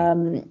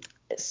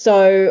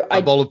 So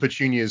a bowl of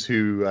petunias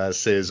who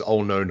says,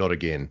 "Oh no, not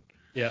again."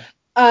 Yeah.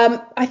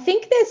 I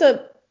think there's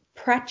a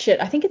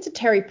Pratchett. I think it's a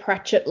Terry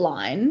Pratchett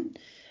line,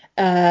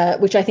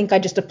 which I think I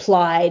just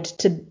applied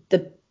to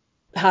the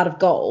Heart of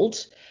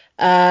Gold.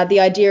 The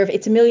idea of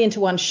it's 1,000,000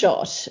 to 1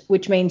 shot,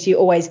 which means you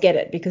always get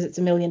it because it's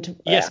 1,000,000 to.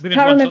 Yes,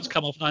 1,000,000 shots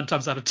come off 9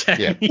 times out of 10.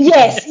 Yeah.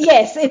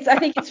 yes. I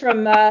think it's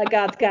from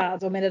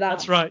Guards or Men at Arms.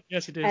 That's right.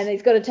 Yes, it is. And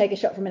he's got to take a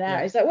shot from an arrow.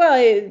 Yeah. He's like, well,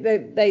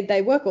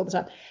 they work all the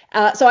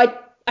time. So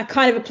I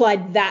kind of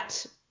applied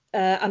that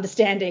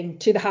understanding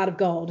to the Heart of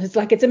Gold. It's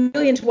like it's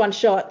 1,000,000 to 1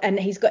 shot, and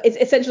it's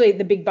essentially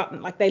the big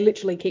button. Like they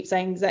literally keep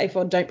saying,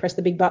 Zaphod, don't press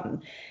the big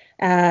button.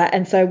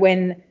 And so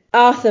when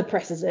Arthur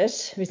presses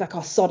it, he's like,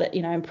 oh, sod it,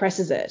 and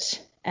presses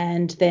it.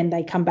 And then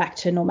they come back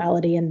to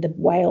normality and the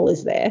whale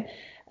is there.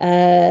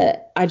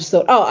 I just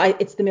thought,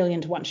 it's the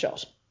 1,000,000 to 1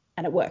 shot.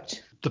 And it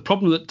worked. The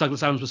problem that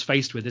Douglas Adams was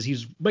faced with is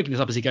he's making this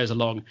up as he goes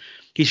along.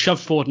 He's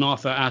shoved Ford and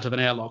Arthur out of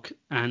an airlock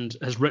and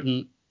has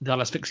written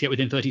they'll asphyxiate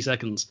within 30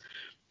 seconds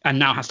and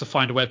now has to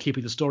find a way of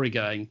keeping the story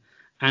going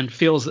and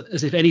feels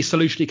as if any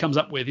solution he comes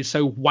up with is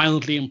so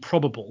wildly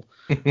improbable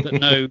that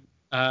no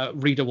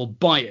reader will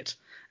buy it.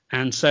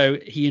 And so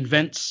he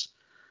invents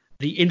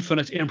the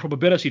infinite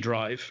improbability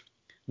drive,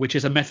 which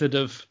is a method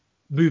of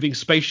moving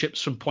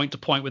spaceships from point to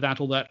point without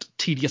all that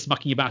tedious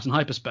mucking about in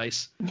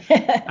hyperspace,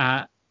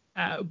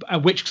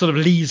 which sort of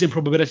leaves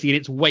improbability in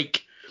its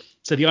wake.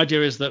 So the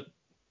idea is that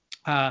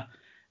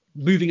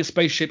moving a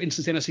spaceship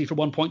instantaneously from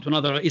one point to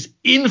another is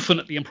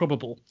infinitely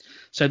improbable.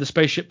 So the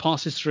spaceship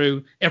passes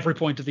through every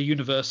point of the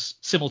universe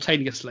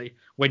simultaneously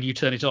when you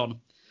turn it on.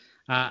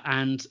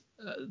 That's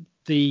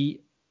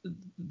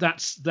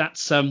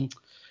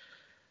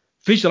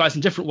visualized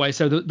in different ways.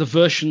 So the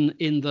version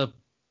in the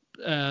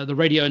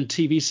radio and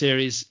TV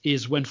series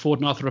is when Ford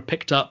and Arthur are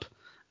picked up.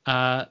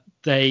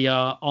 They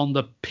are on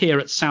the pier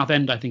at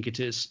Southend, I think it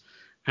is,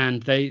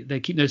 and they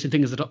keep noticing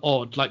things that are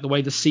odd, like the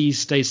way the sea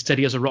stays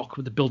steady as a rock,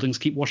 with the buildings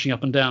keep washing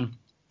up and down.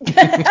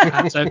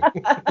 And so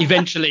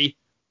eventually,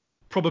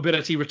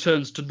 probability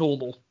returns to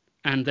normal,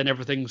 and then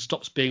everything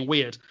stops being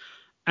weird.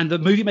 And the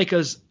movie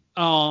makers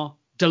are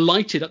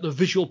delighted at the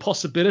visual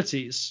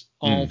possibilities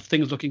of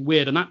things looking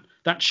weird, and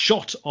that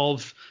shot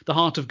of the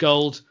Heart of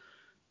Gold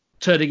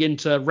turning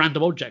into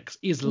random objects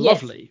is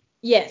lovely.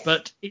 Yes.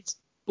 But it's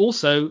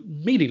also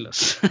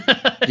meaningless.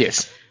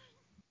 Yes.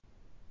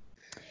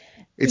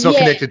 It's not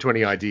connected to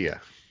any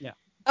idea. Yeah.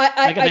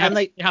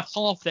 They have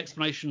half the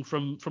explanation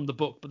from the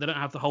book, but they don't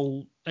have the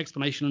whole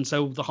explanation, and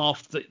so the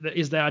half that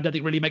is there I don't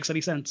think really makes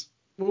any sense.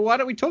 Well, why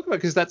don't we talk about it?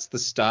 Because that's the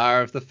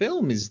star of the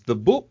film, is the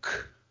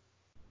book.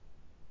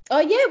 Oh,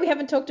 yeah, we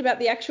haven't talked about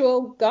the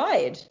actual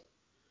guide.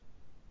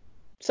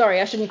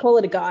 Sorry, I shouldn't call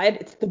it a guide.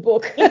 It's the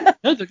book.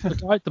 No, the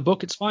guide, the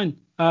book, it's fine.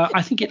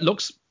 I think it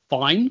looks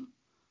fine.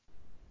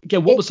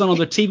 Again, what was done on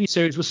the TV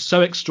series was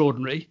so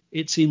extraordinary.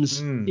 It seems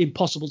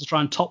impossible to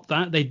try and top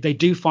that. They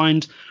do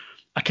find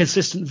a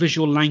consistent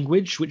visual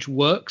language which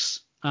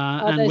works,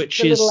 and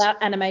which is little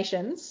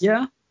animations.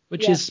 Yeah,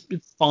 which is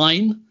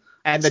fine.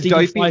 And the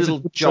dopey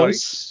little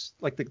jokes,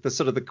 like the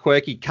sort of the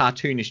quirky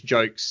cartoonish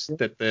jokes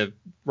that the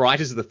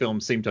writers of the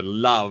film seem to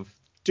love,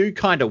 do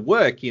kind of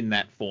work in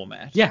that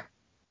format. Yeah.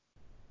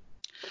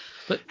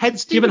 But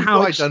given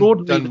how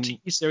extraordinary the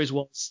TV series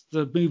was,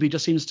 the movie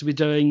just seems to be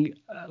doing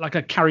like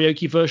a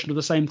karaoke version of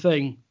the same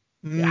thing.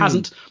 It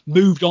hasn't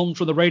moved on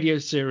from the radio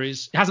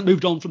series. It hasn't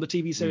moved on from the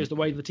TV series the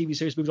way the TV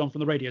series moved on from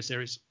the radio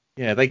series.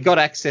 Yeah, they got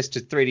access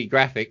to 3D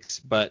graphics,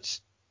 but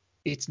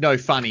it's no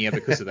funnier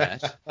because of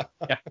that.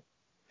 Yeah.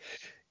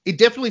 It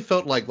definitely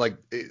felt like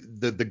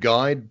the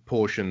guide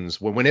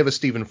portions, whenever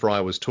Stephen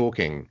Fry was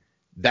talking,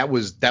 that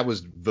was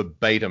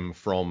verbatim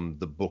from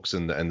the books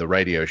and the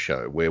radio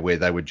show, where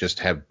they would just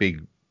have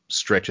big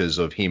stretches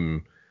of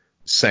him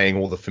saying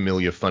all the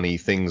familiar funny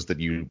things that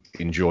you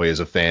enjoy as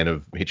a fan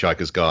of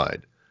Hitchhiker's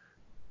Guide.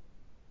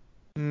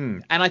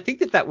 And I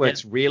think that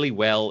works really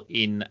well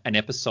in an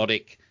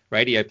episodic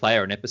radio play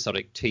or an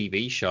episodic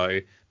TV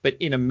show. But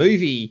in a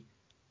movie,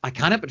 I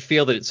can't help but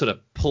feel that it sort of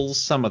pulls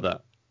some of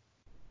the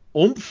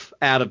oomph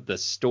out of the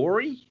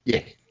story.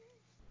 Yeah.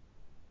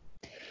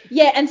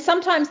 Yeah, and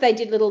sometimes they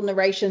did little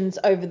narrations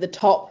over the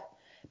top,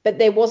 but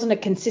there wasn't a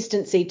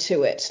consistency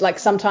to it. Like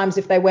sometimes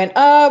if they went,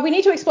 we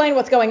need to explain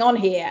what's going on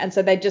here, and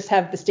so they'd just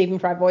have the Stephen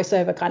Fry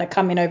voiceover kind of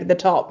come in over the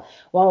top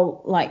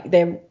while like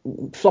they're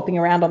flopping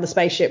around on the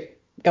spaceship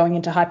going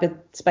into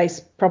hyperspace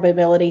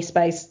probability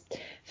space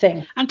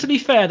thing. And to be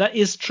fair, that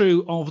is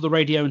true of the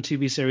radio and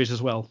TV series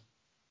as well.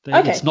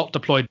 It's not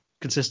deployed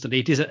consistently.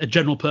 It is a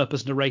general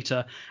purpose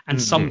narrator,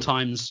 and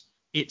sometimes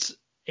it's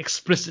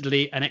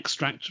explicitly an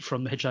extract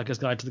from The Hitchhiker's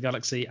Guide to the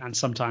Galaxy, and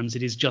sometimes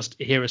it is just,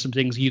 here are some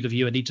things you, the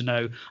viewer, need to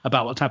know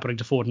about what's happening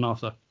to Ford and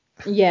Arthur.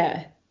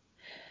 Yeah.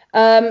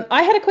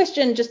 I had a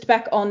question just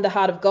back on The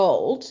Heart of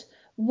Gold.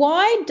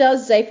 Why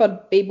does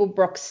Zaphod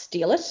Beeblebrox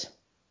steal it?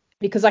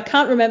 Because I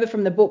can't remember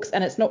from the books,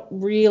 and it's not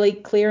really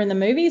clear in the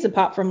movies,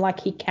 apart from like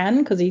he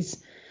can because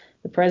he's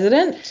the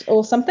president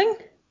or something.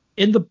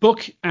 In the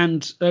book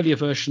and earlier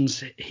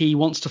versions, he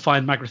wants to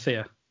find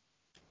Magrathea.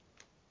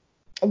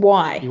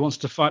 Why? He wants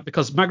to find,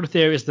 because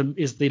Magrathea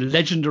is the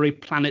legendary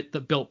planet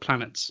that built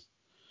planets.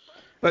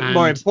 But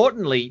more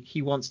importantly,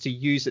 he wants to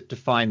use it to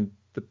find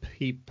the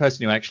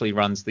person who actually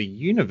runs the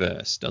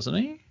universe, doesn't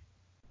he?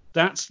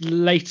 That's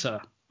later,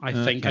 I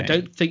think. I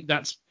don't think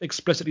that's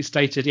explicitly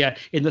stated. Yeah,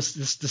 in the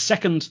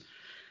second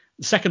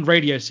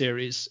radio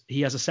series,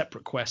 he has a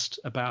separate quest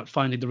about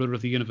finding the ruler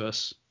of the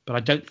universe, but I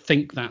don't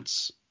think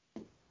that's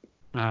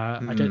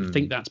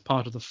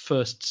part of the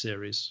first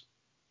series.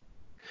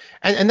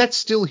 And that's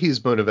still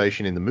his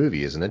motivation in the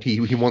movie, isn't it?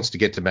 He wants to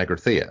get to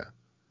Magrathea.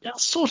 Yeah,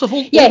 sort of.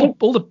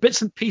 All the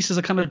bits and pieces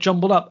are kind of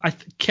jumbled up.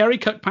 Kerry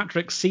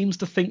Kirkpatrick seems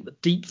to think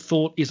that Deep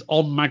Thought is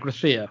on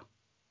Magrathea,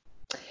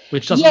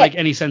 which doesn't make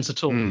any sense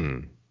at all.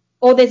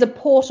 Or there's a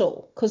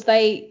portal, because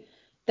they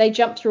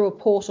jump through a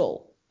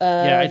portal.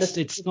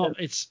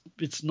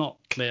 It's not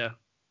clear.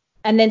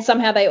 And then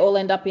somehow they all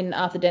end up in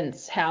Arthur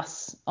Dent's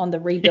house on the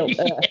rebuilt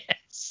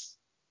Earth,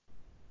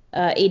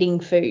 eating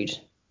food.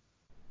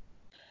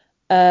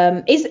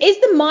 Is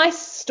the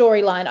mice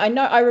storyline?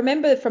 I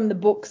remember from the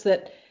books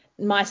that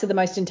mice are the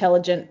most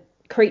intelligent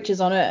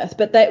creatures on Earth,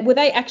 but were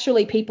they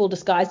actually people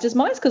disguised as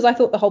mice? Because I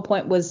thought the whole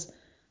point was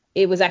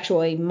it was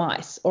actually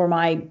mice, or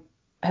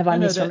have I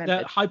misremembered?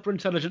 They're hyper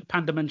intelligent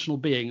pan-dimensional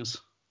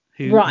beings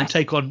who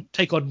take on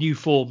new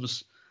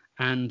forms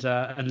and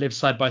live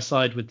side by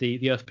side with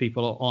the Earth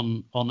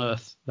people on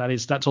Earth.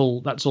 That's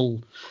all.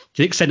 To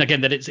the extent again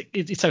that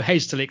it's so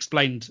hastily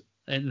explained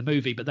in the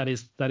movie, but that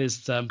is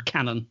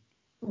canon.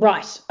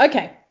 Right.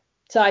 Okay.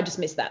 So I just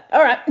missed that.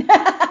 All right.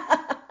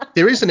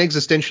 There is an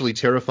existentially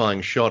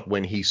terrifying shot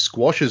when he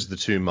squashes the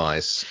two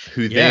mice,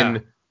 who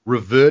then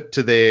revert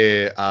to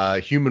their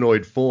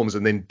humanoid forms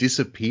and then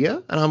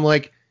disappear. And I'm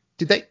like,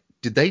 did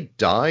they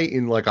die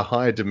in like a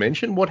higher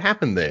dimension? What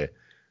happened there?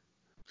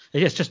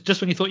 Yes,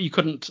 just when you thought you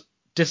couldn't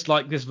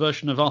dislike this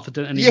version of Arthur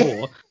Dent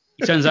anymore,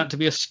 he turns out to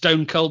be a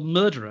stone cold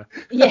murderer.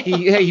 Yeah.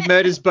 He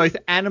murders both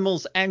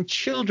animals and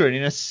children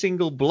in a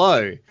single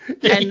blow.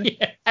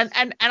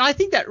 And I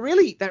think that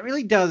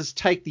really does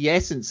take the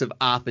essence of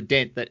Arthur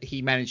Dent, that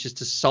he manages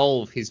to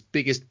solve his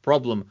biggest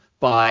problem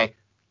by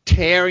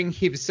tearing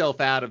himself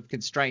out of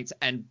constraints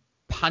and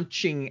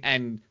punching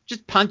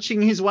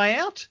his way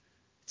out.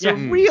 It's a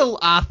real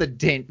Arthur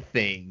Dent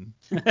thing.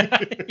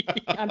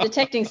 I'm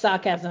detecting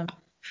sarcasm.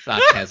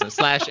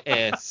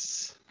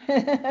 Sarcasm/S.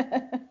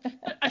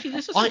 Actually,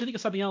 this is to think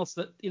of something else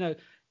that,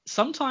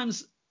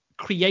 sometimes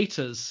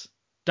creators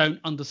don't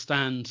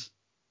understand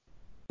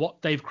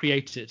what they've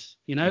created.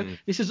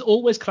 This is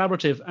always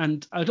collaborative,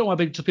 and I don't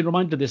want to be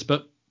reminded of this,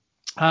 but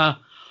so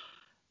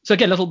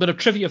again, a little bit of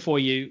trivia for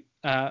you,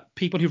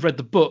 people who've read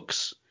the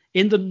books.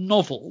 In the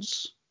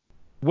novels,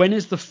 when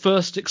is the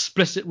first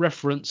explicit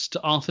reference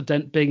to Arthur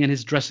Dent being in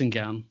his dressing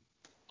gown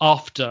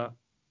after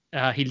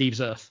he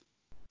leaves Earth?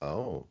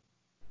 Oh.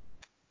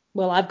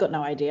 Well, I've got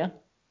no idea.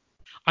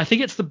 I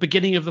think it's the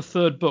beginning of the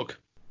third book.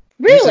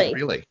 Really?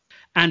 Really?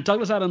 And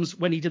Douglas Adams,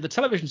 when he did the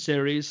television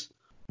series,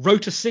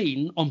 wrote a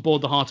scene on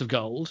board the Heart of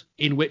Gold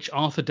in which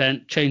Arthur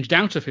Dent changed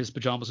out of his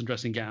pajamas and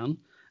dressing gown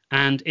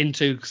and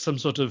into some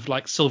sort of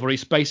like silvery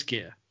space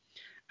gear.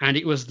 And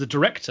it was the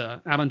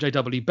director, Alan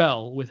J.W.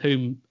 Bell, with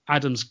whom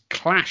Adams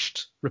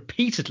clashed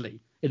repeatedly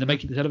in the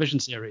making of the television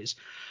series,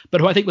 but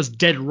who I think was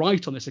dead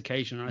right on this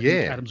occasion. And I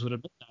think Adams would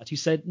admit that. He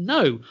said,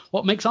 no,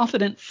 what makes Arthur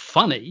Dent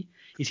funny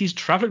is he's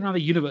traveling around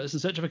the universe in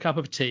search of a cup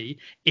of tea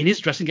in his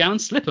dressing gown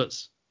and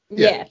slippers.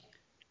 Yeah.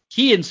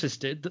 He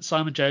insisted that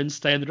Simon Jones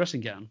stay in the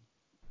dressing gown.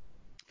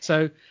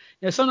 So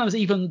sometimes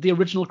even the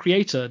original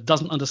creator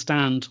doesn't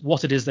understand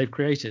what it is they've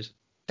created.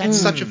 That's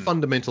such a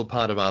fundamental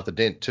part of Arthur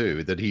Dent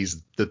too, that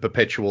he's the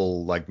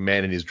perpetual like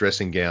man in his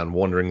dressing gown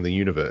wandering the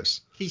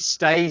universe. He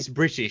stays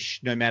British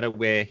no matter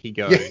where he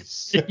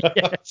goes.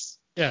 Yes.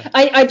 Yeah.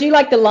 I do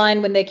like the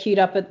line when they're queued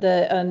up at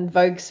the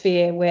Vogue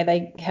Sphere where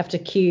they have to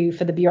queue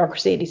for the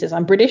bureaucracy, and he says,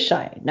 I'm British,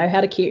 I know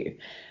how to queue.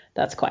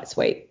 That's quite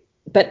sweet.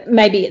 But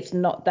maybe it's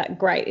not that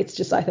great. It's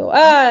just I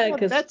thought,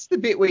 because that's the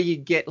bit where you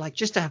get like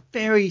just a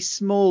very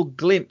small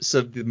glimpse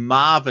of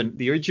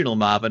the original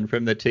Marvin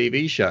from the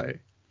TV show.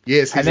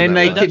 Yes, and then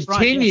they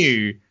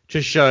continue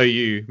to show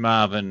you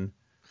Marvin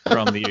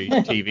from the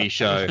TV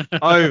show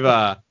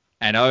over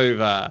and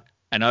over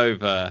and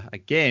over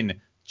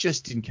again,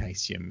 just in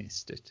case you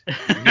missed it.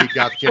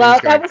 That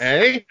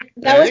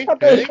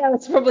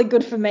was probably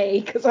good for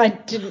me because I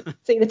didn't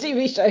see the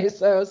TV show,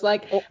 so I was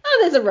like,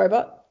 there's a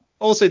robot.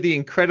 Also, the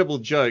incredible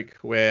joke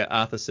where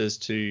Arthur says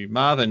to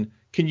Marvin,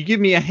 "Can you give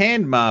me a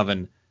hand,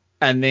 Marvin?"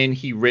 and then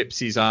he rips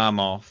his arm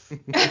off.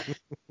 I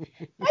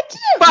didn't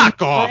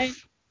Fuck mind.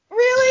 off!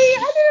 Really?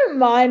 I didn't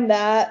mind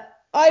that.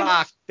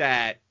 Fuck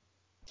that.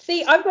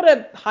 See, I've got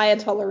a higher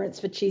tolerance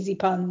for cheesy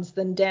puns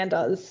than Dan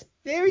does.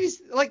 There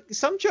is, like,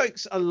 some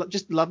jokes are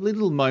just lovely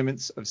little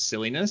moments of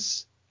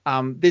silliness.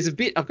 There's a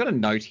bit, I've got a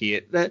note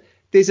here, that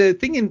there's a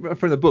thing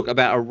from the book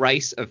about a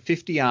race of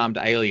 50 armed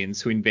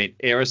aliens who invent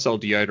aerosol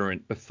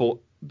deodorant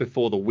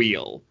before the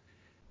wheel.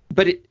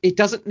 But it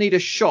doesn't need a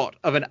shot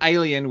of an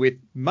alien with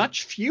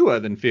much fewer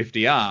than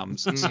 50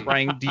 arms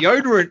spraying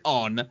deodorant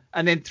on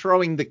and then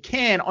throwing the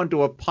can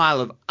onto a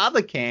pile of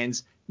other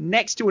cans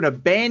next to an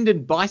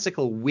abandoned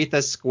bicycle with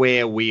a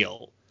square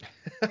wheel.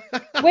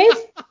 Where's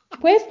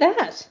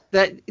that?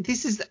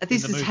 This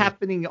is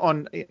happening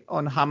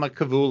on Hummer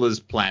Kavula's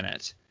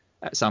planet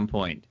at some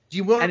point. Do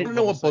you want to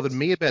know what bothered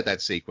me about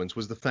that sequence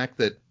was the fact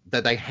that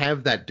they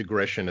have that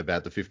digression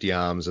about the 50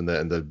 arms and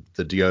the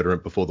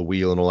deodorant before the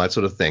wheel and all that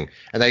sort of thing.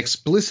 And they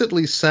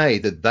explicitly say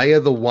that they are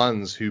the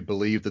ones who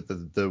believe that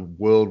the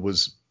world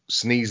was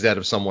sneezed out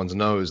of someone's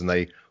nose and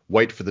they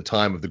wait for the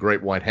time of the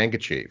great white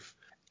handkerchief.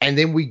 And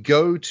then we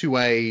go to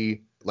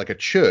a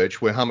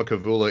church where Hummer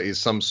Kavula is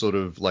some sort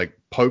of like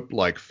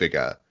Pope-like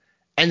figure.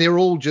 And they're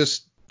all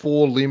just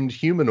four-limbed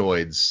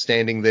humanoids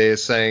standing there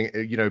saying,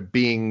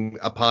 being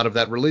a part of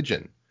that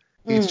religion.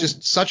 It's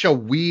just such a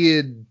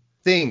weird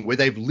thing where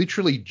they've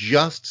literally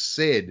just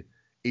said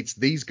it's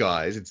these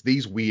guys, it's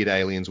these weird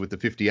aliens with the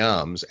 50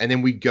 arms, and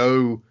then we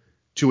go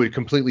to a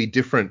completely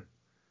different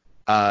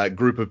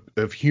group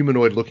of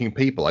humanoid-looking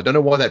people. I don't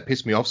know why that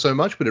pissed me off so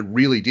much, but it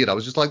really did. I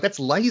was just like, that's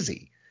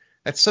lazy.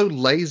 That's so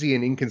lazy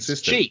and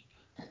inconsistent. Cheap.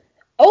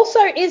 Also,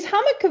 is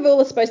Hummer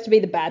Kavula supposed to be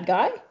the bad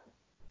guy?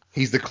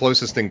 He's the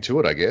closest thing to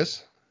it, I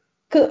guess.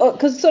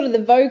 Because sort of the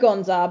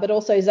Vogons are, but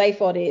also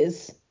Zaphod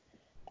is.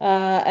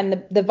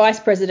 And the vice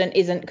president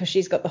isn't because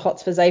she's got the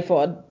hots for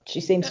Zaphod.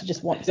 She seems to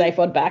just want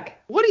Zaphod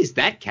back. What is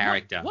that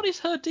character? What is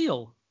her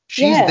deal?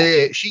 She's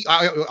there.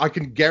 I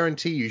can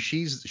guarantee you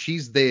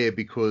she's there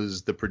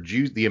because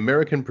the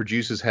American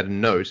producers had a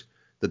note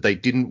that they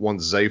didn't want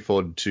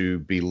Zaphod to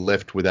be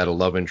left without a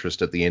love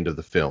interest at the end of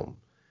the film.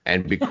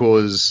 And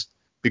because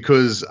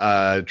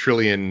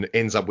Trillian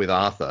ends up with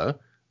Arthur,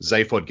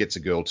 Zaphod gets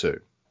a girl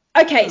too.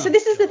 Okay, so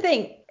this is the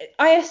thing.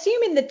 I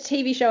assume in the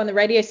TV show and the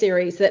radio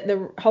series that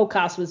the whole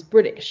cast was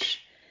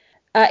British.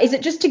 Is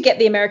it just to get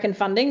the American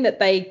funding that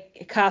they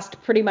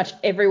cast pretty much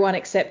everyone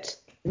except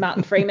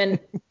Martin Freeman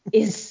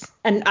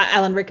and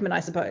Alan Rickman, I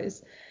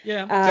suppose?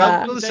 Yeah.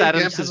 Douglas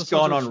Adams has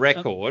gone on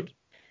record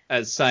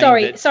as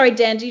saying Sorry,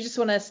 Dan, do you just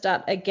want to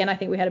start again? I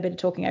think we had a bit of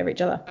talking over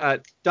each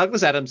other.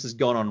 Douglas Adams has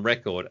gone on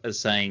record as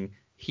saying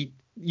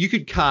you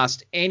could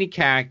cast any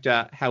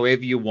character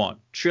however you want.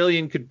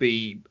 Trillian could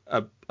be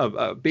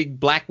a big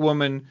black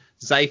woman.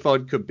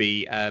 Zaphod could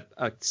be a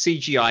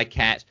CGI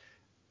cat.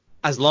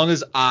 As long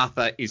as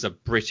Arthur is a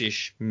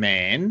British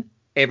man,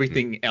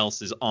 everything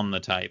else is on the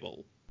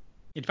table.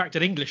 In fact,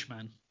 an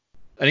Englishman.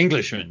 An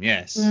Englishman,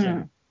 yes.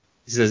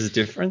 Is there a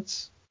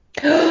difference?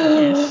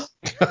 Yes.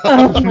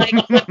 Oh my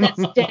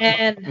goodness,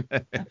 Dan.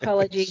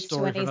 Apologies to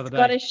Story for any another day.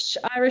 Scottish,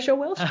 Irish or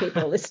Welsh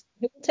people who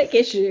will take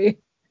issue.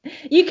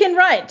 You can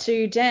write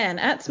to Dan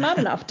at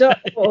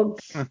smartenough.org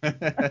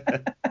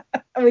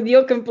with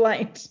your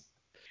complaint.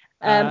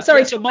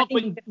 So Mark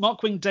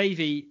Wing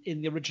Davey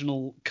in the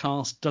original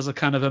cast does a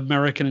kind of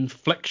American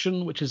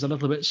inflection, which is a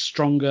little bit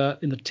stronger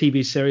in the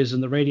TV series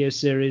and the radio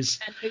series.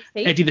 And who's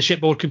he? Eddie the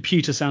Shipboard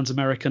Computer sounds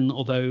American,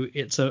 although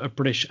it's a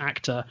British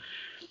actor.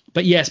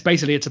 But yes,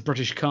 basically it's a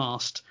British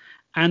cast.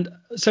 And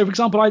so, for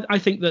example, I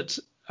think that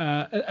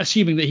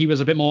assuming that he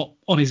was a bit more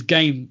on his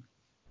game,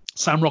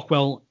 Sam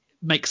Rockwell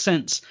makes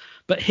sense.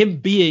 But him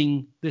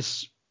being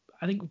this,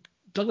 I think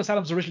Douglas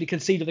Adams originally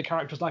conceived of the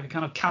character as like a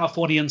kind of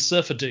Californian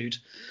surfer dude.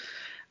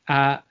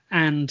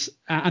 And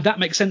that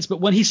makes sense.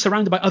 But when he's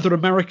surrounded by other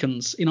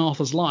Americans in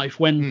Arthur's life,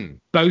 when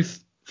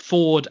both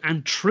Ford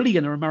and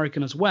Trillian are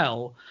American as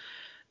well,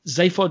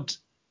 Zaphod,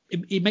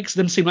 it makes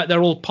them seem like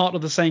they're all part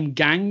of the same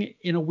gang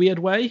in a weird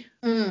way.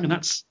 And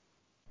that's,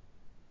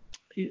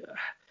 you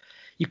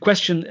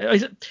question,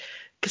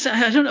 because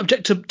I don't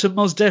object to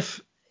Mos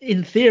Def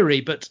in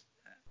theory, but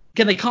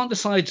again, they can't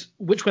decide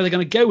which way they're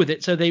going to go with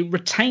it. So they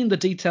retain the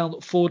detail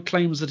that Ford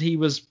claims that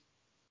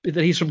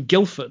he's from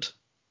Guildford.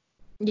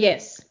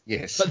 Yes.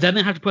 But then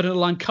they have to put in a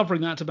line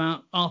covering that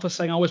about Arthur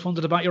saying, I always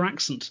wondered about your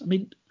accent. I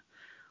mean,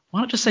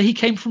 why not just say he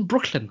came from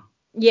Brooklyn?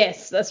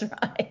 Yes, that's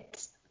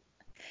right.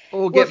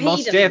 Or get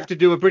Mos Def to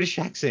do a British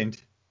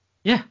accent.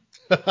 Yeah.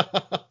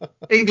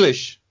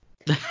 English.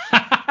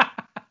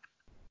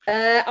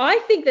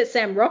 I think that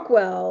Sam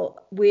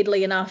Rockwell,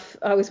 weirdly enough,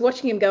 I was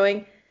watching him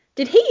going,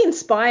 did he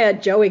inspire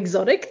Joe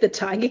Exotic, the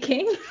Tiger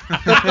King?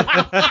 Because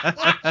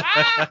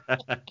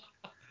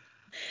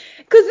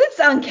it's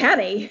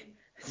uncanny.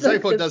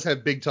 Zaphod does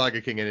have big Tiger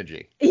King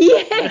energy.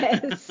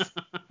 Yes.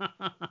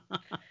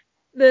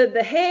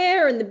 The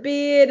hair and the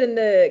beard and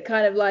the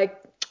kind of like,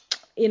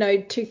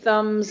 two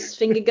thumbs,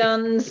 finger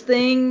guns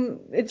thing.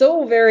 It's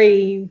all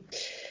very,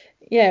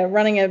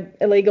 running a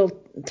illegal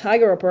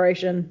tiger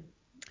operation.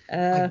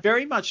 I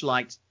very much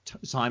liked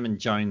Simon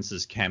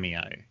Jones's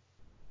cameo.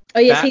 Oh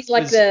yes, That he's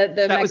like was- the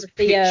That was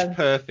Magrathea. pitch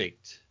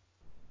perfect.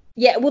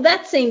 Yeah, well,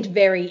 that seemed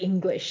very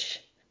English.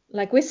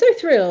 Like, we're so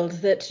thrilled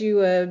that you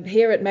are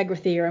here at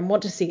Magrathea and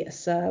want to see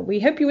us. We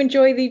hope you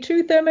enjoy the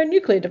 2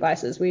 thermonuclear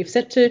devices we've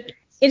set to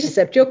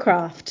intercept your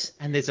craft.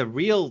 And there's a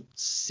real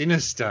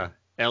sinister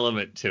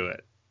element to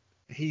it.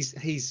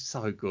 He's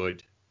so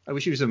good. I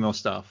wish he was in more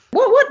stuff.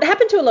 What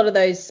happened to a lot of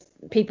those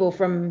people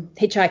from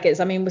Hitchhikers?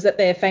 I mean, was it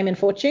their fame and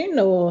fortune,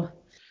 or?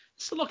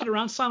 Still looking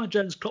around. Simon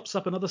Jones crops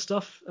up in other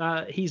stuff.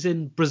 He's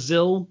in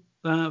Brazil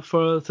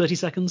for 30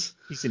 seconds.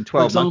 He's in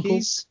 12 example.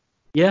 Monkeys.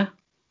 Yeah.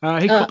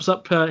 He crops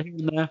up here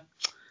and there.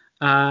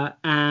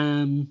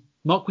 And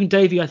Mark Wing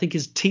Davey, I think,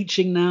 is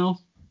teaching now.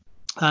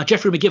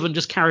 Geoffrey McGivern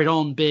just carried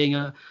on being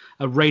a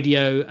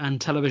radio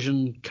and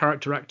television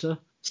character actor.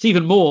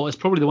 Stephen Moore is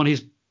probably the one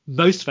who's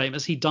most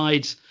famous. He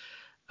died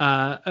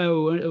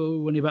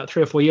only about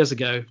 3 or 4 years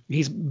ago.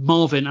 He's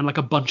Marvin and like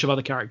a bunch of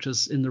other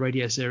characters in the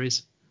radio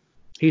series.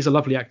 He's a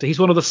lovely actor. He's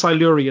one of the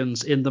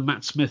Silurians in the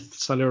Matt Smith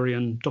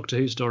Silurian Doctor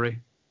Who story.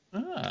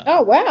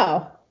 Oh,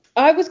 wow.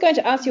 I was going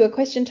to ask you a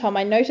question, Tom.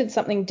 I noted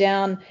something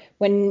down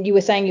when you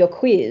were saying your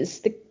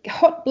quiz. The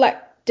hot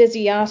black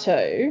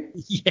Desiato.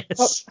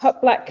 Yes.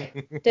 Hot black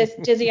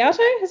Desiato,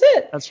 is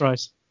it? That's right.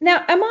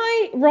 Now, am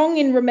I wrong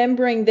in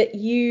remembering that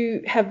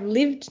you have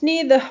lived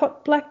near the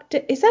hot black?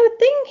 Is that a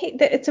thing?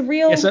 It's a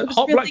real. Yeah, so it's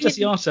Hot real Black thing?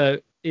 Desiato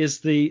is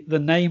the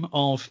name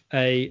of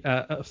a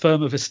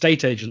firm of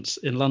estate agents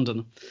in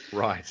London.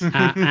 Right.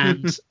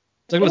 And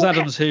Douglas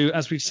Adams, who,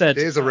 as we've said,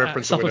 There's a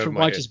reference that went suffered over from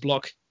my writer's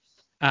block,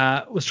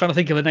 was trying to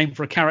think of a name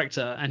for a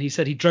character, and he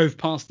said he drove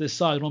past this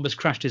site and almost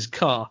crashed his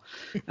car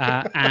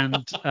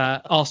and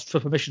asked for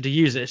permission to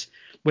use it,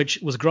 which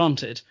was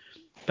granted.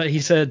 But he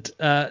said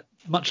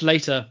much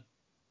later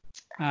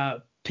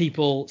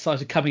people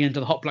started coming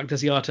into the Hot Black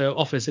Desiato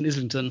office in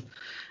Islington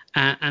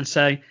and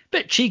saying,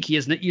 bit cheeky,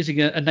 isn't it,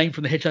 using a name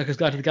from the Hitchhiker's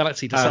Guide to the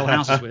Galaxy to sell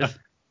houses with.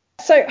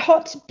 So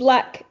hot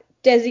black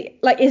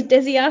is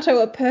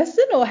Desiato a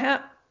person, or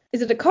how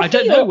is it a coffee? I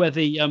don't know where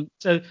the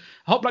so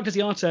Hot Black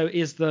Desiato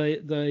is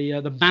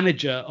the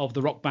manager of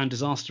the rock band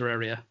Disaster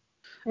Area,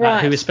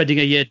 right? Who is spending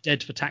a year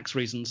dead for tax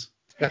reasons.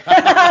 Oh,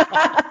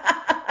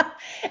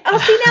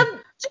 see, now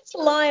that's a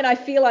line I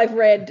feel I've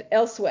read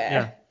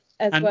elsewhere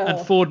as well.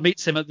 And Ford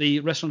meets him at the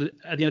restaurant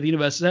at the end of the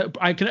universe. So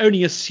I can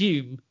only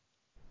assume,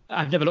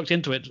 I've never looked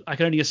into it, I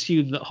can only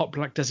assume that Hot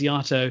Black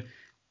Desiato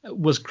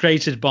was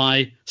created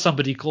by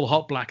somebody called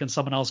Hot Black and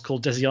someone else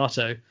called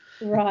Desiato.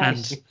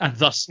 Right. And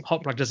thus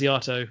Hot Black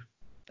Desiato,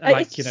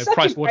 It's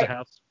Price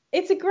Waterhouse.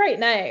 It's a great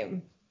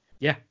name.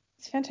 Yeah.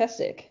 It's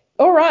fantastic.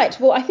 All right.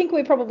 Well, I think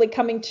we're probably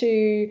coming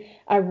to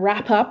a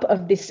wrap up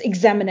of this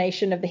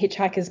examination of the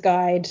Hitchhiker's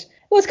Guide.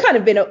 Well, it's kind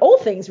of been all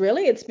things,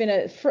 really. It's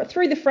been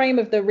through the frame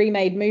of the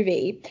remade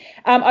movie.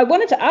 I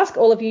wanted to ask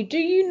all of you, do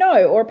you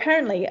know, or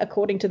apparently,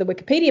 according to the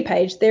Wikipedia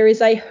page, there is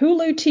a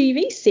Hulu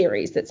TV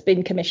series that's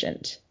been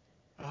commissioned?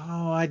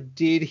 Oh, I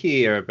did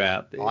hear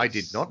about this. I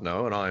did not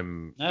know, and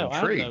I'm No,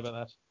 intrigued. I don't know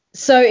about that.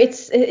 So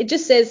it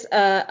just says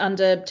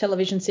under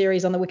television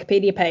series on the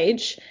Wikipedia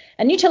page,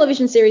 a new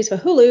television series for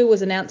Hulu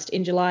was announced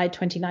in July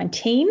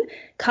 2019.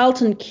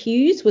 Carlton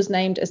Cuse was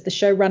named as the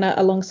showrunner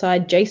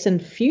alongside Jason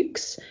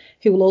Fuchs,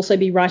 who will also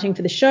be writing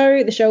for the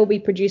show. The show will be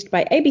produced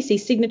by ABC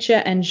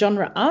Signature and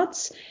Genre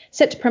Arts,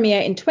 set to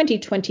premiere in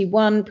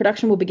 2021.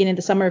 Production will begin in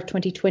the summer of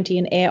 2020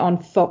 and air on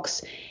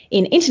Fox.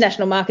 In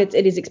international markets,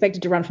 it is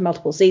expected to run for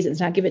multiple seasons.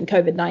 Now, given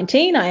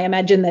COVID-19, I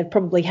imagine they'd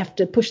probably have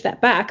to push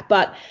that back.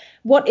 But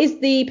what is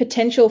the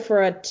potential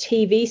for a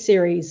TV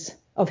series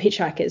of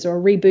Hitchhikers, or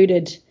a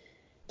rebooted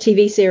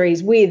TV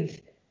series with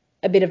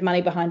a bit of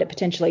money behind it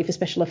potentially for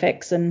special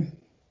effects? And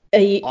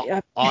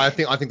I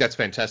think that's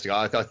fantastic.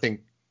 I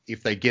think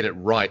if they get it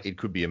right, it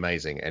could be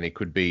amazing, and it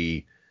could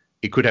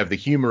have the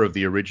humor of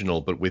the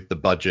original, but with the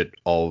budget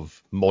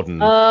of modern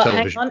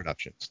television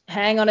productions.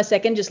 Hang on a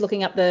second, just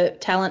looking up the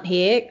talent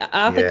here.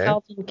 Arthur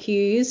Carlton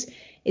Cuse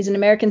is an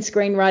American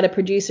screenwriter,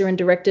 producer, and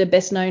director,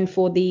 best known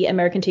for the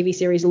American TV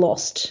series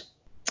Lost.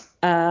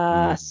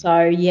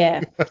 So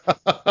yeah.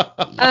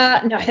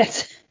 No,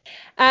 that's.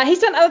 He's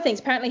done other things.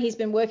 Apparently, he's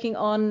been working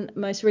on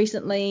most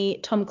recently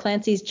Tom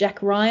Clancy's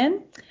Jack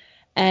Ryan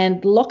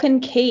and Lock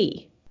and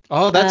Key.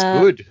 Oh, that's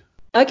good.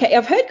 Okay,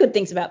 I've heard good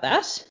things about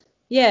that.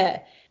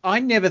 Yeah. I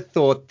never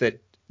thought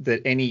that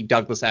any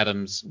Douglas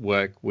Adams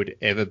work would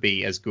ever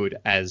be as good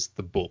as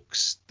the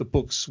books. The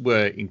books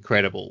were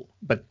incredible.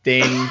 But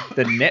then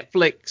the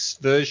Netflix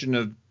version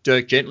of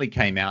Dirk Gently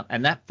came out,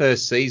 and that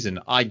first season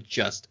I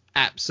just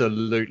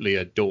absolutely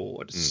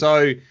adored.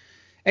 So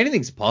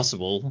anything's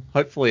possible.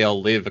 Hopefully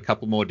I'll live a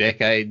couple more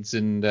decades,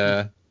 and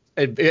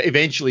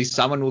eventually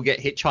someone will get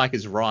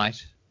Hitchhikers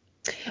right.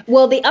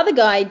 Well, the other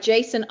guy,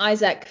 Jason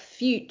Isaac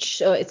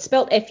Fuchs, it's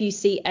spelled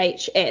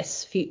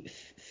Fuchs,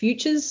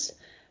 Futures.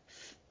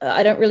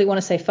 I don't really want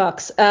to say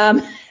fucks.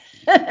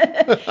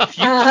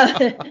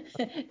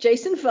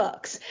 Jason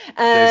Fox.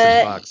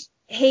 Jason Fox.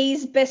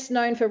 He's best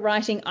known for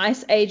writing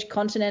Ice Age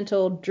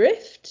Continental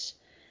Drift,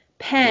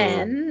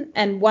 Pan,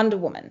 and Wonder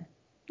Woman.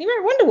 He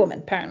wrote Wonder Woman,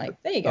 apparently.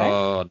 There you go.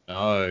 Oh,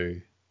 no.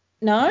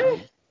 No?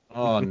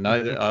 Oh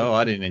no! Oh,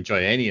 I didn't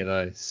enjoy any of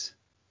those.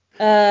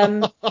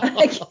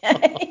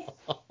 Okay.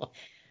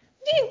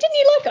 Didn't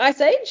you like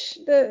Ice Age?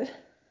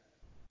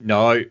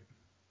 No,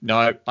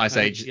 Ice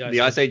I hate Age. the Ice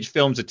The Ice Age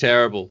films are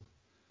terrible.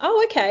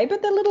 Oh, okay,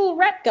 but the little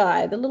rat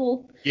guy, the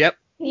little... Yep,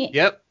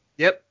 Yeah.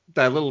 yep.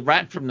 That little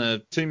rat from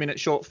the 2-minute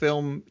short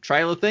film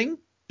trailer thing.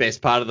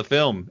 Best part of the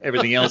film.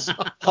 Everything else,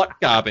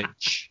 hot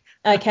garbage.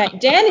 Okay,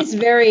 Dan is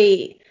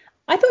very...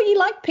 I thought you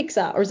liked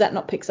Pixar, or is that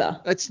not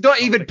Pixar? It's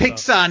not even Pixar.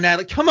 Pixar now.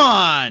 Like, come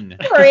on.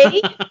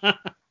 Sorry.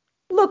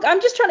 Look,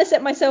 I'm just trying to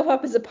set myself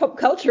up as a pop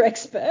culture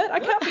expert. I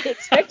can't be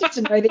expected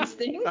to know these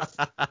things.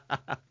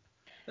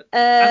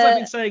 As I've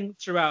been saying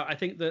throughout, I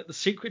think that the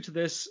secret to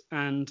this,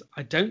 and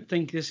I don't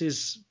think this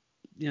is,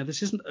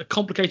 this isn't a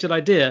complicated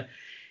idea,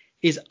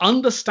 is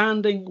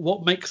understanding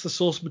what makes the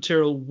source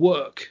material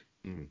work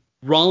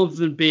rather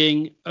than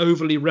being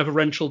overly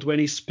reverential to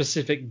any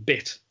specific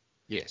bit.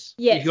 Yes.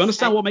 Yes. If you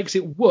understand what makes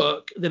it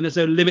work, then there's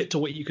no limit to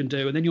what you can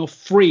do, and then you're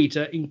free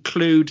to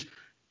include,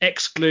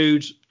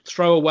 exclude,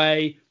 throw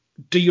away,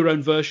 do your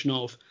own version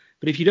of.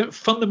 But if you don't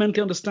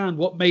fundamentally understand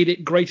what made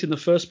it great in the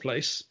first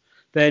place,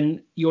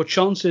 then your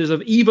chances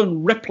of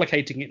even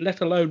replicating it,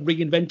 let alone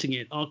reinventing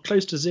it, are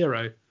close to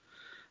zero.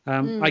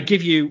 I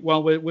give you,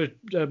 while we're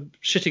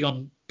shitting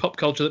on pop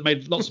culture that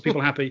made lots of people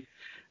happy,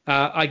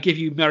 I give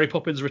you Mary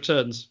Poppins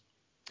Returns.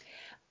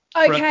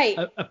 Okay.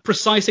 A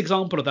precise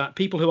example of that.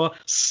 People who are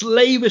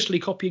slavishly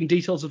copying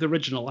details of the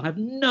original and have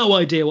no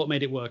idea what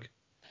made it work.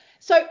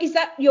 So is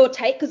that your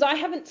take? Because I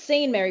haven't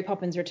seen Mary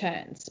Poppins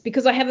Returns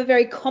because I have a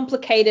very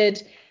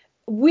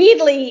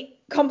weirdly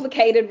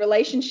complicated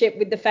relationship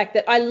with the fact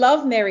that I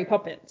love Mary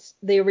Poppins,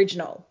 the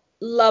original.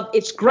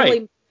 It's great.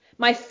 Probably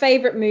my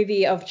favorite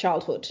movie of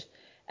childhood,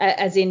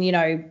 as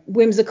in,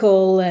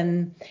 whimsical.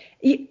 And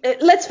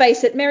let's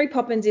face it, Mary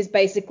Poppins is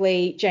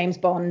basically James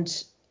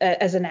Bond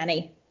as a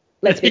nanny.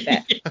 Let's be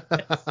fair.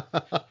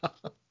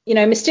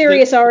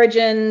 Mysterious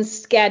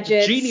origins,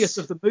 gadgets. The genius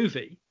of the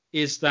movie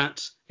is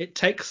that it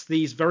takes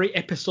these very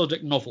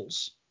episodic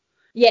novels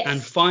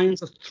and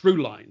finds a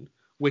through line,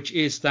 which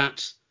is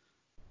that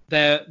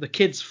the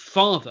kid's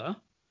father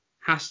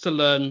has to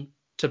learn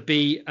to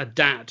be a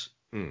dad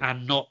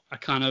and not a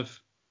kind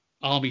of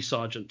army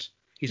sergeant.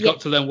 He's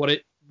got to learn what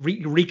it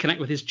reconnect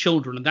with his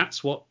children, and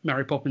that's what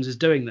Mary Poppins is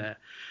doing there.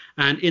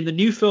 And in the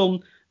new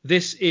film,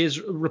 this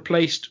is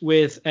replaced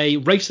with a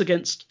race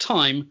against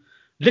time,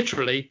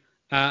 literally,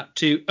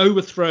 to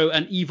overthrow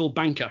an evil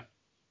banker.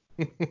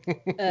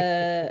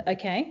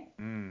 Okay.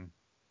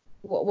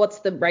 What's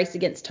the race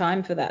against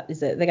time for that?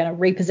 Is it they're going to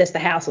repossess the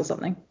house or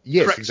something?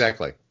 Yes, Correct.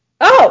 exactly.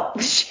 Oh,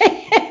 shit.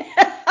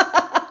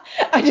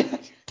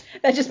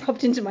 That just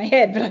popped into my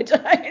head, but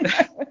I don't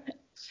know.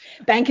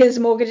 Bankers,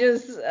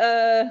 mortgages.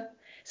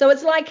 So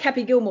it's like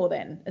Happy Gilmore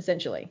then,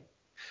 essentially.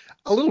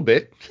 A little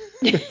bit.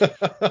 He's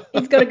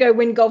got to go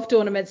win golf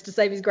tournaments to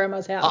save his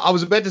grandma's house. I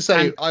was about to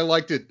say I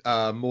liked it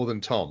more than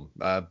Tom,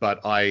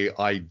 but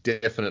I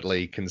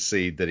definitely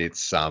concede that it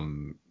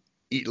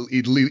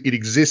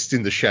exists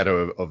in the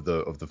shadow of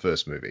the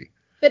first movie.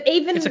 But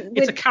even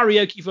it's a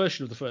karaoke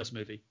version of the first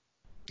movie.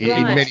 In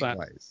many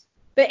ways.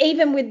 But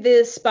even with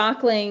the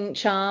sparkling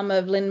charm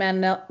of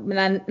Lin-Manuel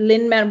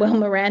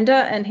Miranda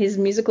and his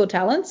musical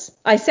talents,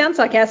 I sound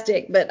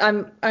sarcastic, but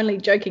I'm only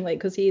jokingly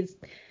because he is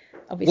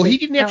obviously. Well, he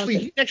didn't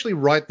actually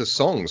write the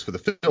songs for the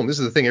film. This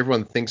is the thing.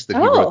 Everyone thinks that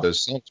he wrote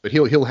those songs, but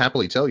he'll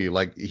happily tell you,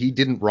 like, he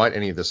didn't write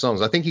any of the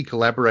songs. I think he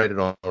collaborated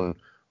on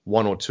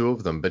one or two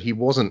of them, but he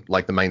wasn't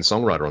like the main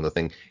songwriter on the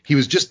thing. He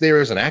was just there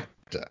as an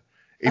actor.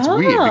 It's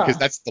weird because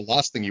that's the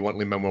last thing you want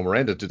Lin-Manuel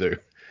Miranda to do.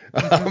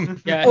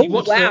 You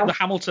watch the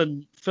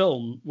Hamilton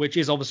film, which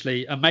is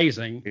obviously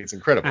amazing. It's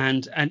incredible.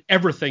 And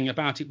everything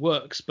about it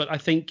works. But I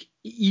think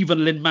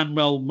even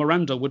Lin-Manuel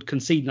Miranda would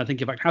concede, and I think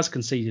in fact has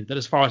conceded, that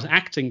as far as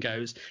acting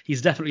goes,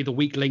 he's definitely the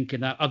weak link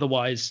in that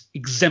otherwise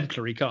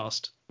exemplary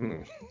cast.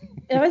 Isn't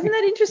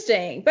that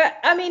interesting? But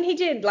I mean, he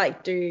did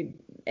do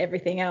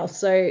everything else.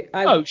 So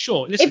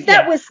sure. Listen,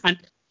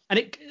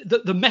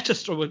 the meta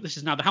story. Well, this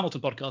is now the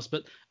Hamilton podcast,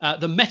 but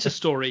the meta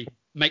story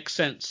makes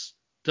sense.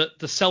 That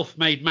the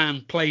self-made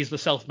man plays the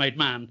self-made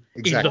man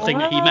in the thing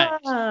that he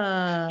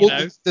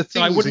made.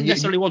 So I wouldn't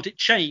necessarily want it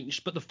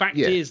changed, but the fact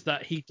is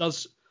that he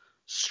does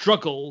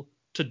struggle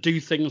to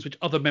do things which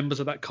other members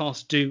of that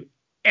cast do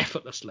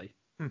effortlessly.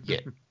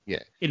 Yeah.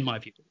 In my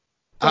view.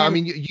 I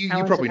mean, you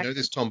probably know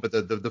this, Tom, but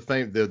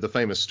the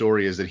famous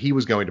story is that he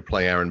was going to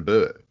play Aaron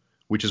Burr,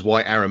 which is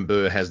why Aaron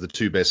Burr has the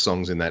two best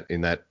songs in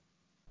that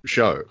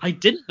show. I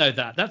didn't know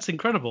that. That's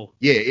incredible.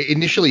 Yeah,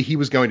 initially he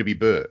was going to be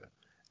Burr.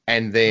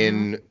 And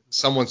then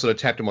someone sort of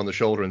tapped him on the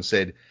shoulder and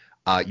said,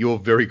 you're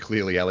very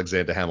clearly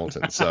Alexander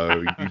Hamilton, so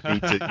you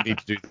need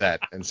to do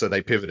that. And so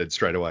they pivoted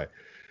straight away.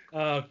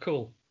 Oh,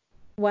 cool.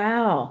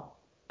 Wow.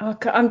 Oh,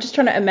 I'm just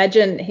trying to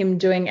imagine him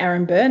doing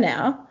Aaron Burr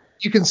now.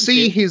 You can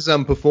see his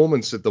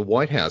performance at the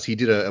White House. He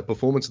did a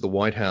performance at the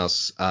White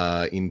House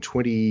in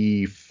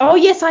 2015. Oh,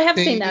 yes, I have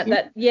seen that.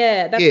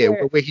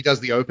 Where he does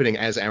the opening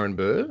as Aaron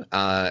Burr.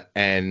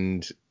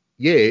 And,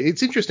 yeah,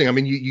 it's interesting. I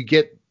mean, you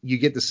get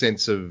the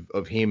sense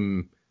of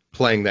him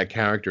playing that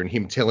character and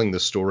him telling the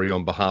story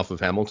on behalf of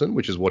Hamilton,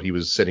 which is what he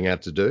was setting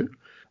out to do.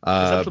 It's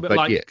a little bit but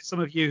like yeah. some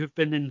of you who've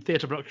been in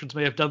theatre productions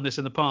may have done this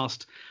in the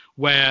past,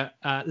 where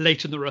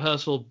late in the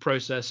rehearsal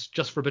process,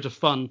 just for a bit of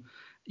fun,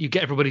 you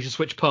get everybody to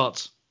switch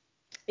parts.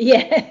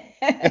 Yes.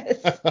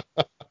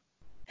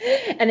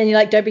 And then you're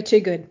like, don't be too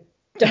good.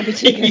 Don't be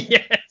too good.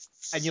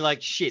 Yes. And you're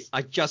like, shit,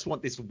 I just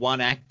want this one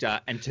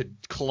actor and to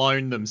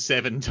clone them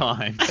 7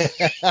 times.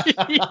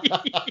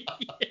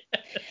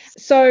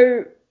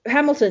 So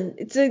Hamilton,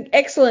 it's an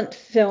excellent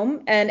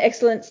film and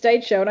excellent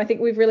stage show, and I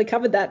think we've really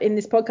covered that in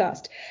this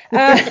podcast.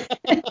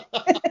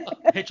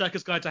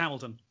 Hitchhiker's Guide to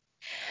Hamilton.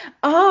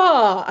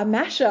 A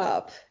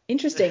mashup.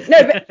 Interesting.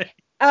 No,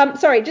 but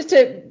sorry, just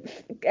to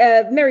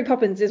Mary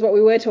Poppins is what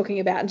we were talking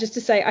about, and just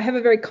to say I have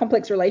a very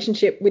complex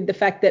relationship with the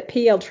fact that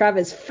P.L.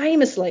 Travers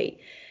famously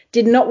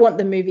did not want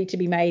the movie to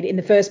be made in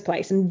the first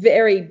place and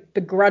very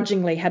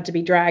begrudgingly had to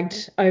be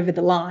dragged over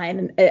the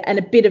line. And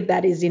a bit of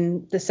that is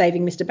in the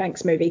Saving Mr.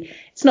 Banks movie.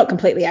 It's not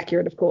completely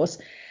accurate, of course.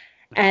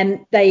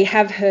 And they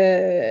have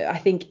her, I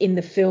think, in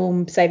the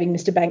film Saving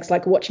Mr. Banks,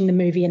 like watching the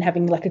movie and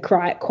having like a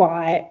quiet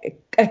cry,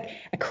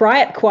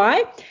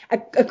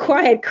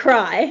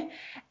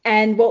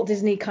 and Walt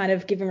Disney kind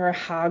of giving her a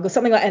hug or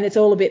something like that. And it's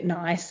all a bit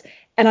nice.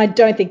 And I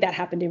don't think that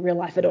happened in real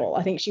life at all.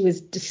 I think she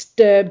was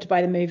disturbed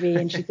by the movie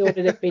and she thought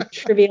it had been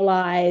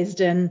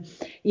trivialized and,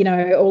 you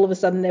know, all of a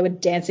sudden there were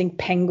dancing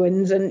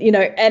penguins and, you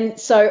know, and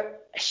so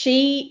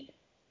she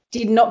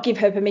did not give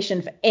her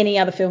permission for any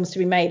other films to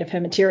be made of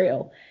her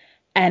material.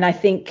 And I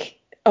think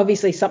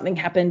obviously something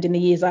happened in the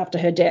years after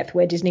her death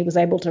where Disney was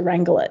able to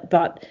wrangle it.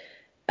 But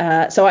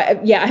so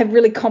I have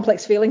really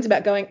complex feelings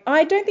about going,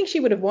 I don't think she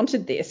would have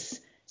wanted this.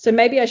 So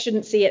maybe I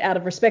shouldn't see it out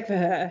of respect for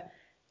her.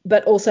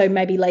 But also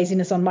maybe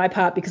laziness on my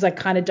part because I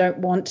kind of don't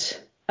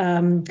want.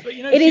 But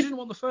you know, didn't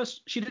want the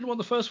first. She didn't want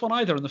the first one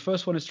either, and the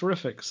first one is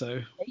terrific. So.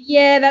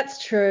 Yeah,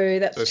 that's true.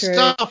 That's So true.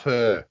 stop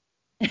her.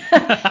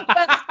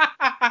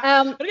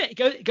 But again,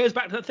 it goes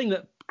back to that thing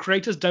that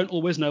creators don't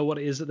always know what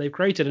it is that they've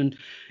created, and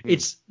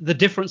it's the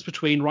difference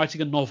between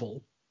writing a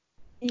novel,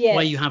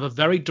 where you have a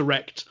very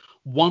direct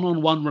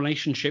one-on-one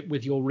relationship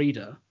with your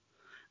reader,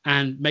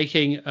 and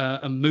making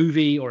a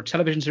movie or a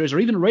television series or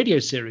even a radio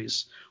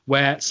series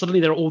where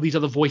suddenly there are all these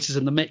other voices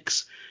in the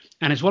mix.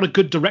 And it's what a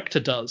good director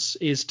does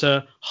is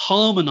to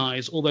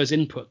harmonize all those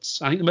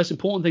inputs. I think the most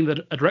important thing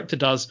that a director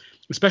does,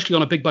 especially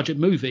on a big budget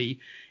movie,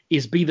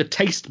 is be the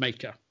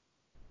tastemaker.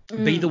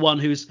 Be the one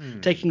who's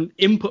taking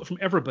input from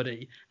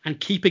everybody and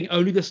keeping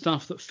only the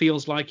stuff that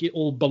feels like it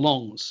all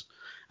belongs.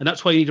 And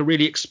that's why you need a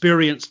really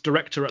experienced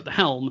director at the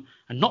helm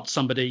and not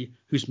somebody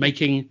who's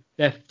making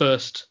their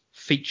first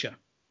feature.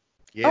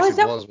 Yes,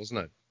 it was,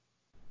 wasn't it?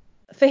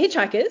 For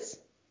Hitchhikers?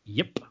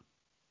 Yep.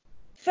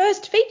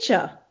 First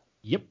feature?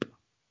 Yep.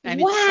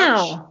 And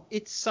wow.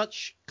 It's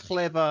such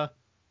clever.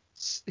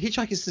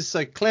 Hitchhikers is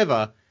so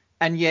clever,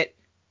 and yet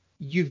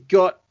you've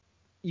got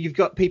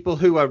people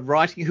who are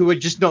writing who are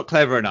just not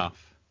clever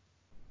enough.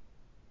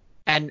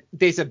 And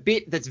there's a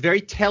bit that's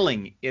very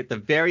telling at the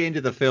very end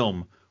of the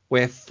film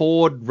where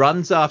Ford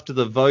runs after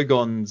the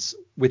Vogons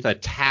with a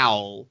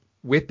towel,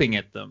 whipping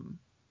at them.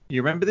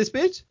 You remember this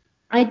bit?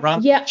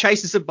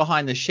 Chases them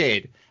behind the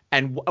shed,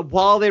 and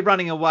while they're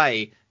running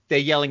away, they're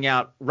yelling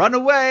out, "Run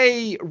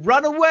away!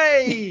 Run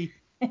away!"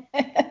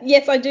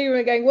 Yes, I do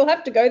remember going, we'll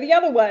have to go the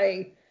other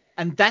way.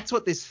 And that's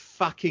what this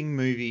fucking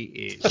movie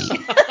is.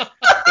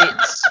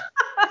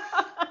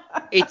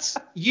 It's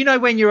you know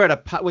when you're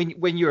at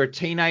when you're a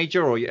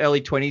teenager or your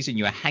early 20s and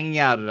you're hanging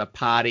out at a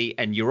party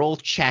and you're all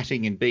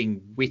chatting and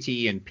being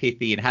witty and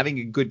pithy and having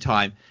a good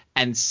time,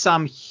 and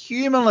some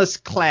humorless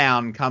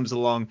clown comes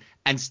along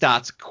and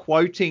starts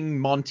quoting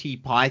Monty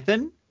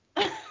Python.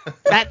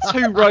 That's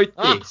who wrote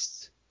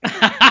this.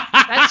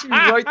 That's who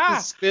wrote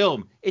this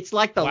film. It's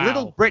like the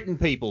Little Britain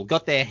people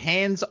got their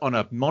hands on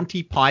a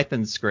Monty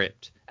Python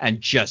script and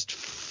just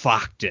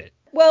fucked it.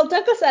 Well,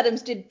 Douglas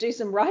Adams did do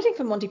some writing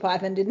for Monty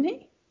Python, didn't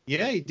he?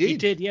 Yeah, he did. He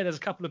did, yeah. There's a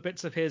couple of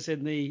bits of his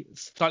in the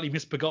slightly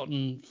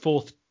misbegotten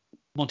fourth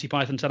Monty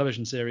Python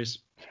television series.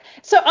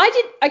 So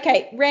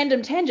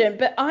random tangent,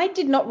 but I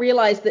did not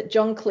realize that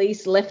John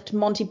Cleese left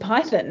Monty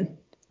Python.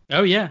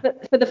 Oh, yeah.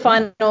 For the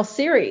final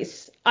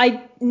series.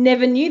 I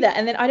never knew that.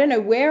 And then I don't know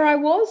where I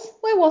was.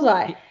 Where was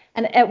I?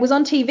 And it was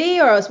on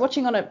TV or I was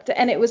watching on it.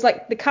 And it was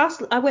like the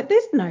cast. I went,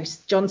 there's no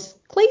John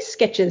Cleese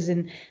sketches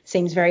and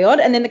seems very odd.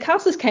 And then the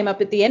cast list came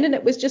up at the end and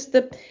it was just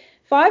the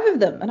 5 of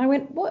them. And I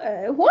went,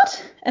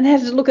 what? And I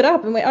had to look it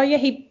up and went, oh, yeah,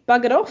 he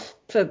buggered off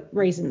for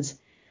reasons.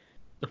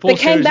 The fourth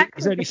series back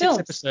is only 6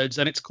 episodes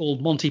and it's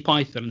called Monty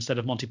Python instead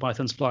of Monty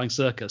Python's Flying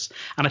Circus.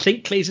 And I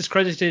think Cleese is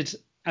credited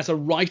as a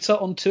writer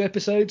on 2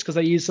 episodes because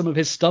they used some of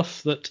his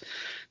stuff that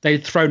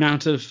they'd thrown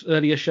out of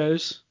earlier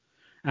shows.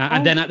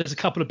 And then there's a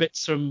couple of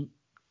bits from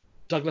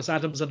Douglas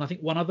Adams and I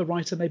think one other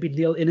writer, maybe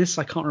Neil Innes,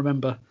 I can't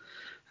remember.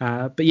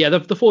 But yeah, the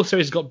 4th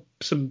series has got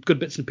some good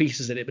bits and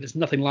pieces in it, but it's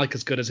nothing like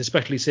as good as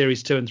especially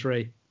series 2 and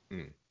 3.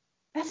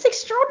 That's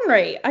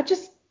extraordinary.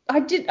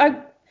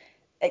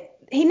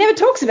 He never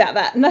talks about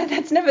that. No,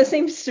 that's never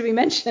seems to be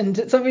mentioned.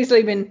 It's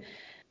obviously been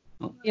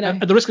You know.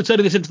 At the risk of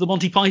turning this into the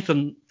Monty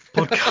Python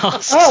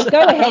podcast. Oh,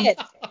 go ahead.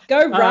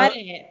 Go right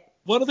ahead.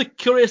 One of the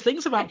curious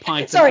things about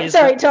Python Sorry, is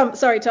Tom.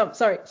 Say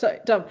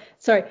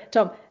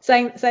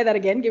that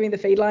again. Give me the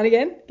feed line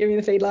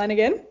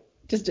again.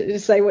 Just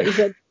say what you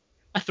said.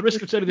 At the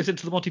risk of turning this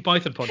into the Monty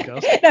Python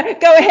podcast. No,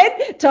 go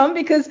ahead, Tom,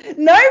 because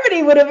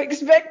nobody would have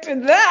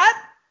expected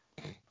that.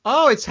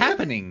 Oh, it's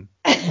happening.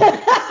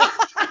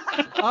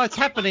 Oh, it's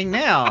happening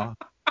now.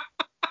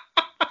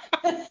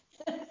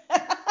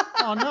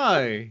 Oh,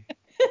 no.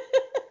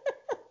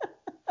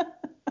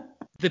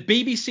 The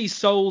BBC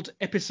sold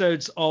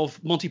episodes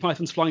of Monty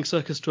Python's Flying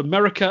Circus to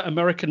America.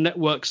 American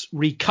networks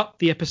recut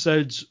the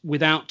episodes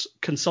without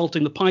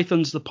consulting the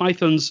Pythons. The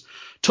Pythons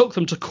took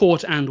them to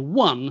court and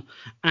won,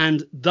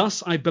 and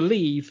thus, I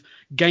believe,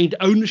 gained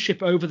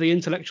ownership over the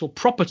intellectual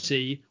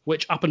property,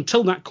 which up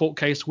until that court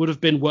case would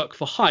have been work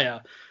for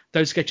hire.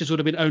 Those sketches would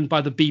have been owned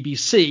by the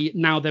BBC.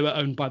 Now they were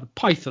owned by the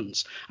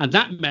Pythons. And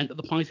that meant that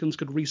the Pythons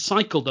could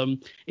recycle them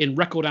in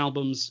record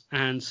albums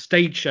and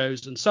stage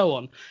shows and so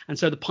on. And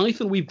so the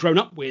Python we've grown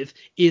up with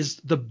is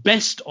the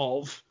best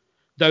of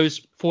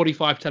those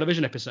 45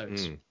 television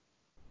episodes.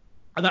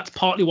 And that's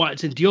partly why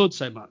it's endured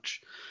so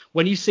much.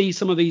 When you see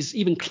some of these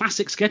even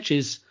classic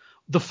sketches,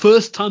 the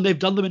first time they've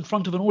done them in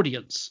front of an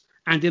audience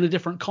and in a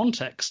different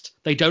context,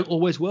 they don't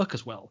always work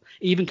as well.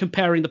 Even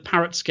comparing the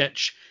parrot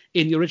sketch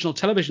in the original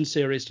television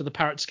series to the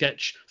parrot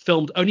sketch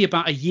filmed only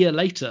about a year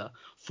later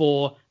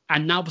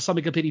and now for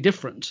something completely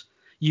different,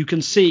 you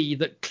can see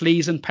that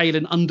Cleese and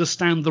Palin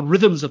understand the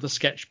rhythms of the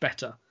sketch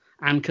better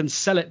and can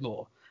sell it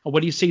more. And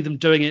when you see them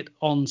doing it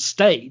on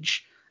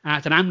stage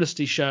at an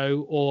Amnesty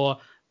show or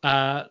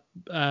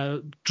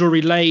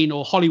Drury Lane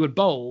or Hollywood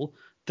Bowl,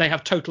 they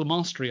have total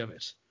mastery of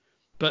it.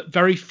 But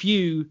very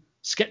few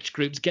sketch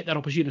groups get that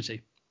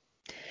opportunity.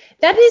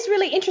 That is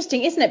really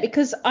interesting, isn't it?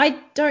 Because I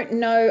don't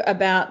know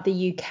about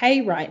the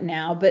UK right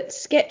now, but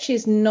sketch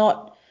is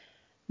not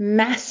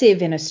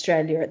massive in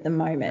Australia at the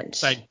moment.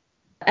 Same.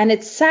 And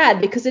it's sad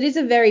because it is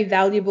a very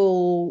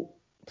valuable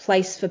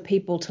place for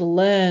people to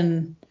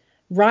learn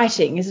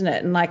writing, isn't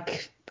it? And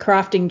like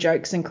crafting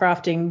jokes and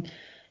crafting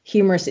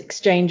humorous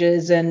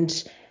exchanges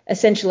and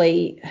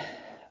essentially,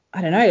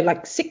 I don't know,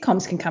 like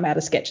sitcoms can come out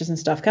of sketches and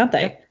stuff, can't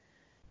they?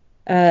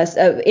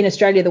 So in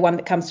Australia, the one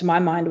that comes to my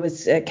mind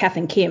was Kath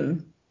and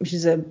Kim, which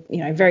is a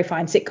very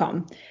fine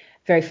sitcom,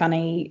 very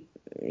funny,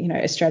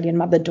 Australian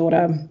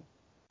mother-daughter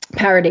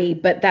parody.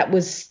 But that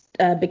was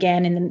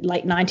began in the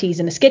late 90s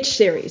in a sketch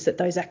series that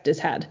those actors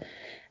had,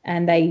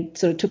 and they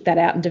sort of took that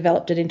out and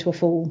developed it into a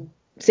full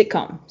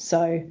sitcom.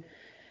 So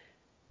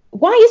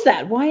why is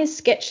that? Why is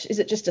sketch? Is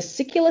it just a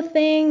secular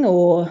thing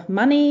or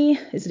money?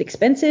 Is it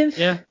expensive?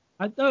 Yeah.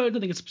 I don't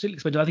think it's particularly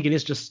expensive. I think it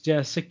is just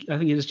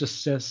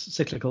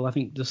cyclical. I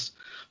think just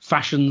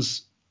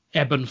fashions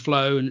ebb and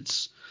flow, and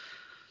it's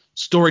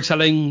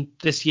storytelling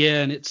this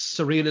year, and it's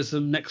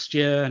surrealism next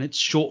year, and it's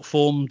short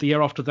form the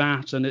year after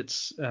that, and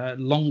it's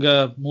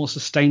longer, more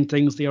sustained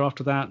things the year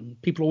after that.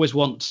 And people always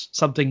want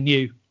something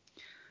new,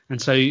 and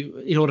so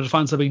in order to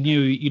find something new,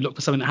 you look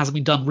for something that hasn't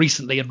been done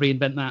recently and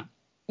reinvent that.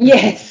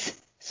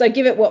 Yes. So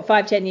give it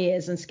 5-10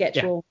 years, and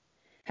sketch will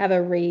have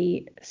a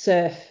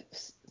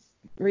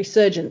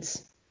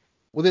resurgence.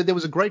 Well, there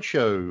was a great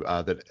show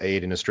that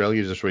aired in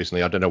Australia just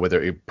recently. I don't know whether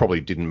it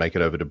probably didn't make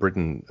it over to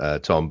Britain,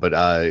 Tom, but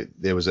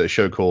there was a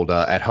show called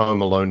At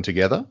Home Alone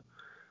Together.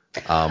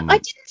 I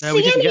didn't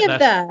see any of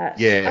that.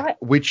 Yeah,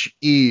 which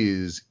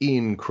is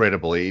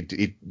incredible. It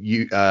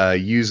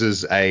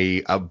uses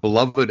a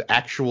beloved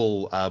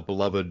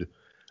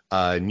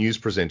news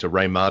presenter,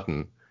 Ray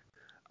Martin,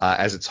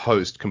 as its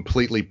host,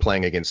 completely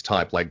playing against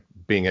type, like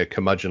being a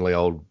curmudgeonly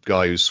old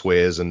guy who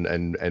swears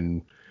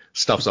and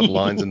stuffs up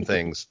lines and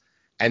things.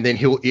 And then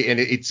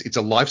it's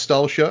a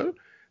lifestyle show,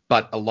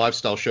 but a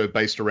lifestyle show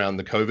based around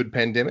the COVID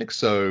pandemic.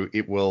 So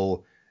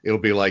it'll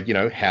be like,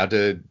 how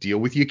to deal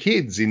with your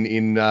kids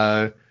in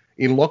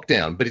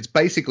lockdown, but it's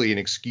basically an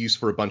excuse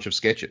for a bunch of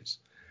sketches,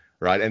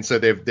 right? And so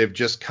they've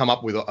just come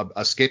up with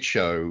a sketch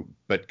show,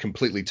 but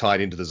completely tied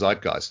into the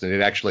zeitgeist. And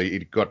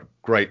it got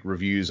great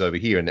reviews over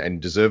here,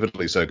 and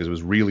deservedly so, because it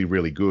was really,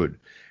 really good.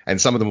 And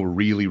some of them were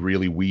really,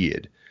 really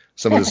weird,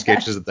 some of the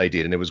sketches that they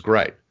did, and it was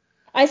great.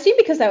 I assume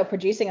because they were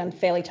producing on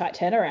fairly tight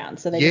turnaround,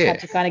 so they just had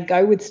to kind of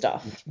go with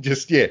stuff.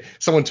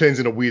 Someone turns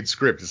in a weird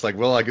script. It's like,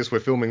 well, I guess we're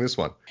filming this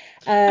one.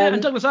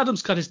 And Douglas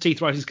Adams cut his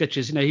teeth writing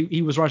sketches.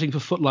 He was writing for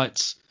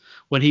Footlights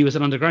when he was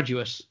an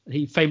undergraduate.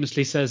 He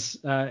famously says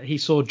he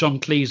saw John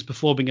Cleese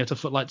performing at a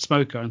Footlight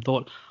Smoker and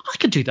thought, I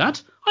could do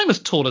that. I'm as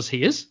tall as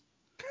he is.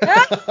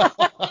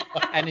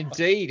 And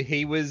indeed,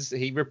 he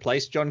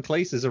replaced John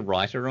Cleese as a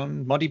writer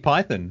on Monty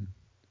Python.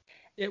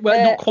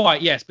 Not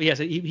quite, yes, but yes,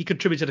 he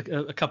contributed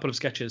a couple of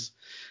sketches.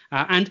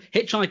 And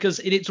Hitchhikers,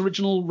 in its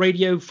original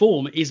radio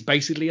form, is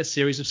basically a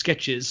series of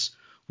sketches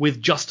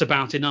with just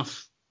about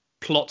enough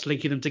plot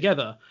linking them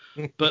together.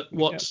 But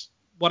what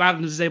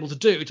Adams is able to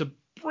do to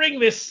bring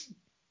this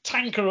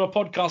tanker of a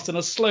podcast in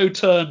a slow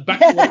turn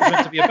back to what it's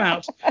meant to be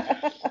about,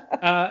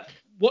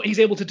 what he's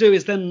able to do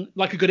is then,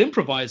 like a good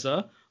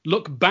improviser,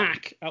 look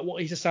back at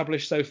what he's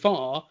established so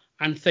far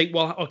and think,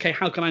 well, okay,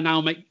 how can I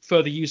now make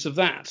further use of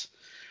that?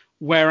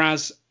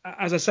 Whereas,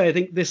 as I say, I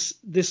think this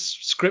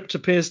script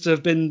appears to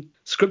have been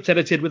script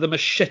edited with a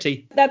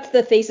machete. That's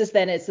the thesis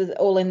then. It's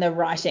all in the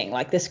writing.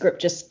 Like the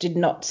script just did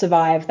not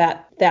survive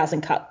that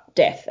 1,000-cut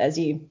death, as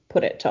you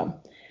put it, Tom.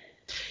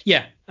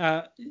 Yeah,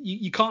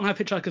 you can't have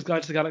Hitchhiker's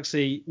Guide to the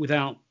Galaxy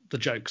without the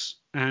jokes.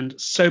 And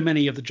so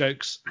many of the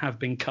jokes have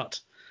been cut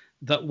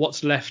that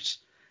what's left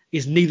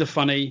is neither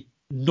funny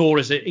nor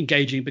is it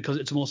engaging because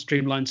it's a more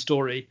streamlined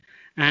story.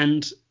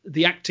 And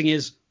the acting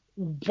is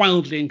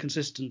wildly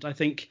inconsistent. I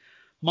think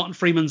Martin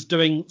Freeman's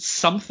doing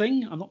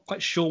something. I'm not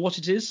quite sure what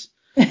it is,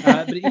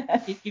 but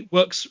it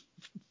works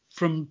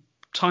from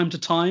time to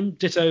time.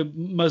 Ditto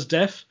Mos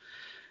Def.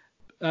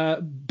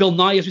 Bill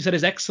Nye, as we said,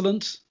 is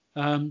excellent.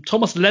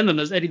 Thomas Lennon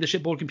as Eddie the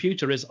Shipboard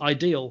Computer is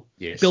ideal.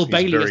 Yes, Bill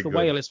Bailey as the good.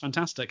 Whale is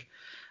fantastic.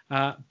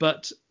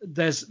 But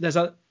there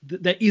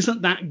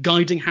isn't that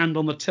guiding hand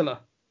on the tiller.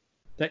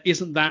 There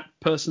isn't that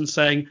person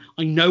saying,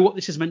 I know what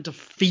this is meant to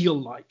feel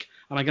like,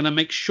 and I'm going to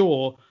make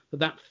sure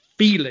that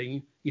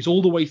feeling is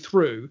all the way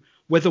through,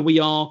 whether we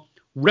are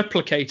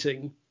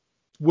replicating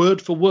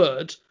word for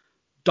word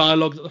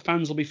dialogue that the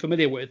fans will be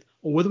familiar with,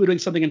 or whether we're doing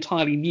something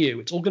entirely new.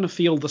 It's all going to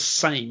feel the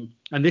same,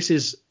 and this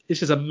is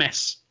a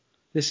mess.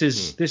 This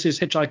is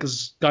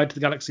Hitchhiker's Guide to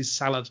the Galaxy's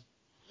salad.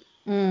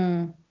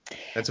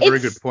 That's a very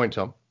good point,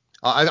 Tom.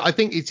 I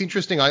think it's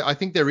interesting. I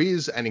think there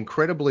is an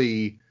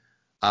incredibly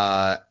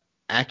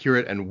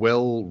accurate and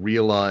well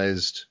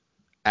realized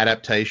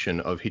adaptation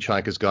of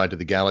Hitchhiker's Guide to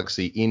the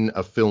Galaxy in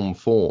a film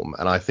form,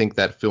 and I think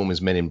that film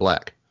is Men in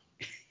Black.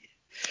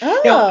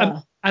 Oh. Yeah,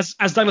 as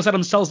Douglas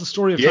Adams tells the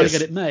story of trying to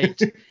get it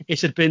made,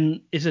 it had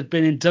been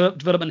in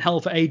development hell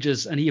for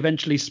ages, and he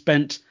eventually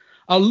spent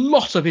a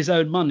lot of his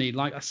own money,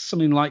 like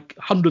something like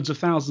hundreds of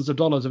thousands of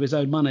dollars of his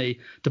own money,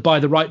 to buy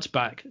the rights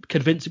back,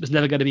 convinced it was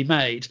never going to be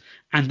made.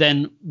 And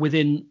then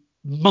within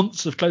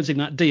months of closing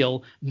that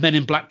deal, Men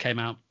in Black came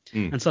out,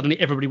 and suddenly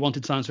everybody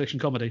wanted science fiction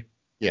comedy.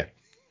 Yeah.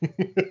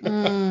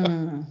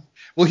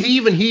 Well, he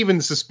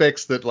even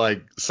suspects that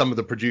like some of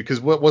the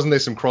producers, wasn't there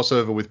some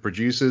crossover with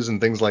producers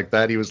and things like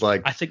that? He was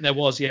like, I think there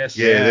was, yes.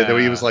 Yeah.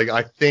 He was like,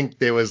 I think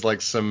there was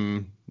like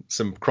some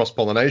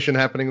cross-pollination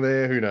happening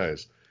there. Who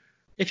knows?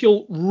 If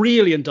you'll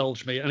really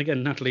indulge me, and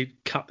again, Natalie,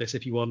 cut this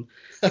if you want.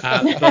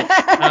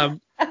 But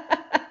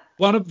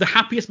one of the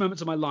happiest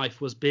moments of my life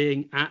was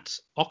being at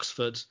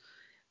Oxford,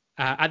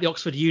 at the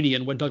Oxford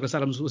Union, when Douglas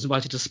Adams was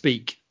invited to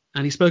speak.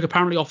 And he spoke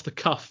apparently off the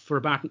cuff for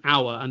about an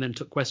hour and then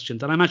took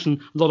questions. And I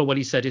imagine a lot of what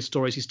he said is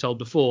stories he's told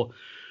before.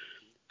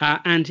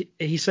 And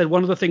he said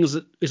one of the things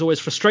that is always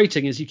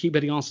frustrating is you keep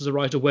getting asked as a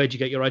writer, where do you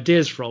get your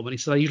ideas from? And he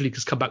said, I usually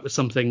just come back with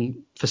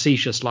something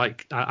facetious,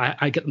 like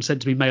I get them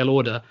sent to me mail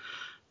order.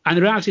 And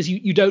the reality is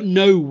you don't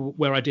know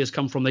where ideas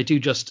come from. They do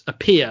just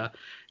appear.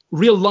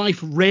 Real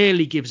life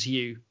rarely gives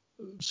you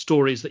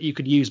stories that you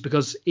could use,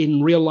 because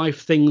in real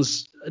life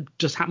things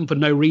just happen for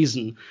no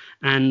reason,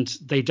 and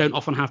they don't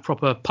often have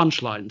proper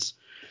punchlines.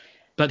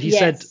 But he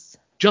said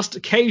just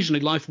occasionally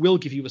life will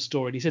give you a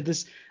story. And he said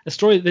a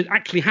story that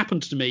actually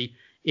happened to me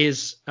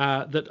is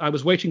that I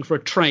was waiting for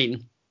a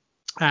train,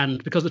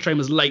 and because the train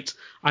was late,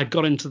 I'd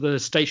got into the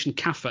station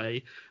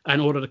cafe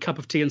and ordered a cup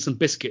of tea and some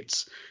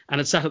biscuits, and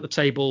had sat at the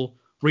table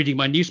reading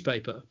my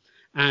newspaper.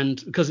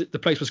 And because the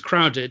place was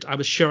crowded, I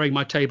was sharing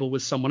my table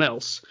with someone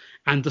else,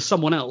 and the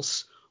someone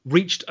else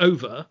reached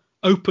over,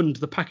 opened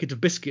the packet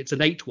of biscuits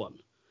and ate one.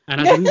 And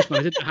as an Englishman,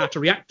 I didn't know how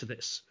to react to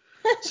this.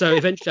 So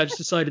eventually I just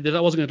decided that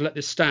I wasn't going to let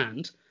this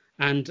stand,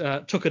 and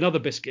took another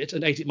biscuit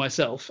and ate it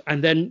myself.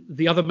 And then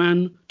the other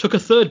man took a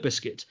third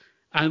biscuit,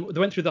 and they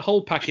went through the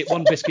whole packet,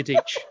 one biscuit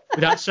each,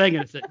 without saying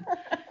anything,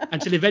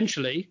 until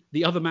eventually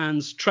the other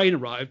man's train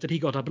arrived and he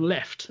got up and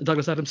left. And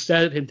Douglas Adams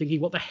stared at him thinking,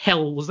 what the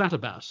hell was that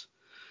about?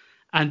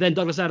 And then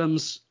Douglas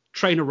Adams'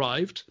 train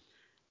arrived,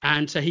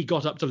 and so he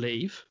got up to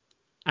leave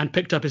and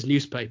picked up his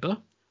newspaper,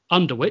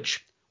 under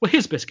which were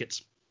his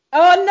biscuits.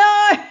 Oh,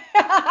 no!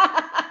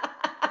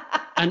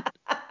 And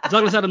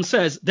Douglas Adams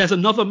says there's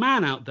another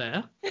man out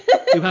there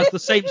who has the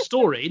same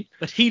story,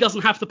 but he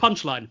doesn't have the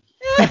punchline.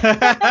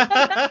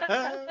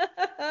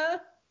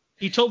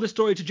 He told this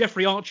story to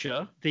Jeffrey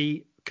Archer,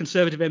 the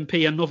Conservative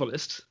MP and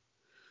novelist,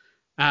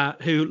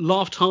 who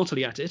laughed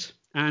heartily at it.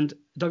 And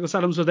Douglas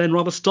Adams was then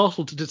rather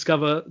startled to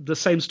discover the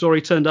same story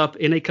turned up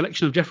in a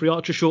collection of Jeffrey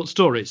Archer short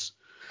stories.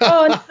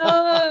 Oh,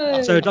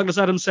 no. So Douglas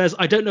Adams says,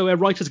 I don't know where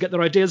writers get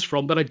their ideas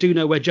from, but I do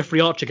know where Jeffrey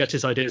Archer gets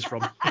his ideas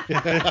from.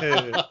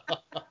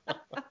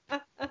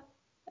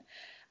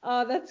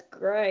 Oh, that's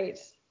great.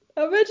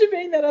 Imagine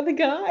being that other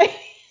guy.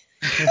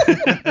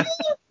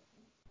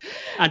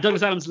 And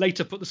Douglas Adams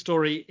later put the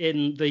story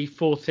in the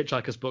fourth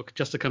Hitchhiker's book,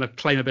 just to kind of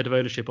claim a bit of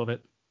ownership of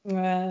it.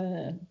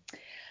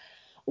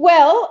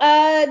 Well,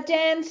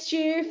 Dan,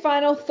 Stu,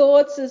 final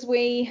thoughts as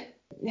we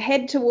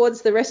head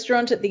towards the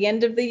restaurant at the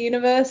end of the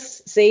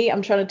universe. See,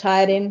 I'm trying to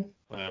tie it in.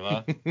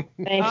 Whatever.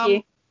 Thank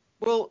you.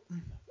 Well,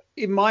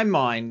 in my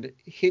mind,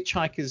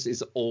 Hitchhikers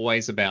is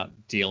always about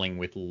dealing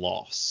with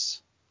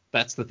loss.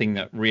 That's the thing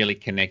that really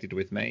connected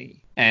with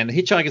me. And The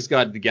Hitchhiker's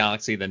Guide to the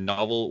Galaxy, the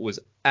novel, was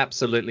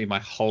absolutely my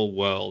whole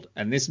world.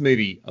 And this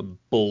movie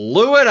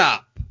blew it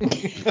up.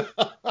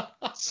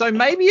 So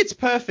maybe it's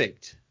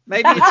perfect.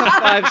 Maybe it's a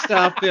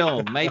 5-star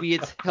film. Maybe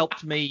it's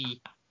helped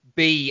me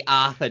be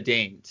Arthur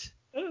Dent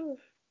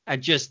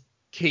and just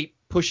keep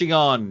pushing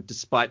on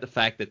despite the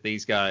fact that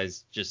these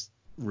guys just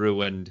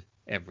ruined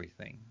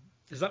everything.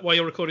 Is that why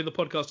you're recording the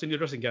podcast in your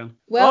dressing gown?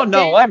 Well, oh,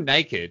 no, I'm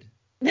naked.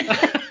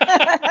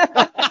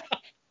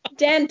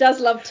 Dan does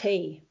love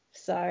tea,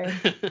 so.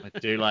 I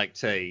do like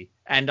tea.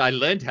 And I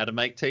learned how to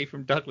make tea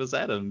from Douglas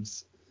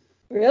Adams.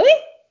 Really?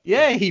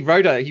 Yeah, he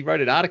wrote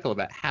an article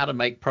about how to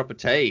make proper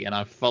tea, and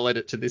I've followed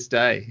it to this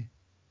day.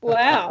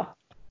 Wow.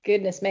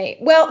 Goodness me.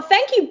 Well,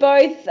 thank you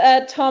both,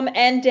 Tom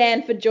and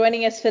Dan, for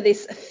joining us for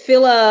this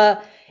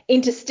filler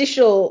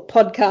interstitial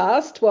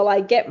podcast while I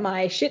get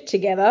my shit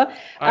together.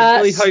 I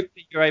really hope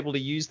that you're able to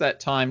use that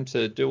time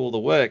to do all the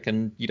work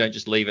and you don't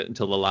just leave it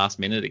until the last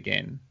minute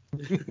again.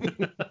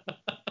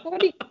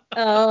 What do you...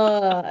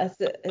 Oh, is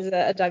it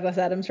a Douglas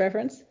Adams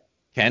reference?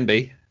 Can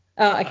be.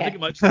 Oh, okay. I think it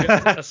might just be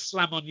a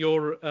slam on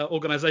your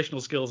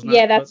organisational skills now.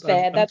 Yeah, that's but,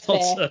 fair. That's I'm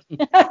not fair.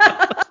 certain.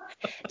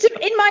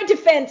 In my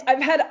defense,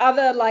 I've had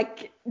other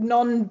like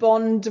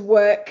non-Bond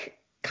work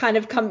kind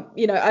of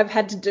I've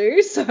had to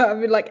do. So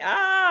I've been like,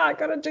 I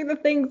got to do the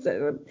things.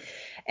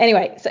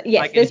 Anyway, so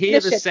yes. I can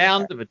hear the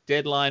sound of a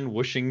deadline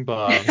whooshing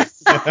by.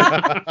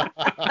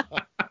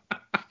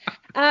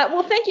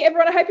 Well, thank you,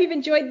 everyone. I hope you've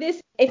enjoyed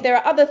this. If there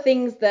are other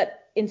things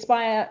that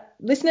inspire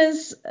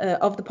listeners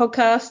of the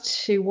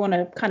podcast who want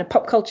a kind of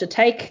pop culture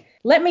take,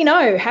 let me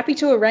know. Happy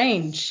to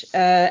arrange,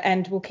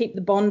 and we'll keep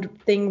the Bond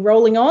thing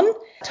rolling on.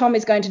 Tom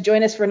is going to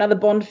join us for another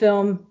Bond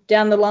film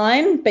down the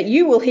line, but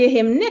you will hear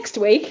him next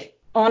week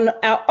on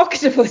our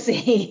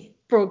Octopussy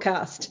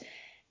broadcast.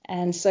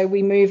 And so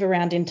we move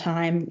around in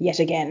time yet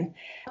again.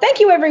 Thank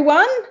you,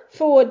 everyone,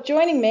 for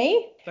joining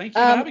me. Thank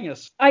you for having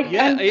us.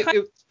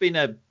 It's been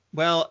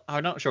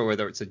I'm not sure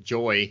whether it's a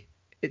joy.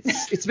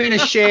 It's been a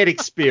shared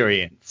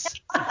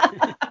experience.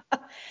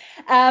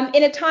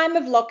 In a time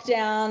of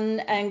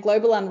lockdown and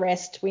global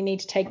unrest, we need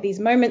to take these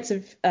moments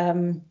of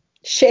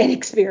shared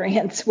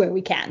experience where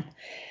we can.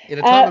 In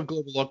a time of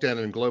global lockdown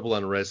and global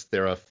unrest,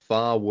 there are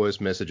far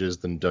worse messages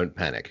than don't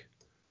panic.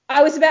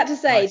 I was about to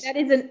say, Nice. That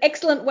is an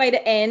excellent way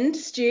to end,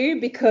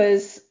 Stu,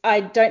 because I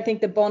don't think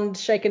the Bond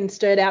shaken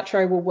stirred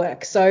outro will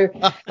work. So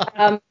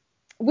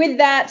with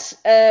that,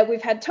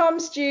 we've had Tom,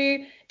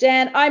 Stu,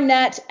 Dan, I'm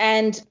Nat,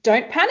 and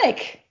don't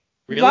panic.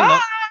 Really? Bye.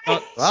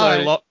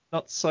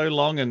 Not so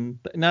long and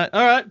no.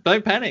 All right,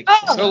 don't panic.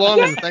 Oh, So long,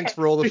 and thanks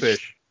for all the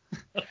fish.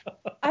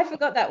 I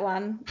forgot that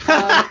one.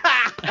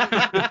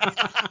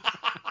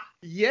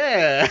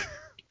 Yeah.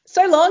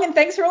 So long, and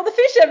thanks for all the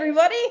fish,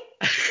 everybody.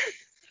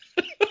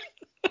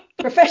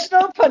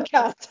 Professional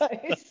podcast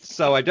host.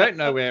 So I don't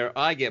know where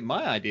I get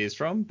my ideas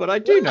from, but I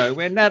do know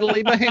where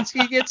Natalie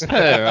Mahensky gets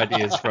her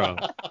ideas from.